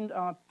remained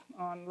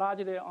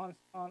largely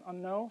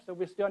unknown, so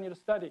we still need to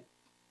study.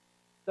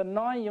 The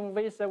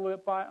non-invasive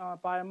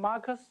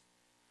biomarkers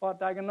for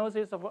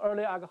diagnosis of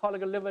early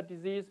alcoholic liver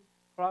disease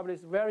probably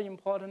is very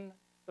important,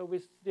 so we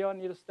still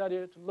need to study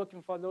to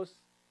looking for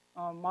those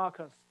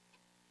markers.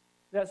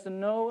 There's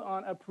no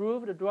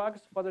approved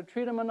drugs for the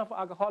treatment of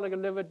alcoholic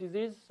liver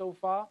disease so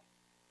far.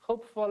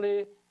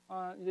 Hopefully,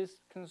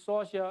 this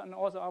consortium and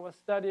also our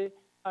study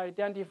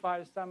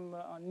identify some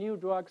new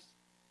drugs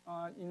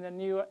in the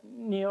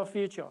near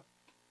future.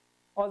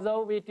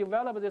 Although we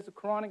developed this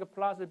chronic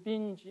plus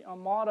binge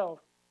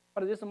model,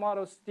 but this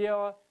model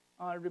still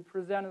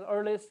represents the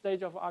early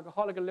stage of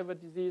alcoholic liver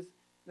disease.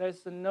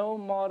 There's no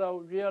model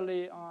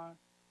really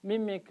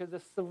mimic the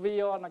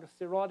severe, like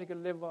cirrhotic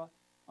liver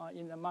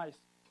in the mice.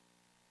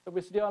 So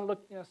we're still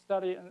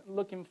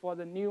looking for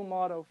the new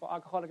model for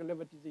alcoholic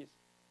liver disease.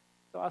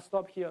 So I'll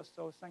stop here.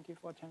 So thank you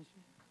for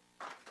attention.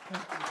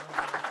 Thank you.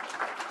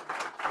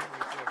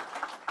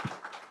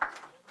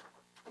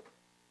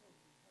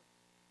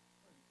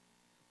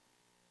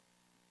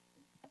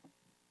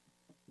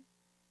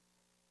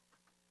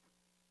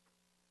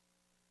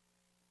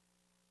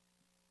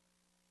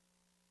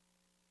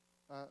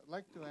 I'd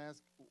like to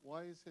ask,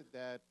 why is it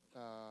that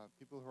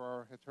people who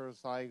are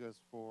heterozygous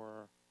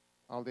for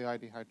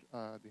aldehyde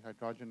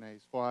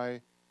dehydrogenase,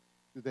 why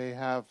do they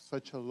have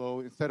such a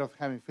low, instead of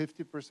having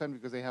 50%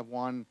 because they have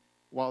one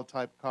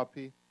wild-type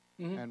copy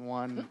and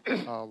one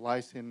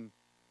lysine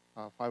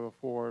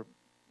 504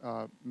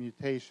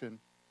 mutation,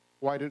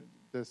 why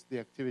does the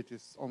activity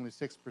is only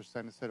 6%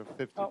 instead of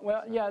 50%?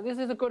 Well, yeah, this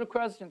is a good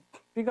question,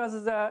 because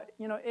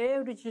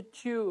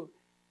ALDH2,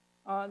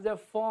 they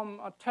form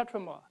a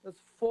tetramer.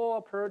 That's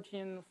 4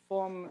 proteins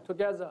form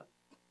together.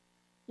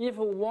 If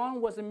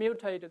one was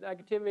mutated,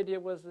 activity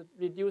was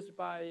reduced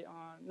by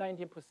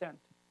 90%.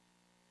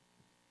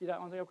 Did I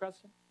answer your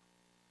question?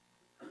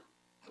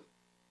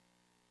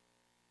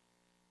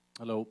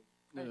 Hello.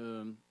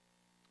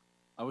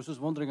 I was just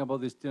wondering about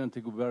this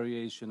genetic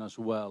variation as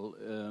well.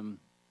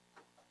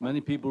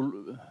 Many people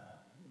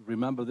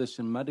remember this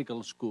in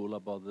medical school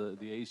about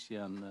the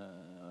Asian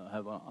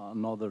have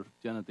another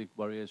genetic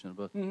variation,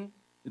 but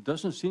it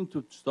doesn't seem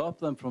to stop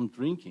them from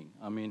drinking.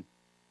 I mean,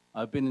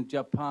 I've been in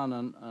Japan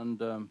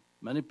and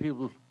many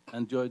people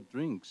enjoy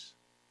drinks,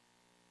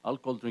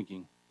 alcohol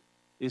drinking.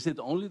 Is it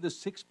only the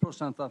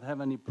 6% that have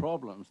any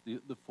problems?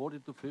 The 40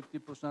 to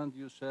 50%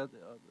 you said?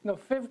 No,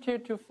 50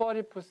 to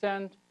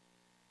 40%.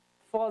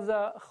 For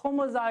the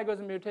homozygous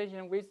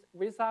mutation,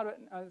 without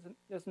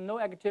there's no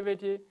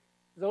activity,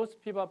 those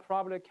people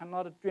probably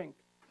cannot drink.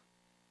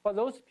 For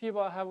those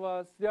people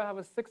still have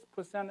a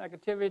 6%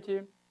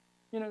 activity,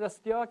 they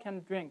still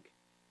can drink.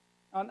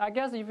 And I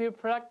guess if you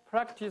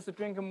practice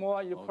drinking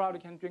more, you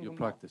probably can drink more. You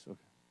practice, okay.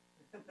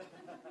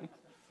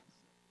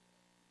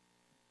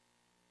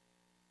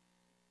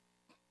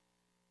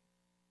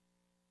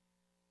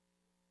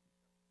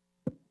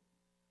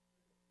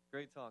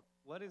 Great talk.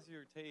 What is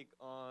your take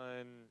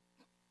on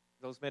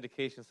those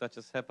medications such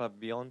as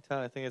Hepabionta,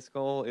 I think it's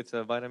called? It's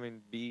a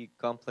vitamin B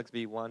complex,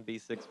 B1,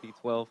 B6,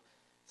 B12.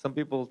 Some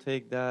people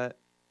take that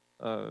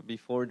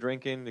before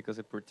drinking because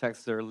it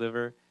protects their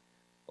liver,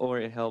 or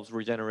it helps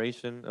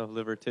regeneration of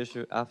liver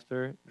tissue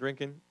after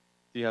drinking.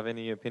 Do you have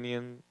any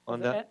opinion on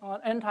that? On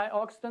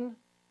antioxidant,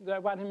 the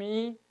vitamin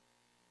E.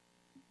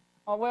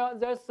 Well,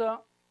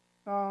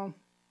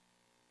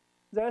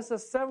 there's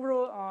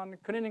several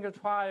clinical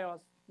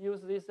trials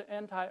use this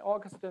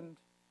antioxidant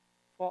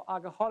for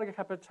alcoholic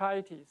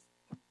hepatitis.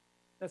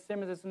 That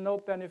seems there's no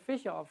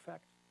beneficial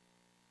effect.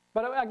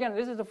 But again,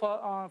 this is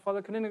for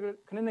the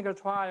clinical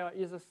trial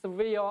is a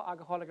severe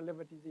alcoholic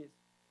liver disease.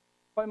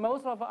 For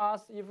most of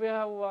us, if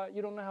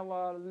you don't have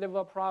a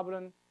liver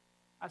problem,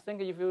 I think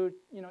if you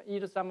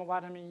eat some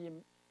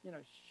vitamin E,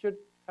 should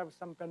have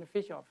some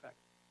beneficial effect.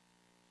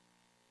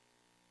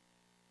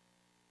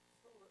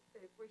 So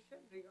a question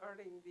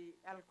regarding the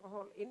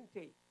alcohol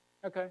intake.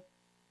 Okay.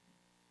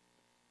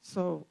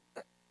 So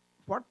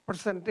what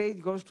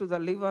percentage goes to the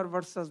liver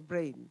versus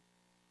brain?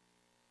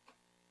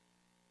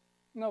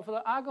 No, for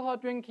the alcohol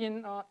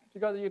drinking,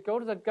 because you go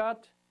to the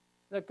gut,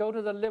 they go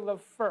to the liver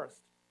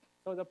first.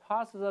 So the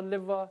parts of the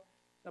liver,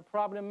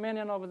 probably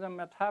many of them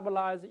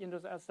metabolize into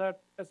the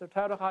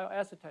acetaldehyde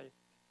acetate,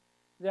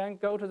 then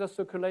go to the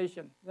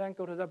circulation, then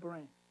go to the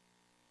brain.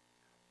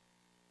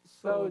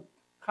 So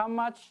how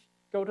much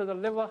go to the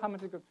liver, how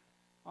much go?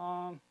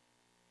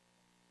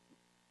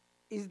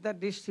 Is the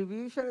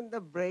distribution in the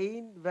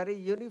brain very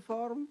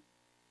uniform?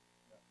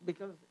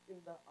 Because in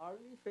the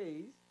early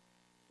phase,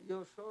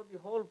 you show the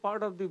whole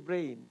part of the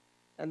brain,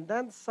 and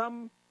then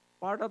some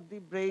part of the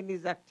brain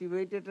is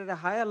activated at a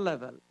higher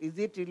level. Is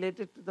it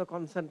related to the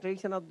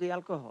concentration of the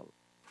alcohol?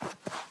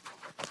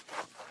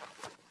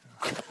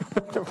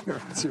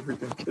 Let's see if we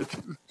can catch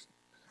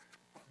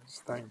this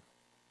thing.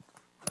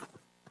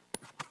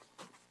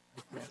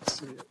 Yes.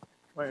 see it.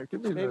 Wait,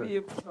 give me Maybe the...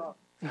 you saw.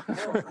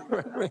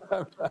 Let me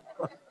have that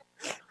one.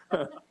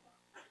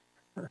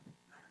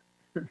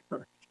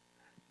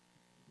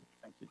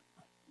 Thank you.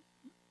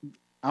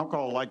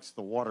 Alcohol likes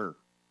the water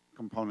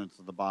components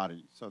of the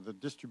body, so the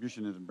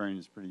distribution in the brain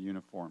is pretty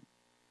uniform.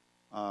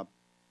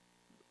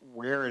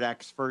 Where it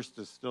acts first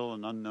is still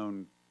an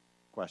unknown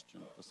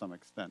question to some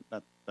extent.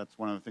 That's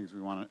one of the things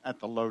we want at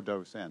the low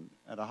dose end.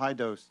 At a high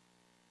dose,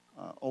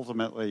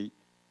 ultimately,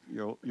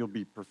 you'll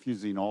be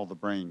perfusing all the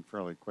brain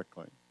fairly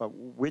quickly. But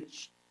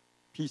which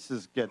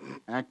pieces get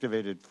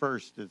activated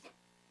first is,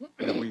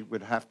 we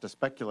would have to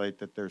speculate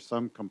that there's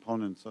some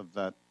components of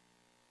that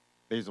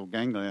basal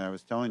ganglia I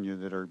was telling you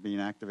that are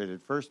being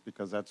activated first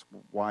because that's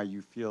why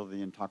you feel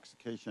the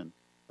intoxication.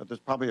 But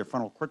there's probably a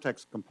frontal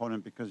cortex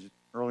component because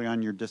early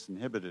on you're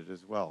disinhibited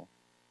as well.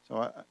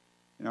 So,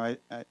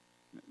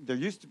 there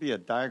used to be a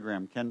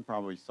diagram, Ken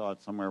probably saw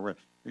it somewhere, where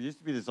there used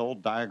to be this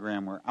old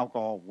diagram where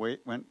alcohol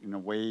went in a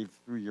wave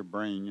through your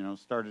brain,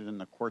 started in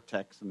the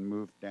cortex and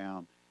moved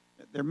down.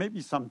 There may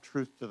be some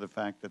truth to the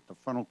fact that the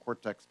frontal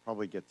cortex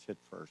probably gets hit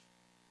first.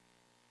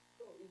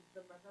 So is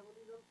the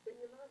metabolism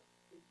similar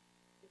in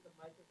the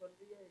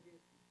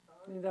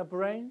mitochondria? In the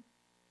brain?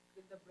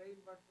 In the brain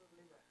versus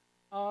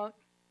liver?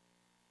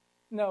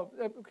 No,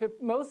 okay,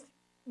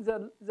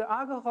 the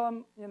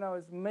alcohol,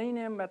 is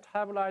mainly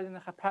metabolized in the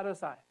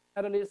hepatocyte,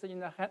 at least in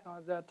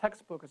the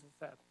textbook it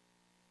said.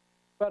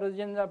 But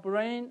in the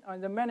brain,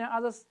 the many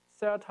other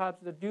cell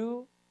types that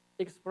do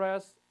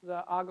express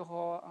the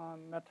alcohol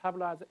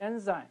metabolized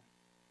enzyme.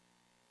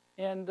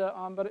 And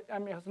but I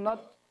mean,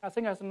 I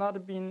think has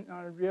not been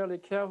really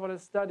carefully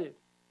studied.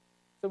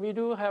 So we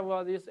do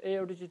have this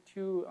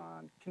ALDG2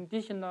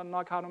 conditional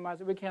knockout mice.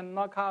 We can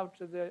knock out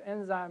the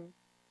enzyme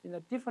in a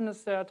different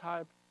cell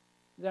type.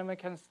 Then we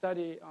can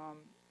study,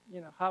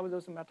 how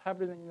those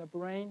metabolism in the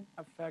brain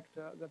affect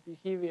the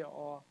behavior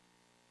or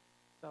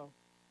so.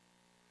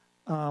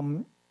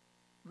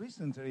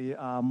 Recently,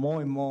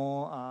 more and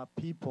more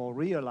people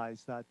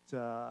realize that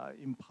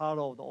in part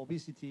of the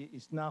obesity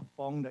is not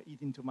from the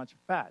eating too much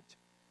fat.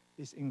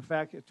 It's in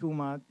fact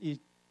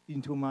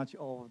eating too much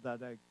of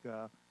the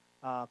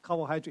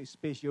carbohydrate,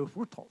 especially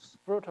fructose.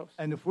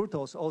 And the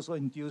fructose also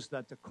induce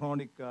that the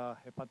chronic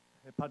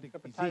hepatic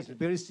disease,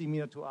 very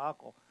similar to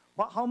alcohol.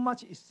 How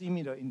much is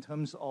similar in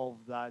terms of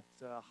that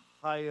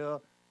higher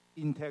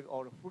intake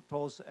of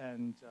fructose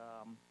and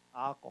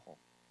alcohol?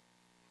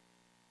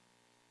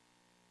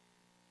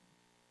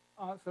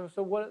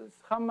 So what?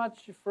 How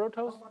much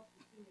fructose?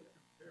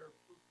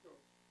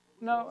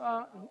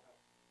 No,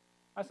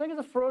 I think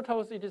the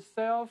fructose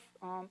itself.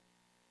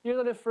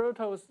 Usually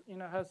fructose,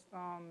 has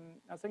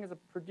I think it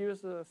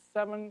produces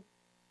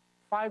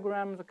 5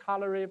 grams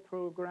calorie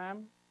per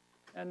gram,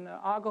 and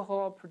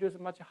alcohol produces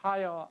much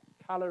higher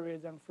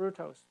calories than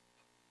fructose.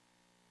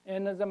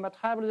 And the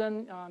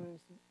metabolism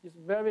is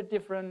very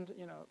different,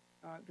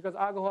 because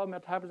alcohol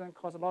metabolism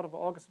causes a lot of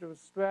oxidative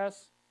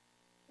stress,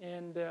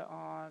 and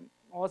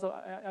also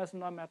as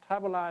not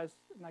metabolized,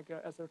 like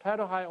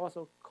acetaldehyde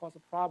also cause a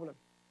problem.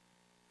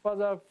 For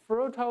the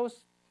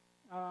fructose,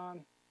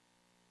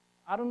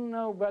 I don't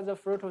know whether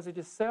fructose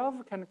itself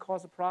can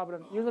cause a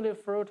problem. Usually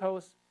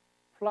fructose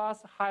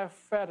plus high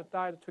fat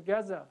diet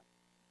together,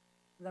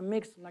 the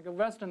mix like a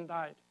Western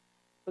diet.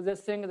 So they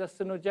think that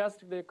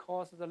synergistically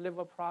causes the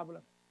liver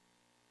problem.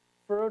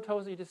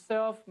 Fructose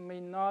itself may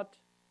not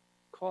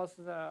cause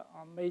the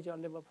major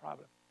liver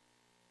problem.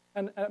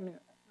 And I mean,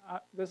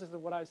 this is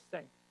what I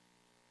think.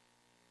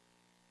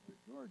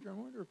 George, I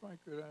wonder if I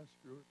could ask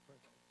you a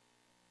question,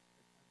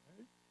 if I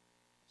may.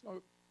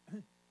 So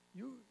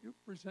you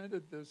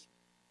presented this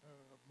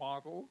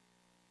model.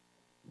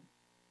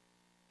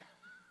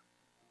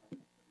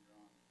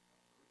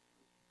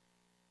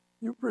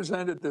 You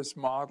presented this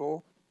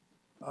model.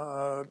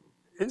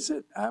 Is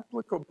it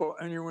applicable,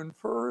 and you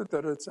infer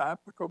that it's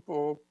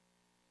applicable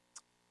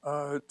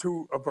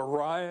to a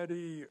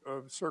variety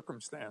of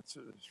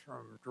circumstances,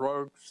 from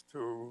drugs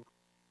to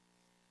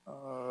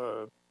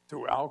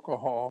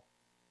alcohol?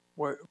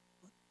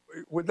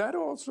 Would that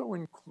also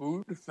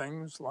include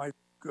things like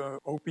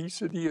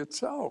obesity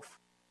itself,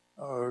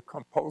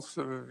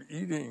 compulsive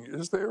eating?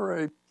 Is there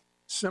a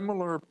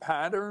similar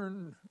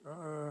pattern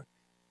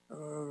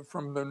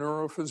from the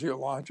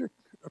neurophysiologic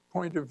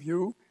point of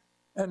view?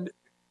 And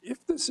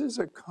if this is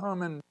a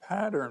common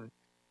pattern,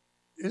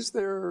 is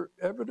there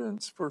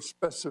evidence for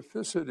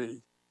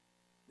specificity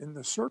in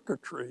the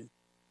circuitry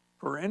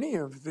for any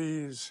of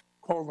these,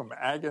 call them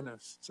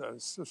agonists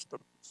as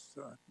systems?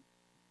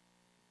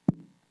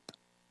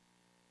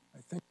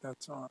 I think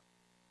that's on.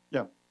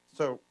 Yeah,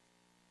 so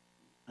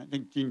I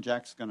think Gene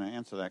Jack's going to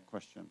answer that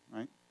question,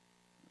 right?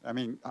 I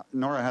mean,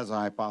 Nora has a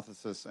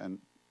hypothesis, and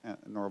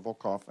Nora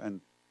Volkoff,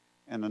 and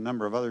a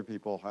number of other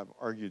people have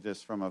argued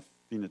this from a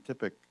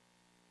phenotypic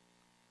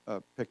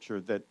picture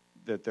that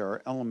there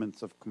are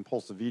elements of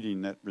compulsive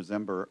eating that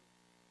resemble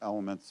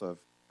elements of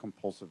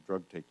compulsive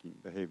drug-taking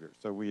behavior.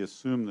 So we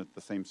assume that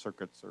the same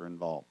circuits are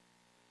involved.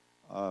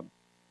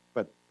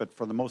 but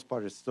for the most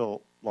part, it's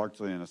still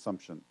largely an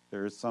assumption.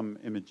 There is some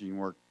imaging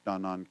work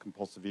done on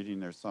compulsive eating.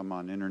 There's some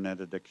on internet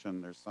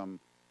addiction. There's some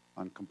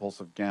on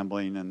compulsive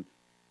gambling. And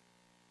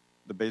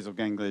the basal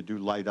ganglia do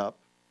light up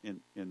in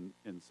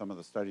some of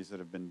the studies that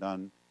have been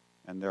done.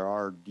 And there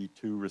are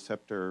D2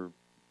 receptor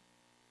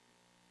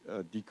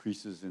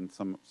decreases in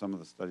some of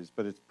the studies.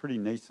 But it's pretty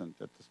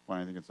nascent at this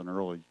point. I think it's in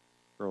early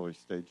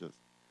stages.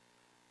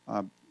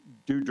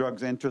 Do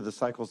drugs enter the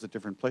cycles at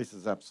different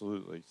places?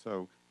 Absolutely.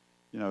 So,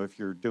 you know, if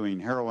you're doing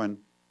heroin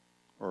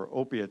or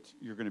opiates,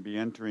 you're going to be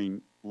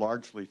entering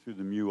largely through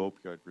the mu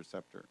opioid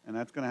receptor. And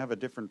that's going to have a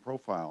different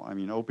profile. I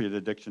mean, opiate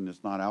addiction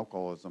is not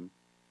alcoholism.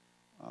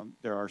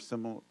 There are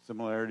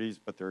similarities,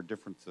 but there are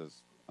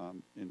differences.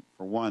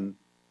 For one,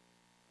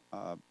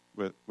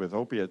 with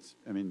opiates,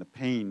 I mean, the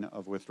pain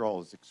of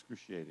withdrawal is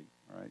excruciating,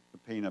 right? The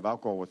pain of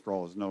alcohol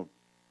withdrawal is not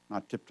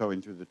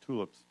tiptoeing through the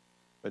tulips,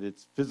 but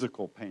it's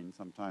physical pain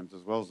sometimes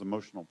as well as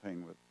emotional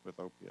pain with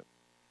opiates.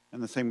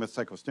 And the same with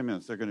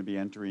psychostimulants. They're going to be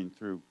entering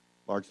through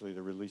largely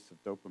the release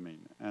of dopamine.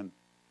 And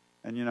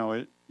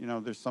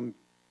there's some,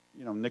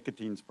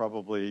 nicotine's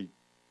probably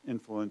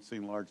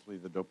influencing largely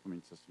the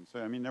dopamine system.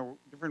 So, I mean, there are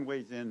different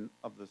ways in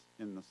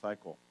the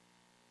cycle.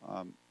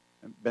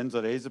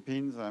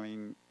 Benzodiazepines, I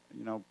mean,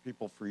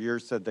 people for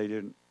years said they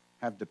didn't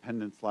have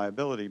dependence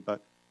liability,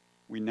 but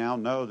we now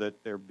know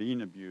that they're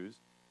being abused,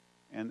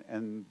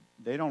 and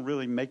they don't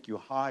really make you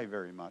high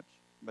very much,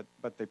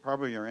 but they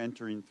probably are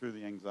entering through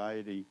the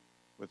anxiety,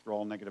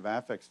 withdrawal, negative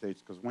affect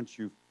states, because once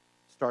you've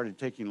started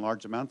taking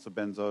large amounts of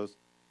benzos,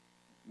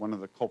 one of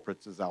the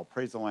culprits is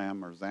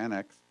alprazolam or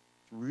Xanax.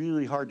 It's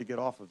really hard to get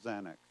off of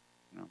Xanax,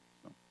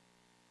 So.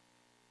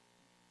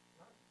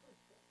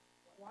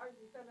 Why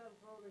ethanol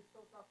alcohol is so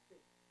toxic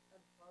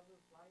and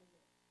causes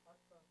blindness?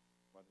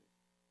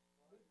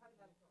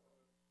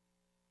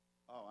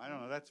 Oh, I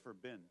don't know. That's for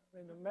bin.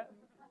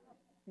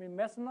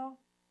 Methanol?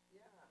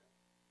 Yeah.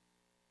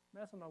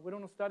 Methanol. We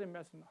don't study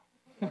methanol.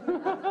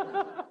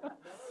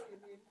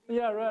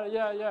 Yeah, right.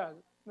 Yeah.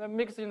 They're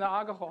mixing the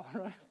alcohol,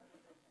 right?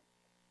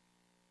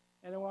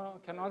 Anyone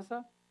can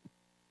answer?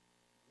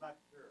 Not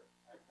sure.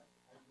 I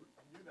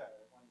knew that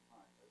at one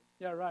time.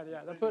 Yeah, right.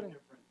 Yeah, they're putting.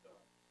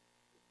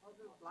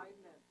 Causes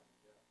blindness.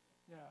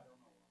 Yeah.